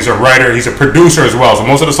incredible. He's a writer. He's a producer as well. So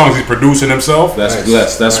most of the songs he's producing himself. That's Nice.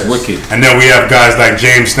 blessed. That's Nice. wicked. And then we have guys like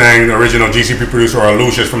James Stang, the original GCP producer, or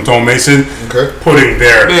Lucius from Tone Mason, Okay. putting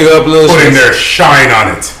their Big up, Lucius. putting their shine on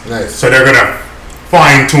it. Nice. So they're gonna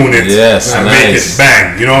fine tune it Yes, and nice. make it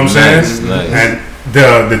bang. You know what I'm Nice, saying? nice. And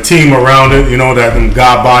the team around it, you know, that them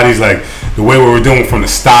God bodies, like the way we were doing from the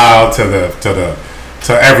style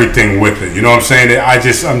to everything with it. You know what I'm saying?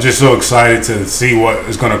 I'm just so excited to see what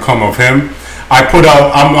is gonna come of him. I put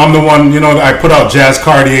out. I'm the one. I put out Jazz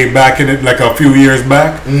Cartier back in it like a few years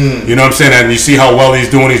back. You know what I'm saying? And you see how well he's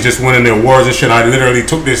doing. He's just winning the awards and shit. I literally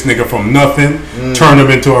took this nigga from nothing, turned him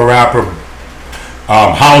into a rapper,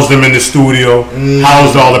 housed him in the studio,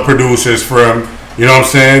 housed all the producers for him. You know what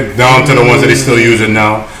I'm saying? Down to the ones that he's still using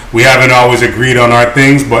now. We haven't always agreed on our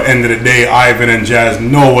things, but end of the day, Ivan and Jazz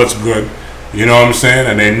know what's good. You know what I'm saying?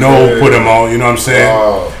 And they know put him out. You know what I'm saying?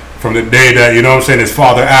 Wow. From the day that, you know what I'm saying, his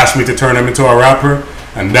father asked me to turn him into a rapper,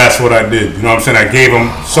 and that's what I did. You know what I'm saying? I gave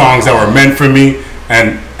him songs that were meant for me,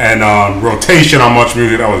 and rotation on Much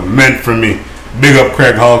Music that was meant for me. Big up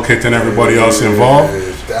Craig Halkett and everybody else involved.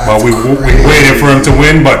 But we waited for him to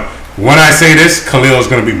win. But when I say this, Khalil's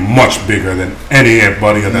going to be much bigger than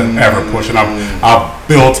anybody that ever pushed. And I've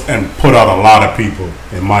built and put out a lot of people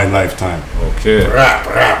in my lifetime. Okay. Rap.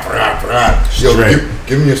 Yo,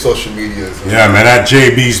 give me your social medias. Man. Yeah, man. At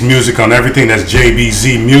JB's Music on everything. That's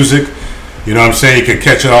JBZ Music. You know what I'm saying? You can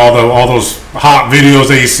catch all those hot videos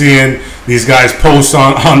that you're seeing these guys post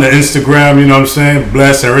on the Instagram. You know what I'm saying?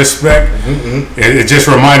 Bless and respect. It just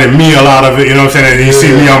reminded me a lot of it. You know what I'm saying? And you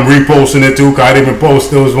see me, I'm reposting it too, because I didn't even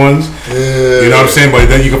post those ones. You know what I'm saying? But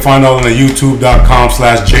then you can find all on the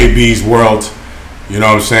youtube.com/JB's World. You know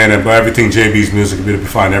what I'm saying? And by everything JB's Music, you'll be able to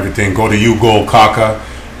find everything. Go to U Gold Kaka.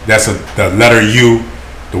 That's the letter U,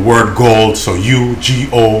 the word gold. So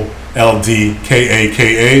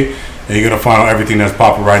UGOLDKAKA. And you're going to find out everything that's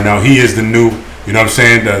popping right now. He is the new, you know what I'm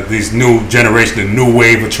saying, these new generation, the new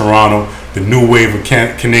wave of Toronto, the new wave of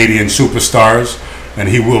Canadian superstars. And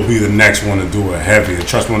he will be the next one to do it heavy. And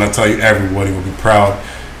trust me when I tell you, everybody will be proud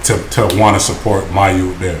to want to support my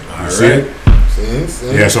youth there. You see it?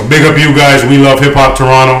 See? Yeah, so big up you guys. We love Hip Hop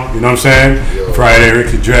Toronto. You know what I'm saying? Yo. Friday,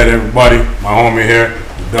 Ricky Dread, everybody. My homie here.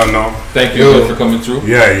 You done know. Thank you for coming through.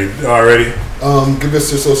 Yeah, you already. Give us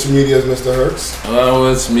your social medias, Mr. Herx.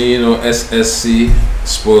 It's me, SSC,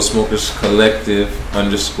 Spoiled Smokers Collective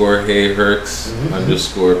 _ Hey Herx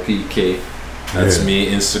 _ PK. That's me,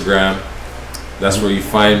 Instagram. That's where you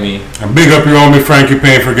find me. And big up your homie Frankie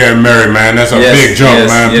Payne for getting married, man. That's a big jump,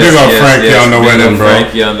 man. Big up Frankie on the wedding, bro.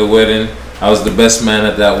 Frankie on the wedding. I was the best man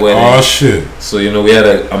at that wedding. Oh shit! So we had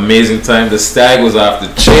an amazing time. The stag was off the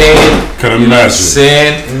chain. Could imagine. You know what I'm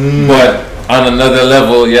saying? But on another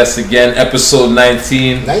level, yes, again, episode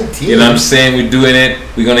 19. 19. You know what I'm saying? We're doing it.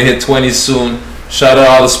 We're gonna hit 20 soon. Shout out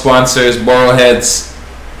all the sponsors, Borrowheads.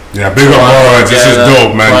 Yeah, big up Borrowheads. This is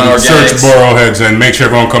dope, man. Search Borrowheads and make sure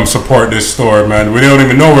everyone come support this store, man. We don't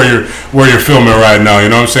even know where you're filming right now. You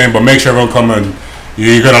know what I'm saying? But make sure everyone come and.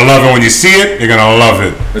 You're gonna love it when you see it. You're gonna love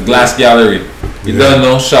it. The Glass Gallery. You don't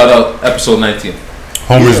know? Shout out episode 19.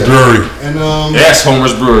 Homer's Brewery. And yes,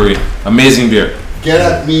 Homer's Brewery. Amazing beer. Get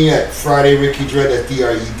at me at Friday Ricky Dread at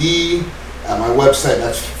DRED. At my website,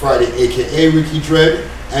 that's Friday aka Ricky Dread.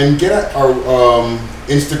 And get at our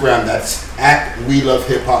Instagram, that's at We Love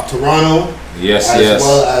Hip Hop Toronto. Yes, as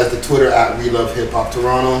well as the Twitter at We Love Hip Hop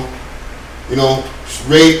Toronto.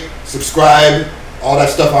 Rate, subscribe. All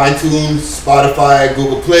that stuff, iTunes, Spotify,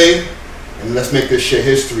 Google Play, and let's make this shit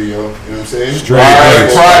history, yo. You know what I'm saying?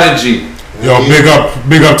 Prodigy. Yo,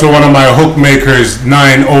 big up to one of my hook makers,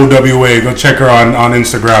 9OWA. Go check her on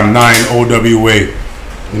Instagram, 9OWA.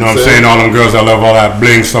 You know what I'm saying? All them girls that love all that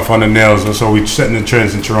bling stuff on the nails. And so we setting the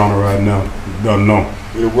trends in Toronto right now. You don't know.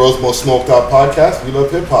 We're the world's most smoked out podcast. We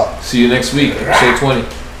love hip hop. See you next week, episode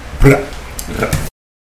 20.